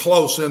came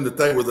close in that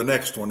they were the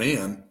next one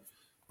in,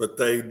 but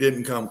they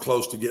didn't come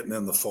close to getting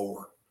in the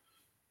 4.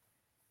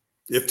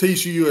 If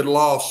TCU had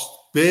lost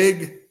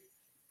big,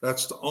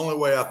 that's the only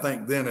way I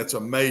think then it's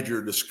a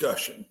major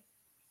discussion.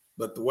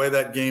 But the way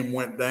that game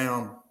went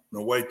down,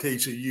 the way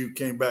TCU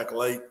came back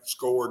late,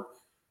 scored,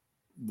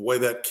 the way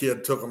that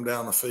kid took them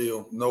down the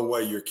field, no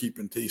way you're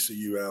keeping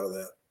TCU out of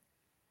that.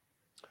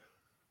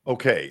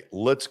 Okay,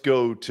 let's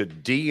go to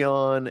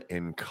Deion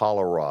in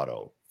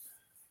Colorado.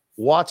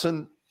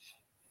 Watson,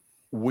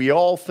 we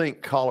all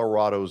think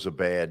Colorado's a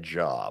bad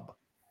job.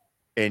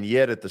 And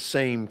yet at the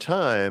same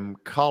time,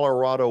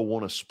 Colorado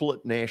won a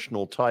split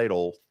national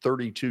title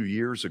 32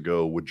 years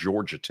ago with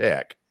Georgia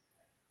Tech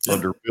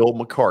under Bill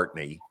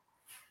McCartney.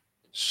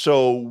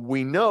 So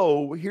we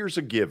know, here's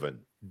a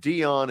given.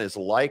 Deion is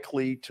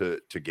likely to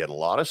get a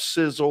lot of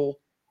sizzle,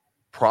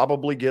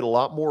 probably get a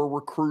lot more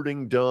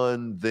recruiting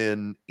done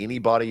than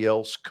anybody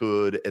else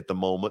could at the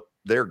moment.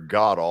 They're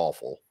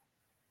god-awful.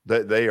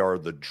 They are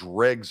the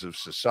dregs of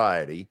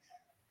society.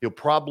 He'll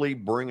probably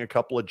bring a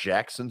couple of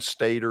Jackson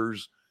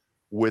Staters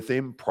with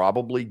him,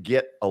 probably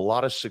get a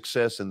lot of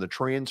success in the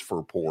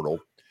transfer portal.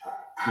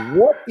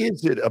 What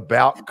is it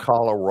about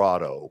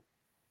Colorado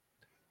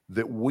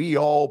that we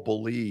all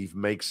believe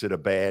makes it a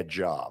bad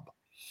job?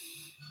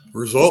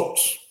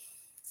 Results.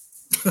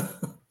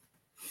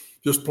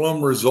 Just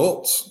plumb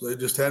results. They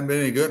just hadn't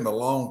been any good in a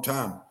long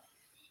time.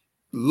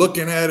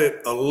 Looking at it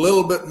a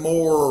little bit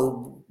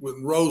more with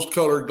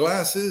rose-colored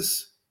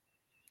glasses,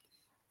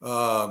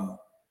 UCLA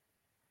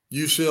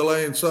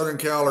and Southern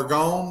Cal are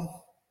gone.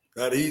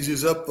 That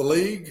eases up the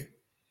league.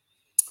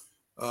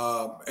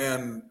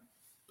 And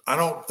I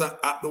don't think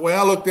 – the way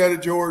I looked at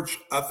it, George,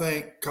 I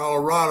think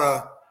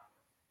Colorado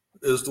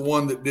is the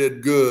one that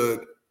did good.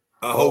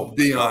 I hope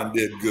Deion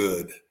did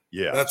good.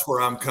 Yeah. That's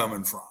where I'm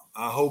coming from.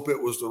 I hope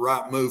it was the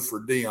right move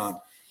for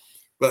Deion.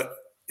 But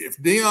if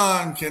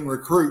Deion can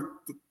recruit,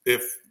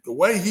 if the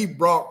way he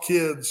brought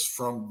kids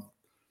from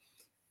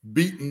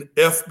beating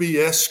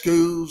FBS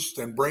schools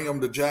and bring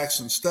them to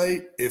Jackson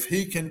State. If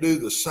he can do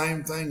the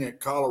same thing at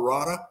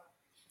Colorado,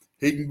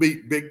 he can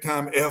beat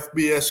big-time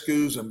FBS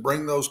schools and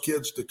bring those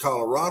kids to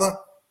Colorado.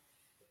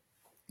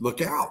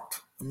 Look out.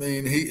 I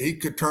mean, he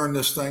could turn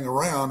this thing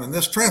around. And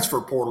this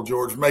transfer portal,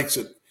 George, makes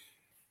it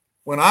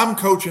 – when I'm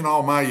coaching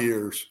all my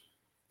years,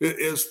 it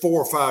is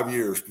 4 or 5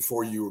 years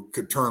before you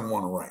could turn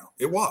one around.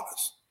 It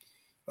was.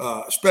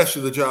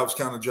 Especially the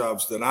kind of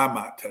jobs that I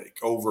might take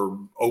over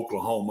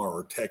Oklahoma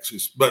or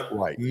Texas. But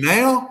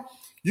now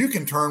you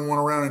can turn one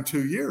around in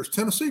 2 years.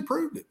 Tennessee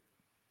proved it.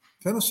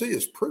 Tennessee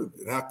has proved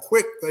it, how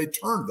quick they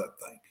turned that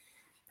thing.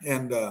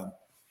 And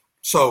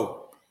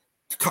so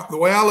the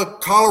way I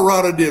look,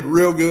 Colorado did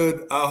real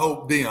good. I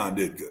hope Deion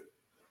did good.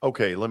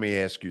 Okay, let me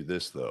ask you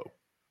this, though.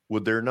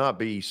 Would there not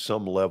be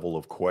some level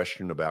of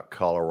question about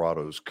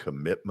Colorado's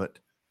commitment?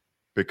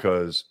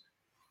 Because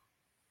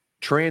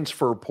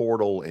transfer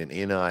portal and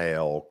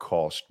NIL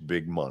cost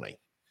big money.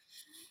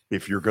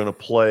 If you're going to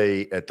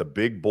play at the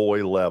big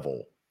boy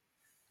level,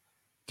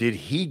 did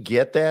he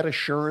get that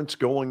assurance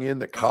going in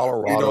that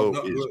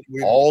Colorado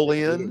is all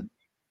in?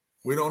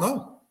 We don't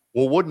know.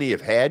 Well, wouldn't he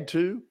have had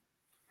to?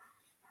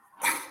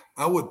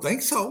 I would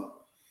think so.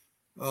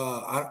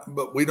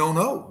 But we don't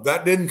know.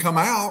 That didn't come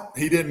out.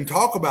 He didn't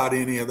talk about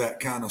any of that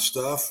kind of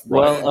stuff.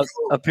 Well,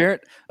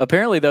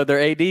 apparently, though, their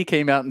AD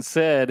came out and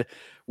said,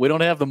 we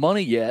don't have the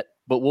money yet,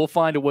 but we'll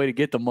find a way to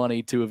get the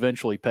money to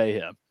eventually pay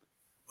him.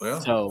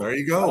 Well, so there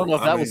you go. I don't know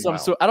if that was some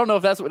sort. I don't know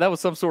if that was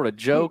some sort of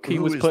joke.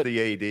 Who is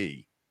the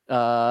AD?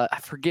 I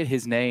forget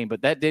his name,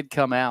 but that did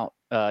come out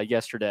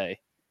yesterday.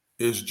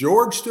 Is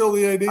George still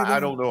the AD? I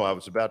don't know. I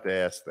was about to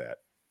ask that.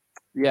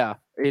 Yeah,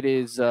 it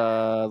is.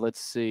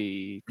 Let's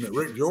see. Is it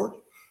Rick George?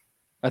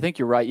 I think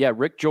you're right. Yeah,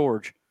 Rick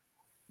George.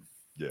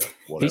 Yeah.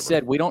 He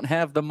said, we don't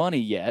have the money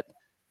yet,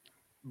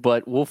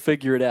 but we'll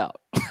figure it out.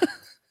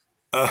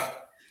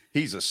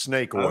 He's a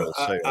snake oil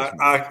salesman.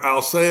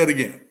 I'll say it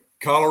again.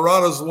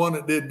 Colorado's the one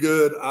that did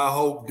good. I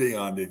hope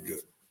Deion did good.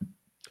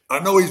 I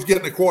know he's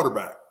getting a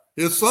quarterback.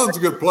 His son's a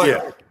good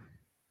player,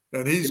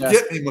 and he's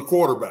getting him a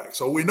quarterback.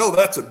 So we know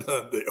that's a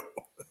done deal.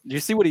 You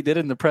see what he did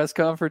in the press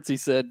conference? He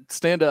said,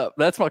 stand up.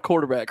 That's my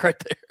quarterback right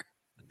there.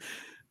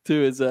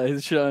 To his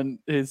son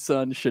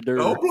Shadur.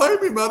 Don't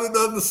blame him. I'd have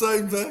done the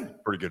same thing.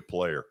 Pretty good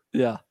player.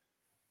 Yeah.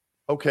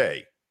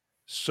 Okay.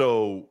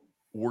 So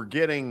we're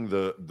getting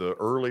the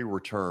early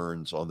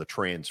returns on the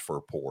transfer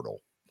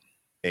portal.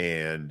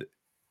 And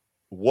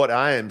what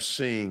I am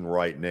seeing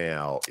right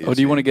now is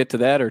do you want to get to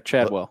that or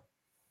Chadwell?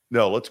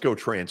 No, let's go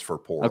transfer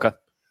portal.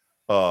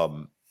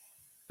 Okay.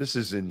 This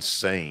is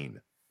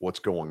insane what's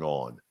going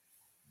on.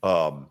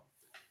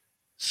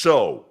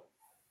 So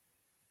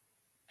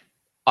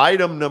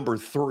item number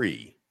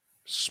 3,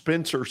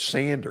 Spencer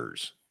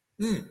Sanders.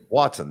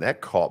 Watson,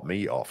 that caught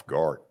me off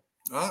guard.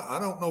 I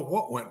don't know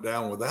what went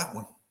down with that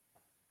one.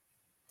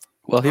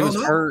 Well, he was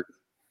hurt.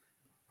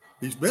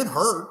 He's been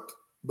hurt,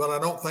 but I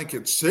don't think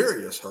it's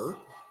serious hurt.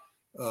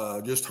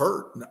 Just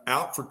hurt,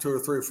 out for 2 or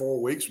 3 or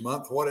 4 weeks,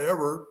 month,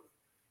 whatever.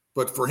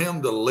 But for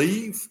him to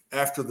leave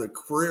after the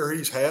career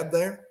he's had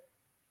there,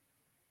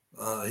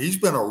 he's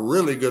been a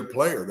really good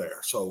player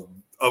there. So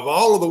of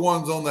all of the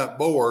ones on that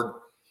board,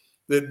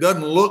 it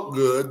doesn't look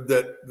good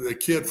that the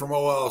kid from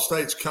Ohio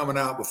State's coming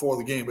out before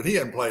the game, but he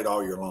hadn't played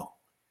all year long.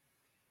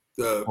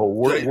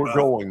 We're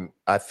going.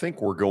 I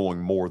think we're going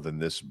more than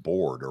this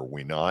board, are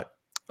we not?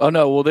 Oh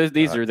no! Well,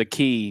 these are the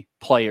key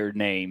player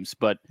names,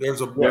 but there's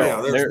more.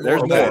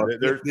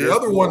 The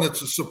other one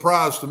that's a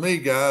surprise to me,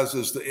 guys,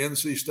 is the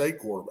NC State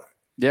quarterback.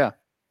 Yeah,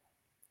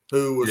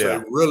 who was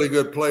a really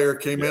good player,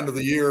 came into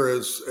the year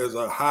as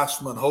a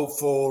Heisman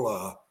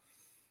hopeful,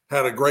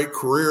 had a great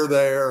career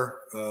there.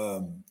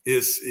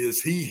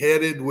 Is he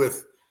headed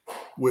with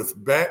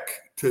Beck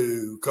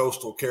to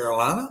Coastal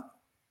Carolina?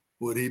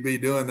 Would he be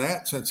doing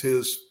that since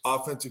his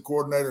offensive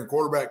coordinator and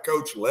quarterback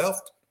coach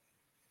left?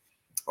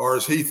 Or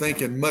is he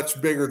thinking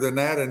much bigger than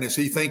that? And is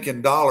he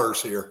thinking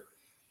dollars here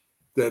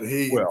that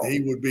he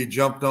would be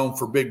jumped on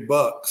for big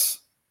bucks?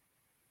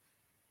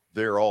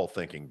 They're all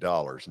thinking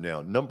dollars.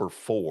 Now, number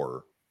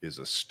 4 is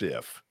a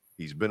stiff.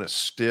 He's been a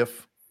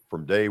stiff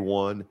from day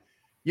one.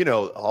 You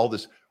know, all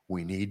this,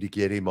 we need to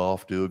get him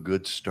off to a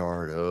good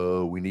start.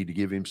 Oh, we need to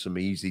give him some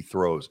easy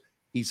throws.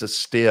 He's a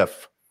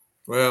stiff.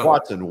 Well,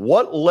 Watson,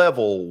 what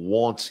level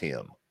wants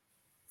him?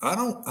 I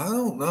don't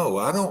know.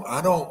 I don't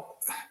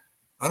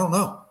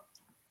know.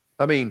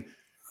 I mean,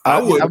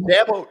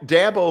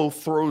 Dabo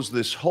throws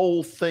this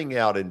whole thing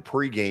out in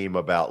pregame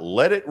about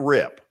let it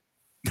rip.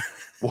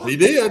 Well, he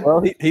did.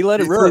 Well, he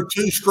let it rip.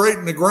 Threw 2 straight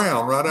in the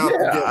ground right out the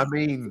gate. I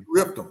mean,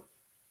 ripped them.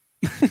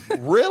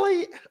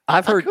 Really?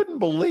 I couldn't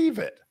believe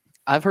it.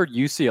 I've heard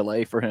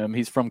UCLA for him.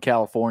 He's from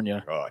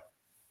California.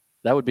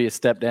 That would be a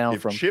step down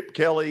if from Chip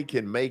Kelly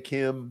can make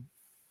him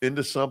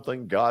into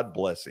something, God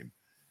bless him.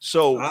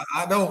 So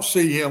I don't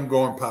see him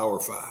going Power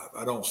 5.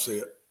 I don't see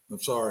it. I'm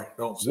sorry.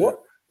 Don't see it.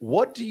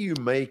 What do you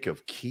make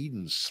of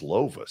Keaton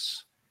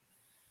Slovis?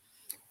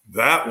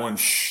 That one,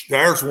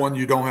 there's one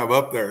you don't have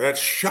up there. That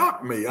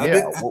shocked me.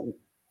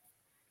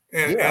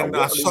 And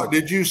I saw.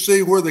 Did you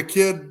see where the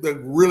kid, the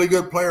really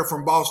good player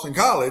from Boston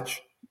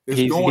College,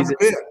 is going to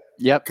Pitt?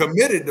 Yep,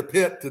 committed to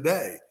Pitt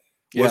today.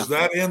 Was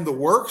that in the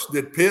works?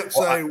 Did Pitt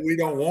say we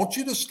don't want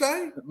you to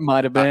stay?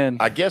 Might have been.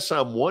 I guess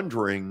I'm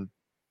wondering,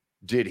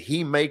 did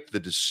he make the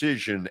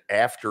decision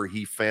after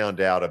he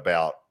found out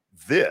about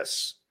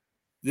this?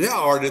 Yeah,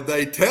 or did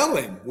they tell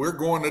him we're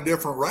going a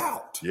different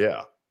route?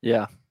 Yeah.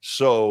 Yeah.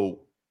 So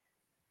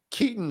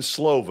Keaton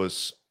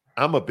Slovis,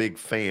 I'm a big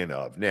fan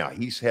of. Now,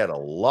 he's had a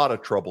lot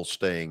of trouble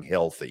staying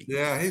healthy.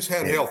 Yeah, he's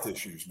had health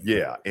issues.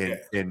 Man. Yeah,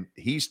 and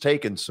he's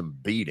taken some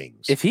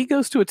beatings. If he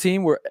goes to a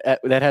team where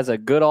that has a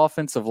good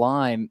offensive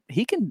line,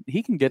 he can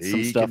get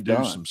some stuff done. He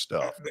can do some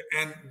stuff.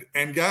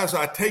 And guys,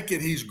 I take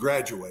it he's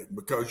graduating,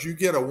 because you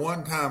get a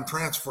one-time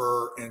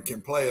transfer and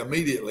can play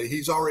immediately.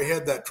 He's already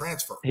had that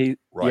transfer.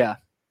 Yeah.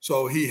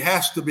 So he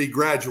has to be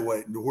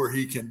graduating to where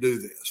he can do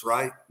this,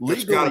 right?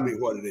 That's Legally, got to be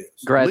what it is.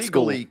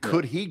 Legally,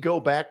 could he go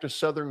back to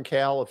Southern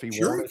Cal if he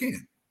wanted?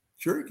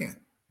 Sure he can.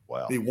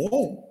 Wow. He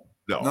won't.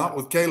 No. Not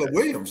with Caleb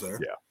Williams there.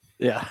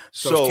 Yeah.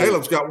 So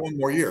Caleb's got one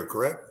more year,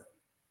 correct?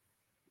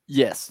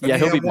 Yes. And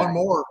he'll be back. One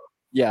more.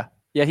 Yeah.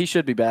 Yeah, he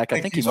should be back.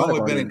 I think he's only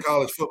been in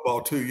college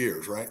football 2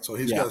 years, right? So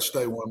he's got to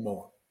stay one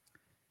more.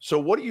 So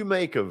what do you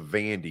make of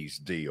Vandy's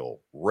deal?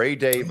 Ray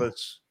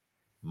Davis,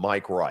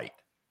 Mike Wright.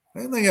 I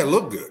didn't think that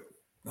looked good.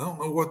 I don't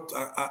know what,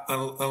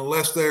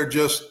 unless they're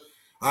just,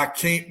 I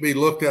can't be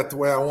looked at the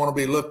way I want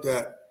to be looked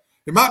at.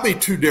 It might be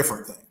two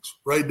different things.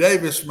 Ray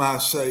Davis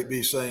might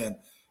be saying,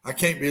 I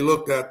can't be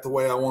looked at the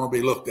way I want to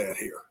be looked at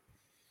here.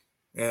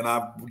 And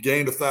I've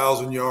gained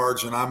 1,000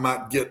 yards, and I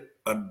might get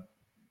an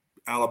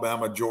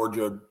Alabama,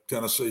 Georgia,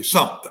 Tennessee,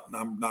 something.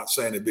 I'm not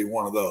saying it'd be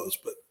one of those,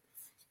 but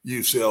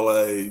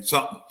UCLA,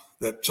 something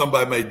that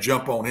somebody may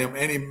jump on him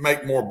and he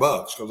make more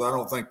bucks, because I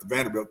don't think the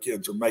Vanderbilt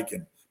kids are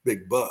making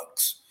big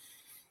bucks.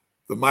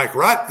 The Mike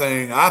Wright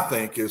thing, I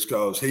think, is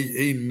because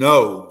he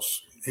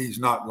knows he's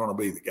not going to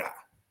be the guy.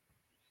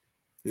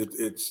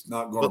 It's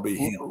not going to be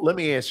him. Let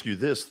me ask you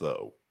this,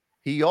 though.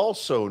 He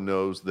also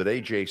knows that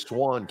A.J.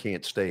 Swan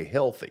can't stay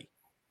healthy.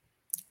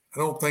 I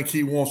don't think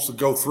he wants to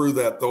go through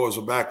that, though, as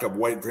a backup,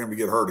 waiting for him to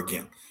get hurt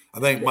again.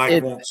 I think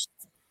Mike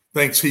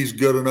thinks he's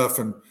good enough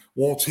and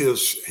wants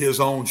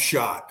his own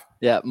shot.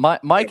 Yeah,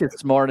 Mike is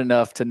smart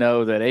enough to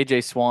know that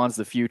A.J. Swan's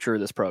the future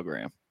of this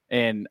program.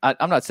 And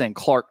I'm not saying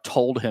Clark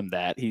told him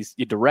that he's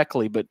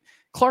directly, but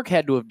Clark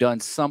had to have done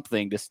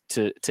something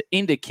to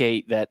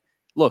indicate that,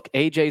 look,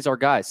 AJ's our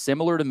guy,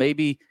 similar to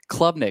maybe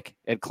Klubnik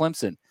at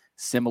Clemson,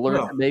 similar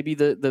to maybe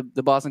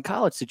the Boston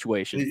College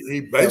situation. He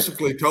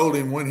basically told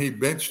him when he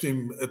benched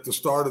him at the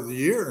start of the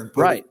year and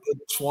put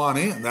Swan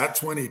in.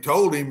 That's when he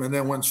told him. And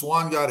then when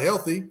Swan got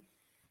healthy,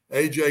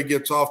 AJ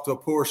gets off to a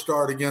poor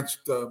start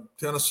against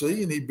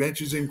Tennessee, and he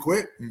benches him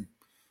quick and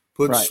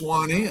puts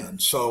Swan in.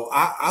 So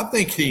I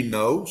think he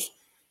knows.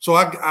 So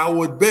I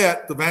would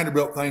bet the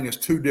Vanderbilt thing is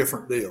two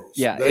different deals.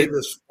 Yeah,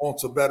 Davis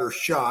wants a better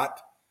shot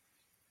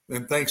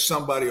and thinks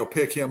somebody will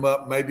pick him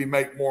up, maybe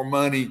make more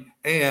money,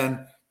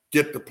 and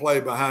get to play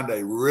behind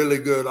a really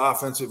good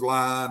offensive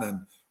line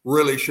and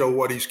really show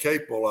what he's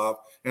capable of.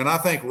 And I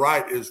think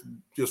Wright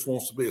just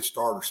wants to be a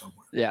starter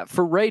somewhere. Yeah,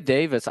 for Ray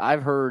Davis,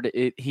 I've heard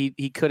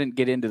he couldn't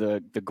get into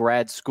the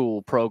grad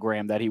school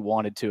program that he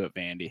wanted to at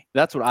Vandy.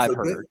 That's what I've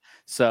heard.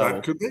 So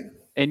that could be.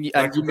 And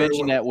you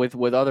mentioned that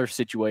with other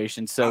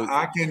situations. So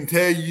I can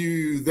tell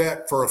you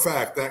that for a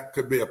fact that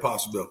could be a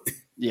possibility.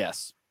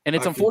 Yes, and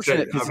it's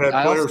unfortunate because I've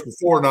had players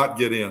before not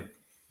get in.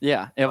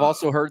 Yeah, and I've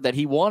also heard that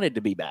he wanted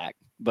to be back,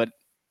 but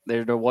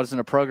there wasn't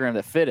a program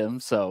that fit him.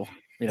 So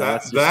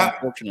that's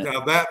unfortunate.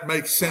 Now that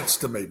makes sense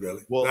to me,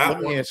 Billy. Well, that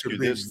let me ask you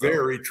this: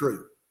 very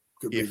true.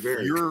 Could be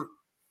very true.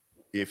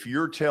 If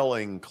you're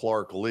telling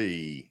Clark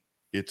Lee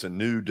it's a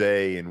new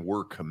day and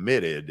we're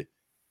committed,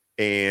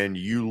 and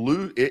you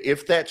lose,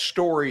 if that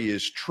story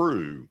is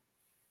true,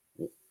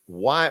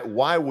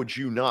 why would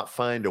you not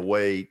find a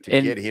way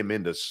to get him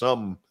into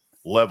some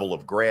level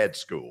of grad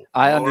school?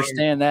 I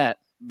understand that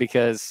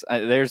because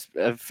there's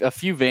a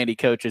few Vandy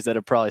coaches that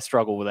have probably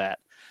struggled with that.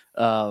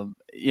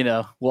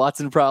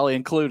 Watson probably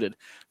included.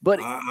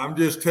 But I'm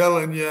just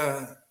telling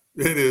you,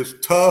 it is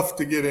tough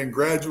to get in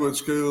graduate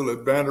school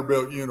at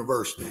Vanderbilt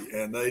University,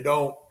 and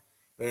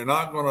they're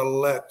not going to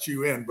let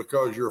you in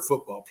because you're a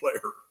football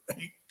player.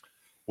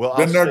 Well,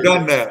 been there,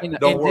 done that.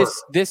 Don't worry.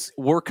 This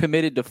we're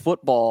committed to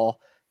football.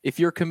 If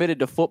you're committed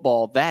to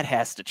football, that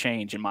has to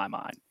change in my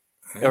mind,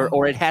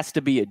 or it has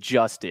to be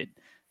adjusted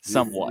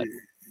somewhat.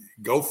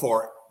 Go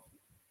for it.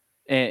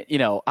 And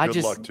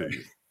Good luck to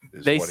you.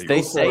 They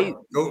say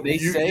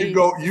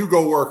you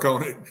go work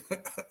on it.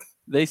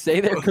 They say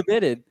they're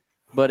committed,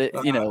 but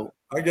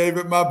I gave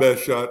it my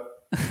best shot.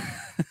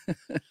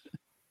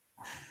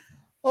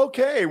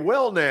 Okay,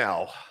 well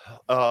now,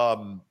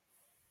 and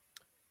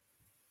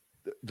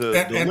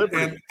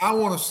I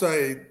want to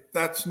say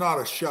that's not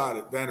a shot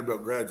at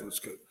Vanderbilt Graduate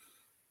School.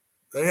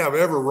 They have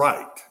every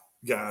right,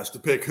 guys, to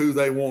pick who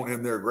they want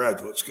in their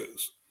graduate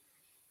schools.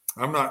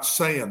 I'm not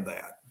saying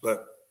that,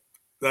 but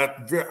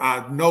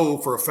I know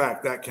for a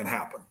fact that can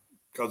happen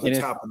because it's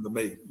happened to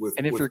me with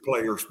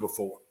players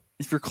before.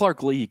 if you're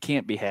Clark Lee, you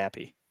can't be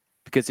happy,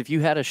 because if you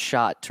had a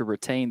shot to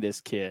retain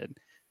this kid,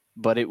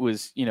 but it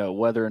was,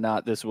 whether or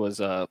not this was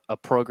a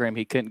program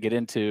he couldn't get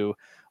into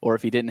or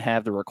if he didn't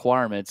have the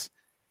requirements,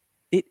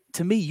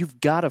 to me, you've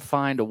got to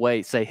find a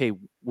way, say, hey,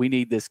 we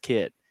need this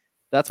kid.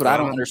 That's what I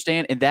don't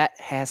understand, and that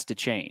has to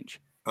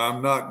change.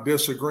 I'm not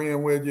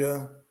disagreeing with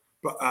you,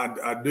 but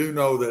I do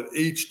know that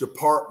each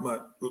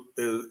department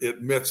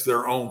admits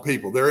their own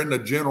people. They're in the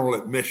general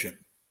admission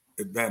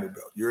at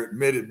Vanderbilt. You're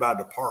admitted by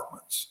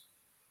departments.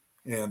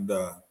 And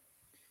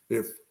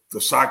if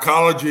the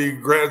psychology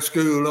grad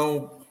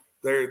school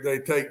they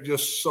take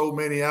just so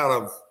many out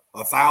of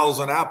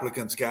 1,000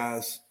 applicants,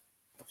 guys.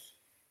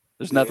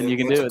 There's nothing you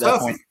can do at that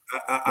point.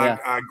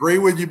 I agree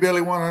with you,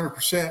 Billy,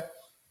 100%.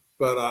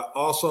 But I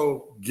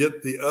also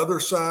get the other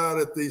side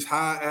at these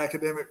high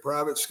academic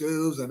private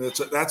schools, and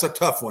that's a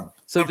tough one.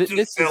 So this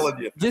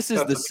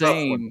is the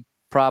same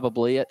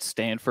probably at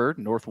Stanford,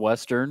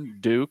 Northwestern,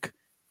 Duke,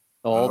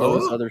 all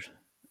those others.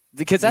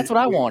 Because that's what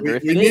I wonder.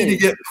 We need to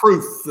get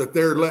proof that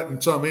they're letting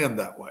some in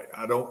that way.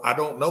 I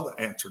don't know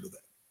the answer to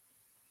that.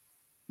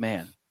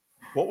 Man.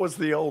 What was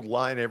the old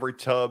line? Every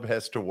tub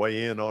has to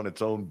weigh in on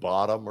its own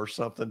bottom or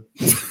something.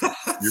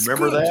 You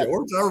remember that,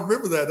 George? I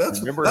remember that.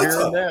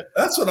 Hearing that?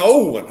 That's an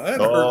old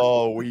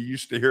one. We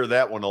used to hear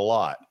that one a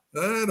lot.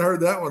 I hadn't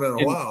heard that one in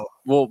a while.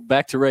 Well,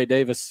 back to Ray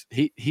Davis.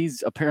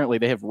 He's apparently,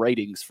 they have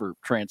ratings for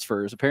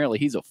transfers. Apparently,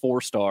 he's a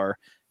 4-star,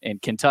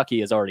 and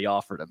Kentucky has already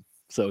offered him.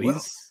 So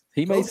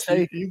he may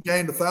say you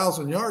gained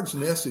 1,000 yards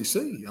in the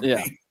SEC. I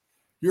mean,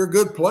 you're a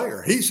good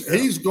player.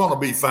 He's going to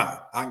be fine.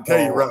 I can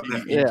tell you right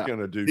now. He's going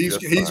to do. He's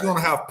going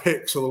to have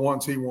picks of the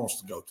ones he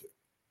wants to go to.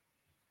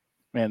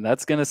 Man,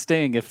 that's going to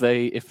sting if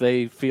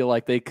they feel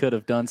like they could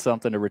have done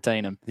something to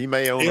retain him. He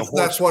may own a horse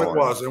that's what farm. It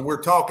was, and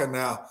we're talking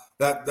now.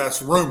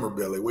 That's rumor,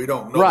 Billy. We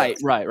don't know. Right.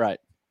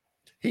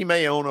 He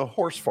may own a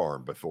horse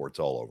farm before it's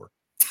all over.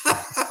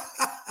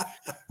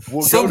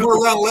 Somewhere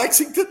around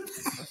Lexington.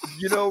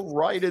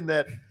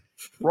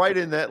 Right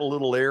in that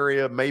little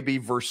area, maybe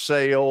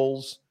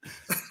Versailles,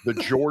 the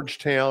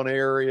Georgetown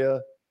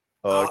area.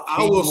 I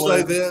will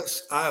say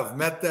this: I have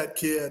met that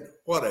kid.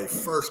 What a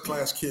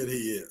first-class kid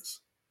he is.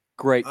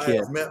 Great kid. I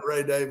have met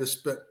Ray Davis,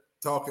 but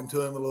talking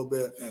to him a little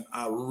bit, and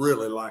I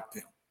really liked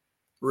him.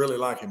 Really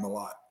like him a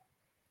lot.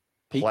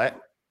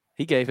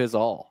 He gave his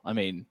all. I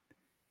mean,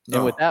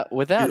 and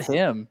without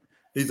him,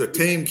 he's a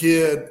team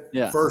kid,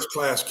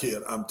 first-class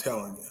kid. I'm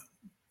telling you,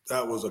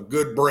 that was a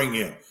good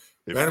bring-in.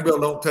 Vanderbilt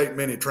don't take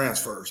many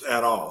transfers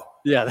at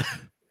all. Yeah,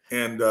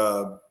 and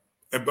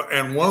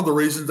one of the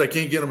reasons they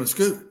can't get them in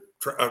school,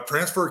 a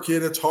transfer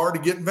kid, it's hard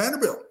to get in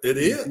Vanderbilt. It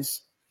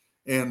is,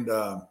 and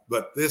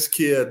but this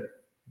kid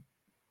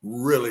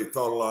really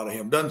thought a lot of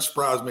him. Doesn't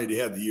surprise me that he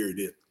had the year he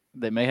did.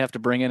 They may have to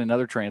bring in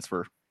another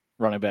transfer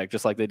running back,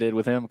 just like they did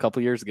with him a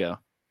couple years ago.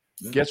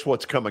 Yeah. Guess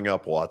what's coming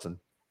up, Watson?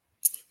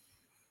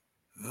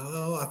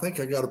 Oh, I think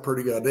I got a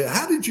pretty good idea.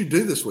 How did you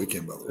do this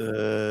weekend, by the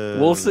way?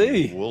 We'll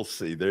see. We'll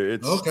see.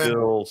 It's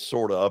still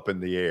sort of up in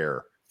the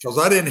air. Because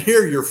I didn't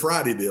hear your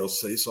Friday deal,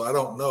 so I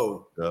don't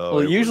know.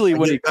 Well, usually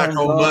when he comes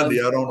on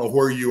Monday, I don't know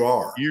where you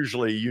are.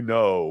 Usually,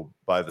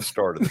 by the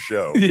start of the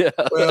show. Yeah.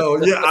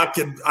 Well,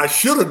 I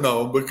should have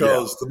known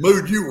because the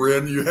mood you were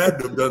in, you had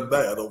to have done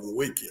that over the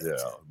weekend. Yeah.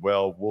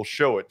 Well, we'll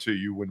show it to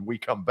you when we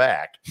come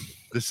back.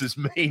 This is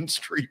Main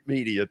Street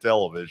Media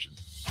Television.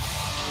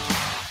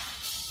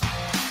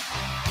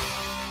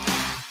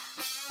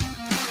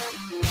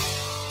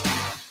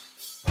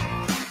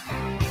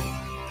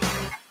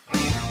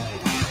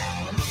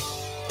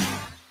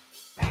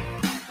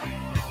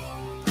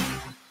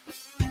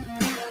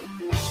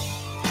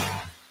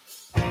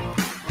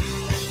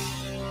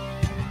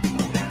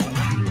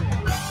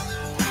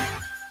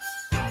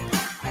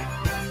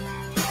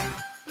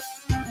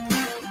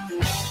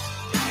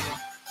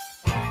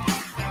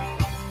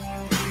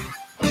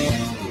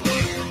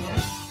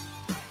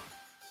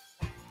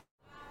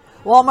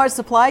 Walmart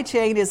Supply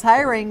Chain is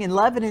hiring in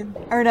Lebanon.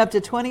 Earn up to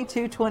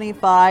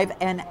 $22.25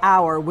 an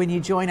hour when you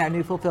join our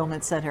new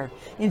fulfillment center.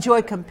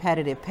 Enjoy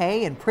competitive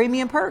pay and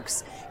premium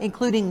perks,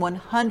 including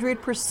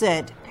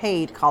 100%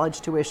 paid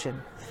college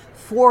tuition,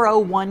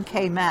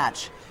 401k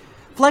match,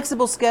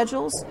 flexible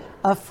schedules,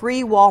 a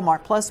free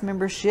Walmart Plus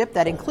membership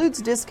that includes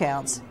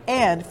discounts,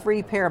 and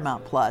free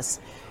Paramount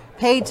Plus,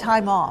 paid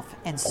time off,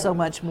 and so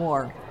much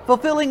more.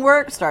 Fulfilling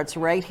work starts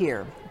right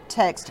here.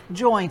 Text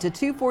JOIN to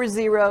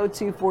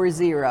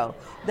 240-240.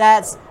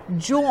 That's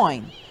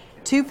JOIN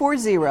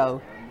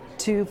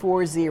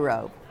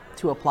 240-240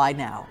 to apply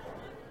now.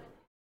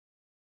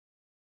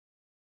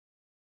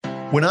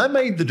 When I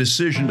made the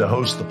decision to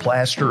host the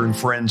Plaster and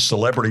Friends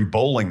Celebrity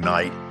Bowling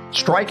Night,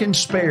 Strike and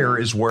Spare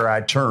is where I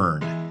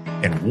turned.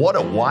 And what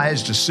a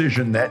wise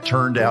decision that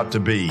turned out to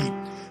be.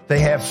 They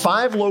have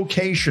 5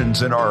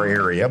 locations in our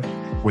area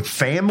with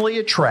family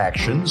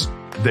attractions.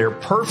 They're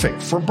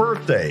perfect for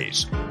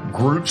birthdays,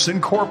 groups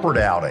and corporate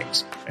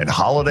outings, and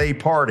holiday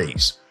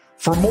parties.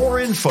 For more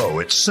info,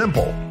 it's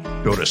simple.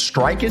 Go to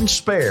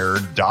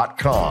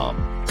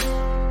strikeandspare.com.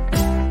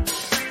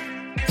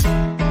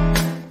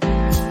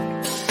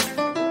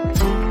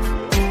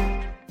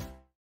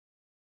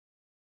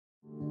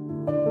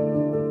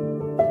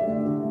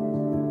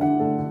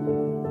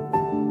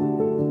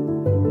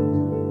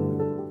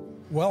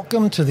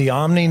 Welcome to the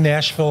Omni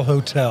Nashville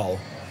Hotel.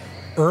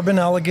 Urban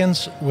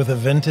elegance with a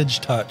vintage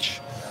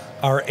touch.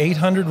 Our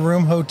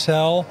 800-room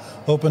hotel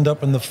opened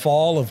up in the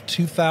fall of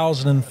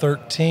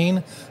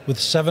 2013 with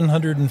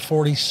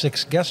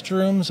 746 guest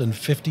rooms and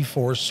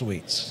 54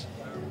 suites.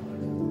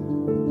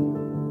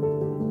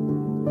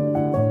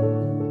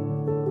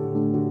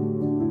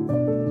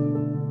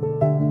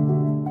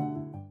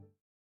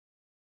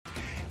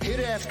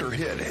 After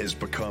Hit has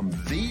become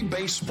the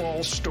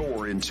baseball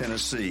store in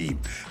Tennessee.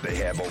 They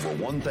have over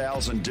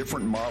 1,000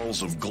 different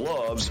models of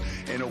gloves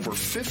and over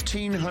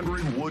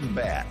 1,500 wood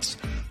bats.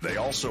 They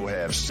also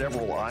have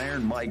several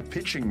Iron Mike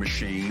pitching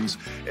machines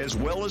as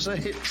well as a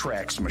Hit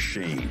Trax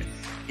machine.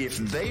 If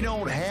they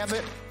don't have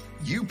it,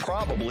 you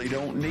probably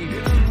don't need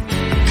it.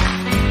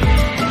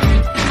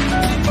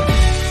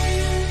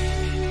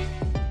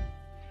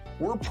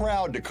 We're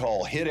proud to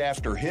call Hit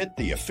After Hit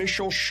the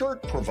official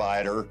shirt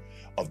provider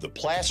of the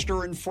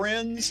Plaster and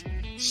Friends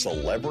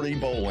Celebrity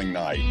Bowling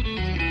Night.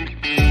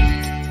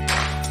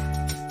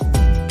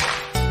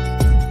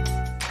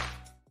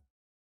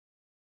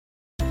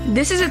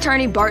 This is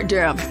attorney Bart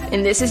Durham,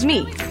 and this is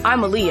me. I'm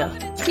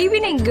Aaliyah.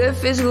 Keeping in good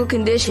physical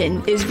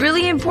condition is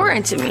really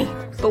important to me.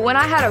 But when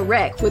I had a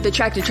wreck with a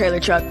tractor trailer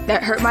truck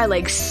that hurt my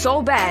legs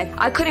so bad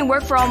I couldn't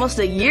work for almost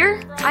a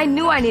year, I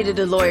knew I needed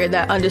a lawyer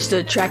that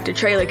understood tractor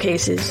trailer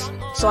cases.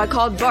 So I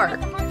called Bart.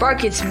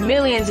 Bart gets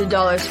millions of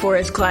dollars for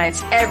his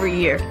clients every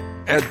year.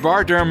 At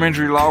Bart Durham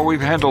Injury Law,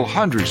 we've handled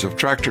hundreds of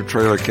tractor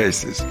trailer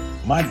cases.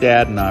 My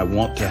dad and I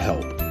want to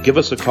help. Give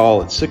us a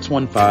call at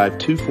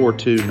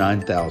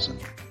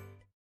 615-242-9000.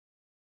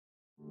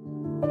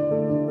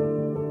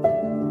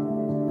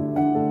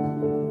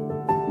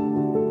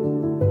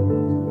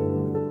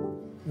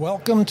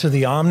 Welcome to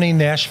the Omni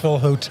Nashville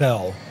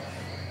Hotel.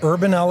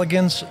 Urban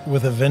elegance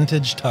with a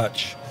vintage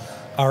touch.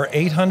 Our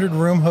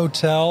 800-room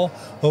hotel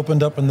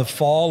opened up in the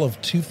fall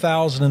of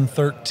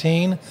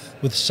 2013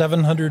 with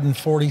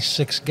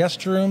 746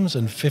 guest rooms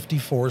and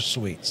 54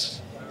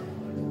 suites.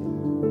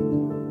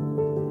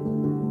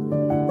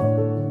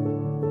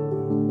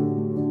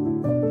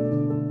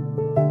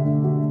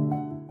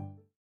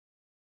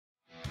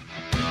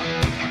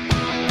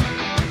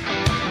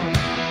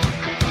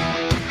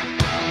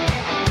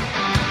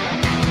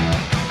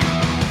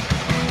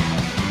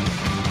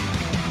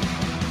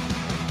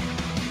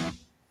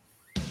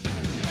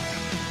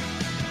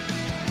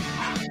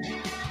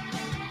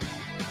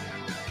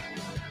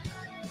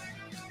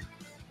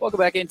 Welcome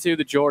back into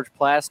the George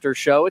Plaster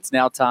Show. It's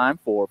now time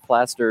for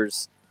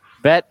Plaster's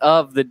Bet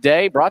of the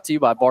Day, brought to you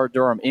by Bart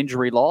Durham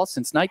Injury Law.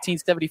 Since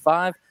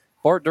 1975,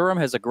 Bart Durham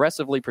has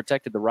aggressively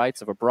protected the rights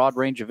of a broad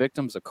range of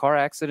victims of car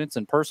accidents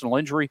and personal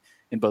injury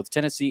in both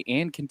Tennessee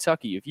and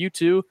Kentucky. If you,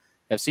 too,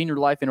 have seen your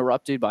life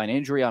interrupted by an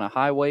injury on a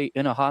highway,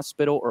 in a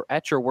hospital, or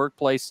at your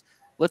workplace,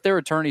 let their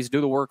attorneys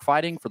do the work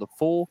fighting for the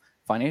full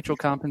financial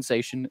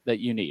compensation that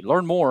you need.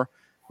 Learn more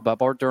about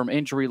Bart Durham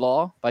Injury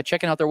Law by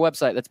checking out their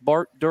website. That's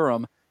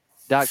bartdurham.com.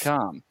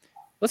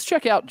 Let's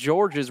check out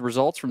George's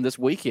results from this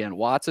weekend.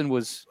 Watson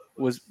was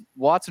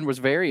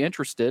very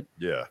interested.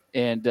 Yeah.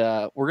 And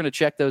we're going to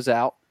check those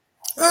out.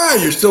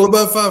 You're still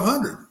above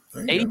 500.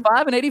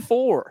 85 and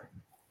 84.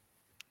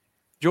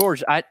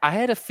 George, I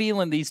had a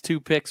feeling these two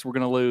picks were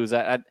going to lose.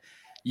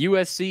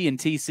 USC and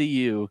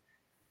TCU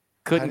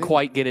couldn't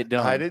quite get it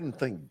done. I didn't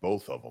think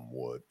both of them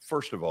would.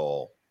 First of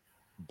all,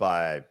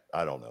 by,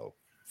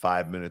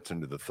 5 minutes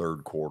into the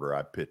third quarter,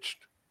 I pitched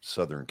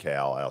Southern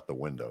Cal out the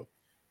window.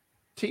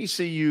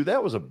 TCU,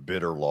 that was a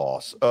bitter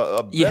loss.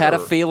 You had a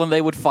feeling they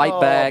would fight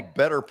back.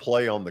 Better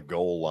play on the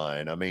goal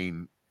line. I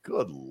mean,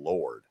 good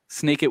Lord.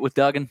 Sneak it with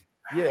Duggan?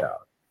 Yeah.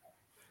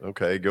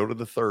 Okay, go to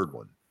the third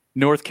one.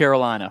 North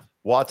Carolina.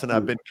 Watson,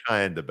 I've been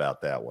kind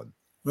about that one.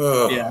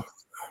 Yeah.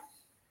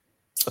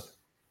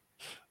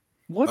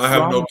 What's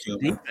wrong with the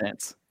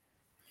defense?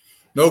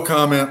 No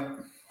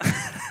comment.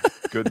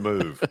 Good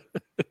move.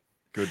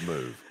 Good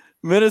move.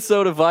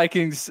 Minnesota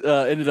Vikings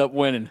ended up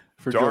winning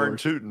for Darn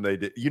George. tootin' they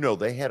did.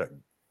 They had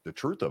the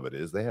truth of it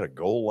is they had a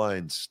goal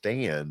line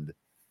stand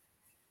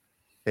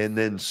and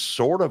then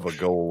sort of a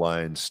goal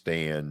line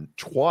stand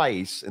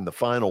twice in the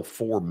final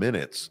 4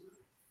 minutes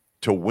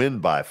to win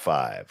by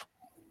 5.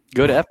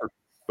 Good effort.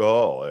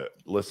 Oh,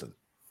 listen.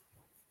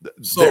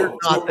 They're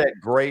not that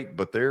great,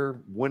 but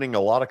they're winning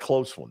a lot of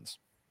close ones.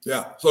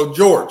 Yeah. So,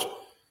 George,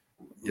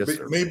 Yes,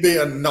 sir. me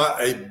being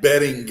not a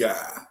betting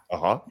guy,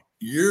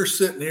 you're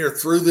sitting here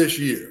through this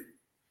year,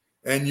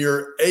 and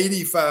you're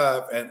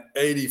 85 and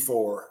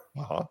 84.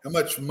 How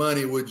much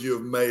money would you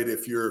have made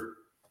if you're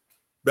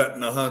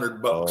betting $100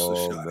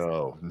 a shot?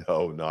 No,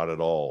 not at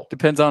all.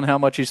 Depends on how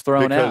much he's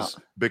thrown out.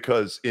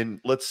 Because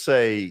let's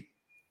say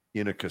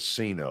in a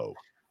casino,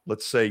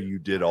 let's say you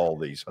did all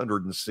these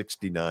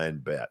 169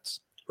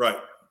 bets. Right.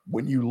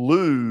 When you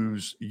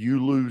lose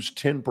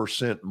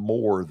 10%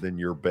 more than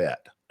your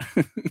bet.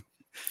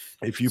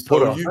 If you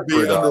put you'd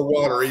be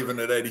underwater even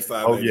at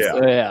 85. Oh,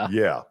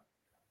 yeah.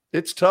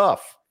 It's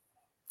tough.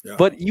 Yeah.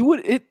 But you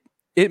would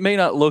it may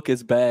not look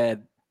as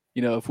bad,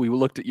 if we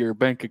looked at your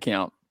bank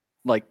account,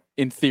 like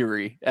in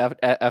theory,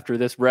 after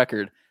this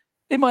record.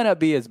 It might not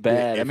be as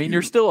bad. I mean,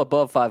 you're still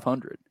above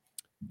 500.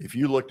 If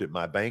you looked at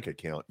my bank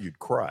account, you'd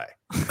cry.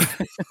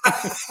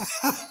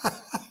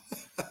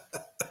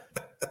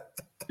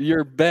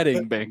 Your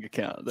betting bank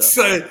account, though.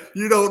 Say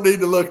you don't need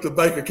to look at the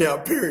bank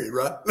account, period,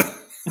 right?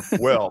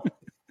 Well,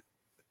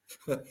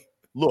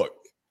 look,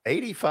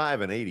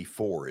 85 and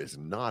 84 is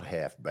not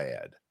half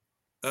bad.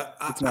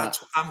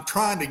 I'm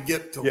trying to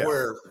get to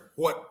where,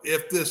 what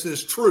if this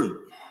is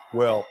true?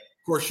 Well,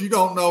 of course, you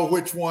don't know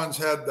which ones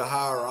had the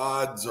higher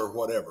odds or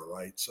whatever,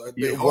 right? So it'd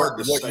be hard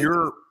to say.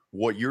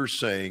 What you're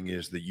saying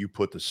is that you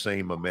put the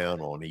same amount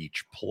on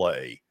each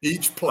play.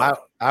 Each play.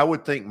 I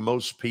would think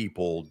most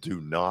people do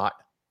not.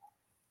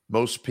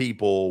 Most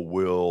people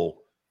will,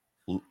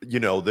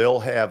 they'll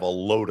have a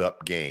load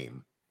up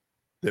game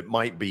that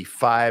might be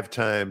 5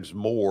 times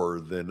more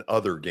than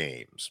other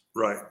games.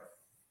 Right.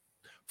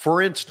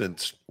 For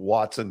instance,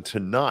 Watson,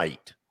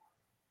 tonight,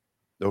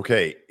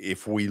 okay,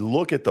 if we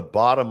look at the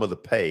bottom of the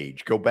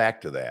page, go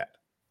back to that.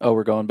 Oh,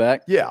 we're going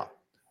back? Yeah.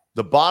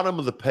 The bottom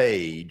of the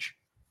page,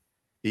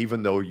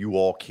 even though you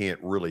all can't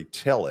really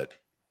tell it,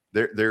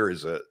 there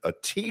is a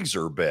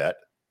teaser bet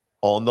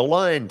on the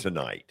line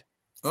tonight.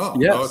 Oh,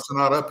 yes. No, it's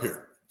not up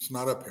here. It's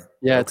not up here.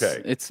 Yeah,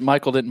 okay. It's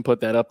Michael didn't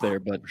put that up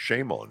there, but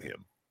shame on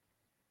him.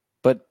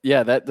 But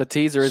yeah, the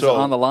teaser is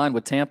on the line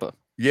with Tampa.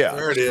 Yeah,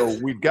 there it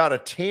is. We've got a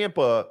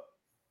Tampa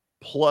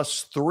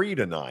 +3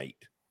 tonight.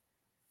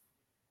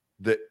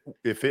 That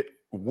if it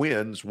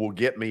wins, will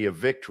get me a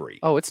victory.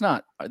 Oh, it's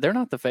not. They're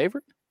not the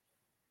favorite.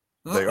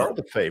 They are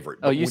the favorite.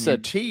 Oh, you said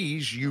you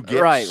tease, you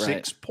get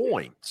 6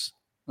 points.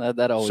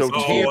 That always. So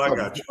Tampa, I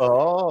got you.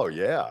 Oh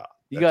yeah.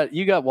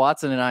 You got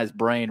Watson and I's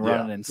brain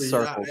running in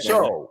circles.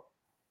 So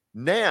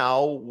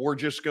now we're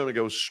just going to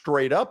go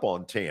straight up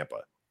on Tampa.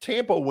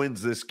 Tampa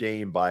wins this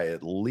game by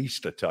at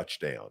least a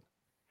touchdown.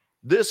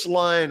 This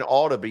line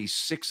ought to be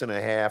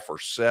 6.5 or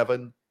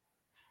 7.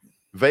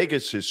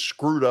 Vegas is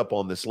screwed up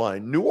on this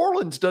line. New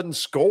Orleans doesn't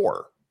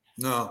score.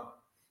 No.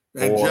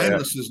 And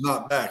Jameis is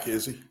not back,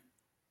 is he?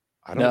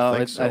 I don't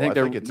think so. I think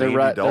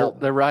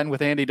they're riding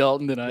with Andy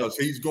Dalton tonight. Because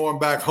he's going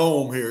back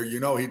home here.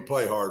 He'd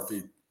play hard if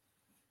he's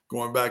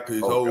going back to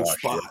his old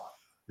spot.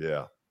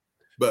 Yeah.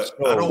 But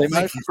I don't they think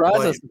might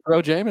surprise us to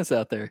throw Jameis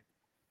out there.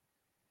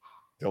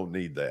 Don't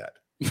need that.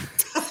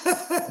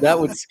 That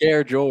would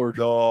scare George.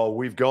 No,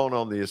 we've gone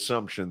on the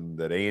assumption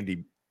that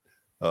Andy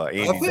I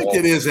think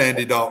it is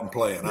Andy Dalton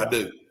playing. Yeah. I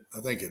do. I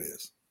think it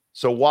is.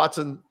 So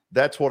Watson,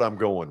 that's what I'm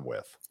going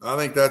with. I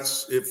think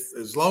that's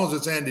as long as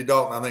it's Andy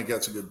Dalton, I think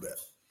that's a good bet.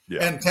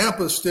 Yeah. And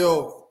Tampa's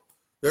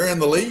they're in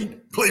the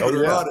lead, believe it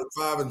or not, at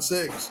 5 and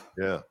 6.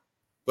 Yeah.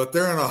 But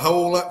they're in a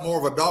whole lot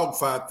more of a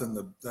dogfight than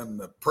the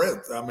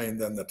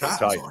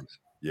Titans are.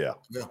 Yeah.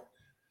 Yeah.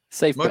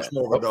 Safe Much bet.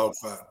 more of a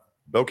dogfight.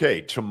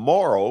 Okay,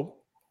 tomorrow,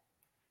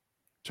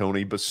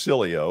 Tony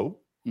Basilio.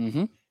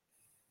 Mm-hmm.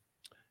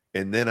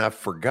 And then I've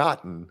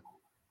forgotten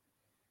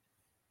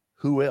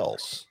who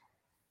else.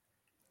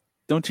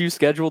 Don't you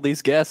schedule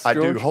these guests, George?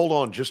 I do. Hold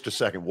on just a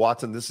second.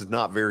 Watson, this is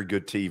not very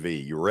good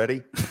TV. You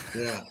ready?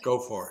 Yeah, go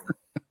for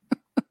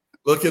it.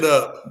 Look it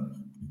up.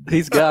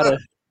 He's got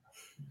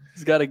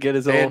to get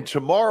his own. And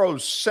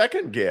tomorrow's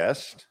second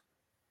guest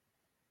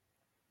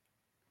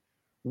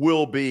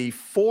will be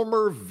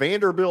former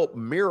Vanderbilt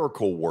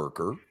miracle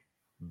worker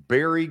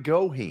Barry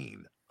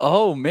Goheen.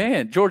 Oh,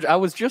 man. George, I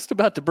was just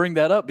about to bring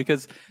that up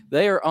because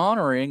they are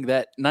honoring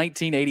that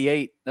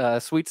 1988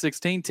 Sweet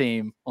 16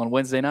 team on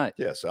Wednesday night.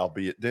 Yes, I'll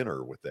be at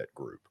dinner with that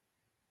group.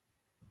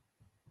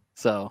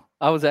 So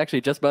I was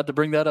actually just about to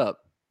bring that up.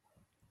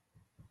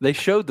 They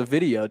showed the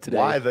video today.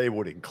 Why they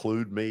would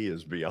include me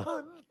is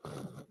beyond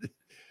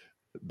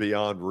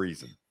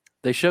reason.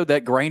 They showed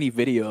that grainy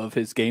video of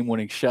his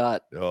game-winning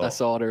shot. I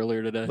saw it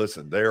earlier today.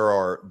 Listen,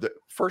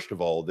 first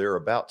of all, there are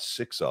about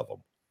 6 of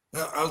them.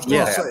 I was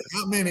going to say,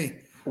 how many?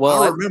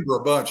 Well, I remember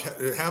a bunch.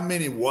 How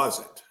many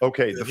was it?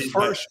 Okay, the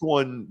first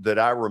one that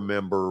I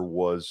remember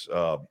was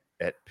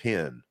at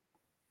Penn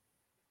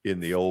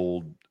in the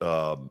old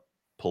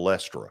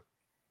Palestra.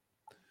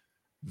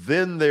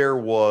 Then there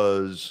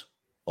was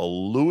a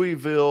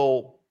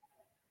Louisville,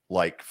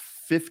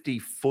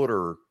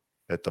 50-footer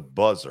at the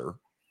buzzer.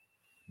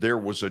 There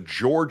was a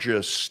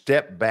Georgia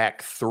step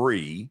back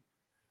 3.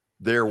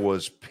 There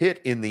was Pitt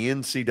in the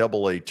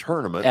NCAA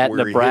tournament at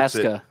where Nebraska.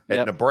 He hits it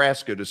at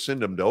Nebraska to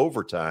send them to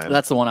overtime.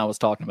 That's the one I was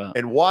talking about.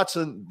 And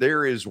Watson,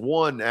 there is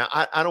one. Now,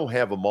 I don't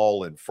have them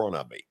all in front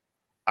of me.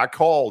 I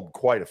called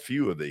quite a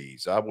few of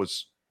these. I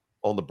was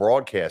on the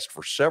broadcast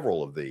for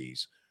several of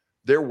these.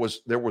 There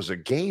was a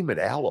game at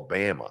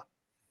Alabama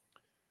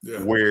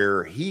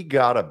where he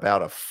got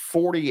about a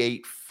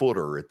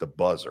 48-footer at the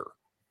buzzer.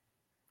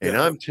 And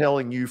I'm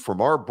telling you,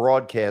 from our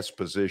broadcast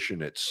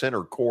position at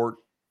center court,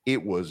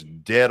 it was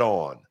dead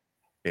on,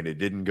 and it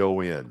didn't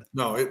go in.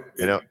 No,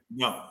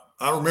 no.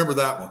 I remember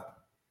that one.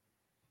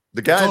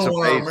 The guy's the only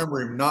one I remember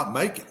him not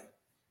making.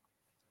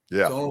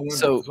 Yeah.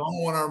 It's the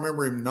only one I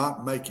remember him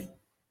not making.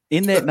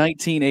 In that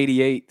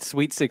 1988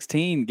 Sweet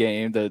 16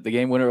 game, the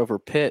game winner over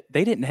Pitt,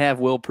 they didn't have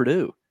Will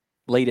Purdue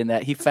late in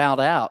that. He fouled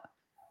out,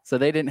 so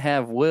they didn't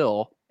have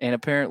Will. And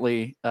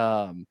apparently,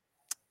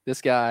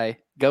 This guy,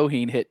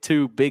 Goheen, hit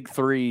 2 big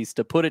threes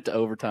to put it to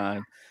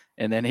overtime,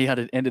 and then he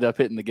ended up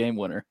hitting the game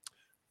winner.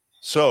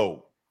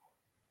 So,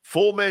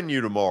 full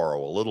menu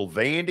tomorrow, a little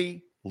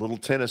Vandy, a little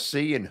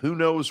Tennessee, and who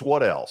knows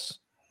what else.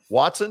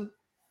 Watson,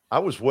 I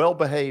was well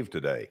behaved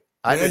today.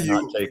 I did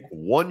not take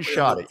one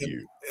shot at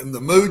you. In the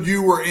mood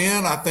you were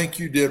in, I think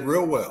you did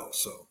real well.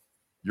 So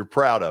you're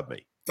proud of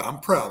me. I'm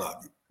proud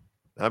of you.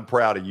 I'm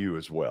proud of you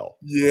as well.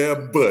 Yeah,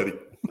 buddy.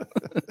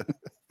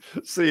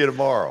 See you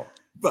tomorrow.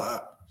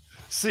 Bye.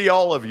 See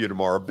all of you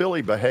tomorrow.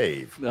 Billy,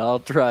 behave. I'll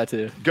try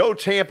to. Go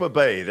Tampa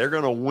Bay. They're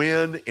going to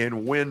win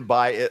and win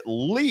by at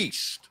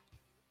least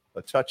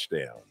a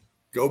touchdown.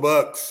 Go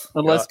Bucks.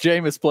 Unless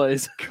Jameis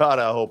plays. God,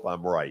 I hope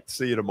I'm right.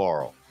 See you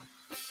tomorrow.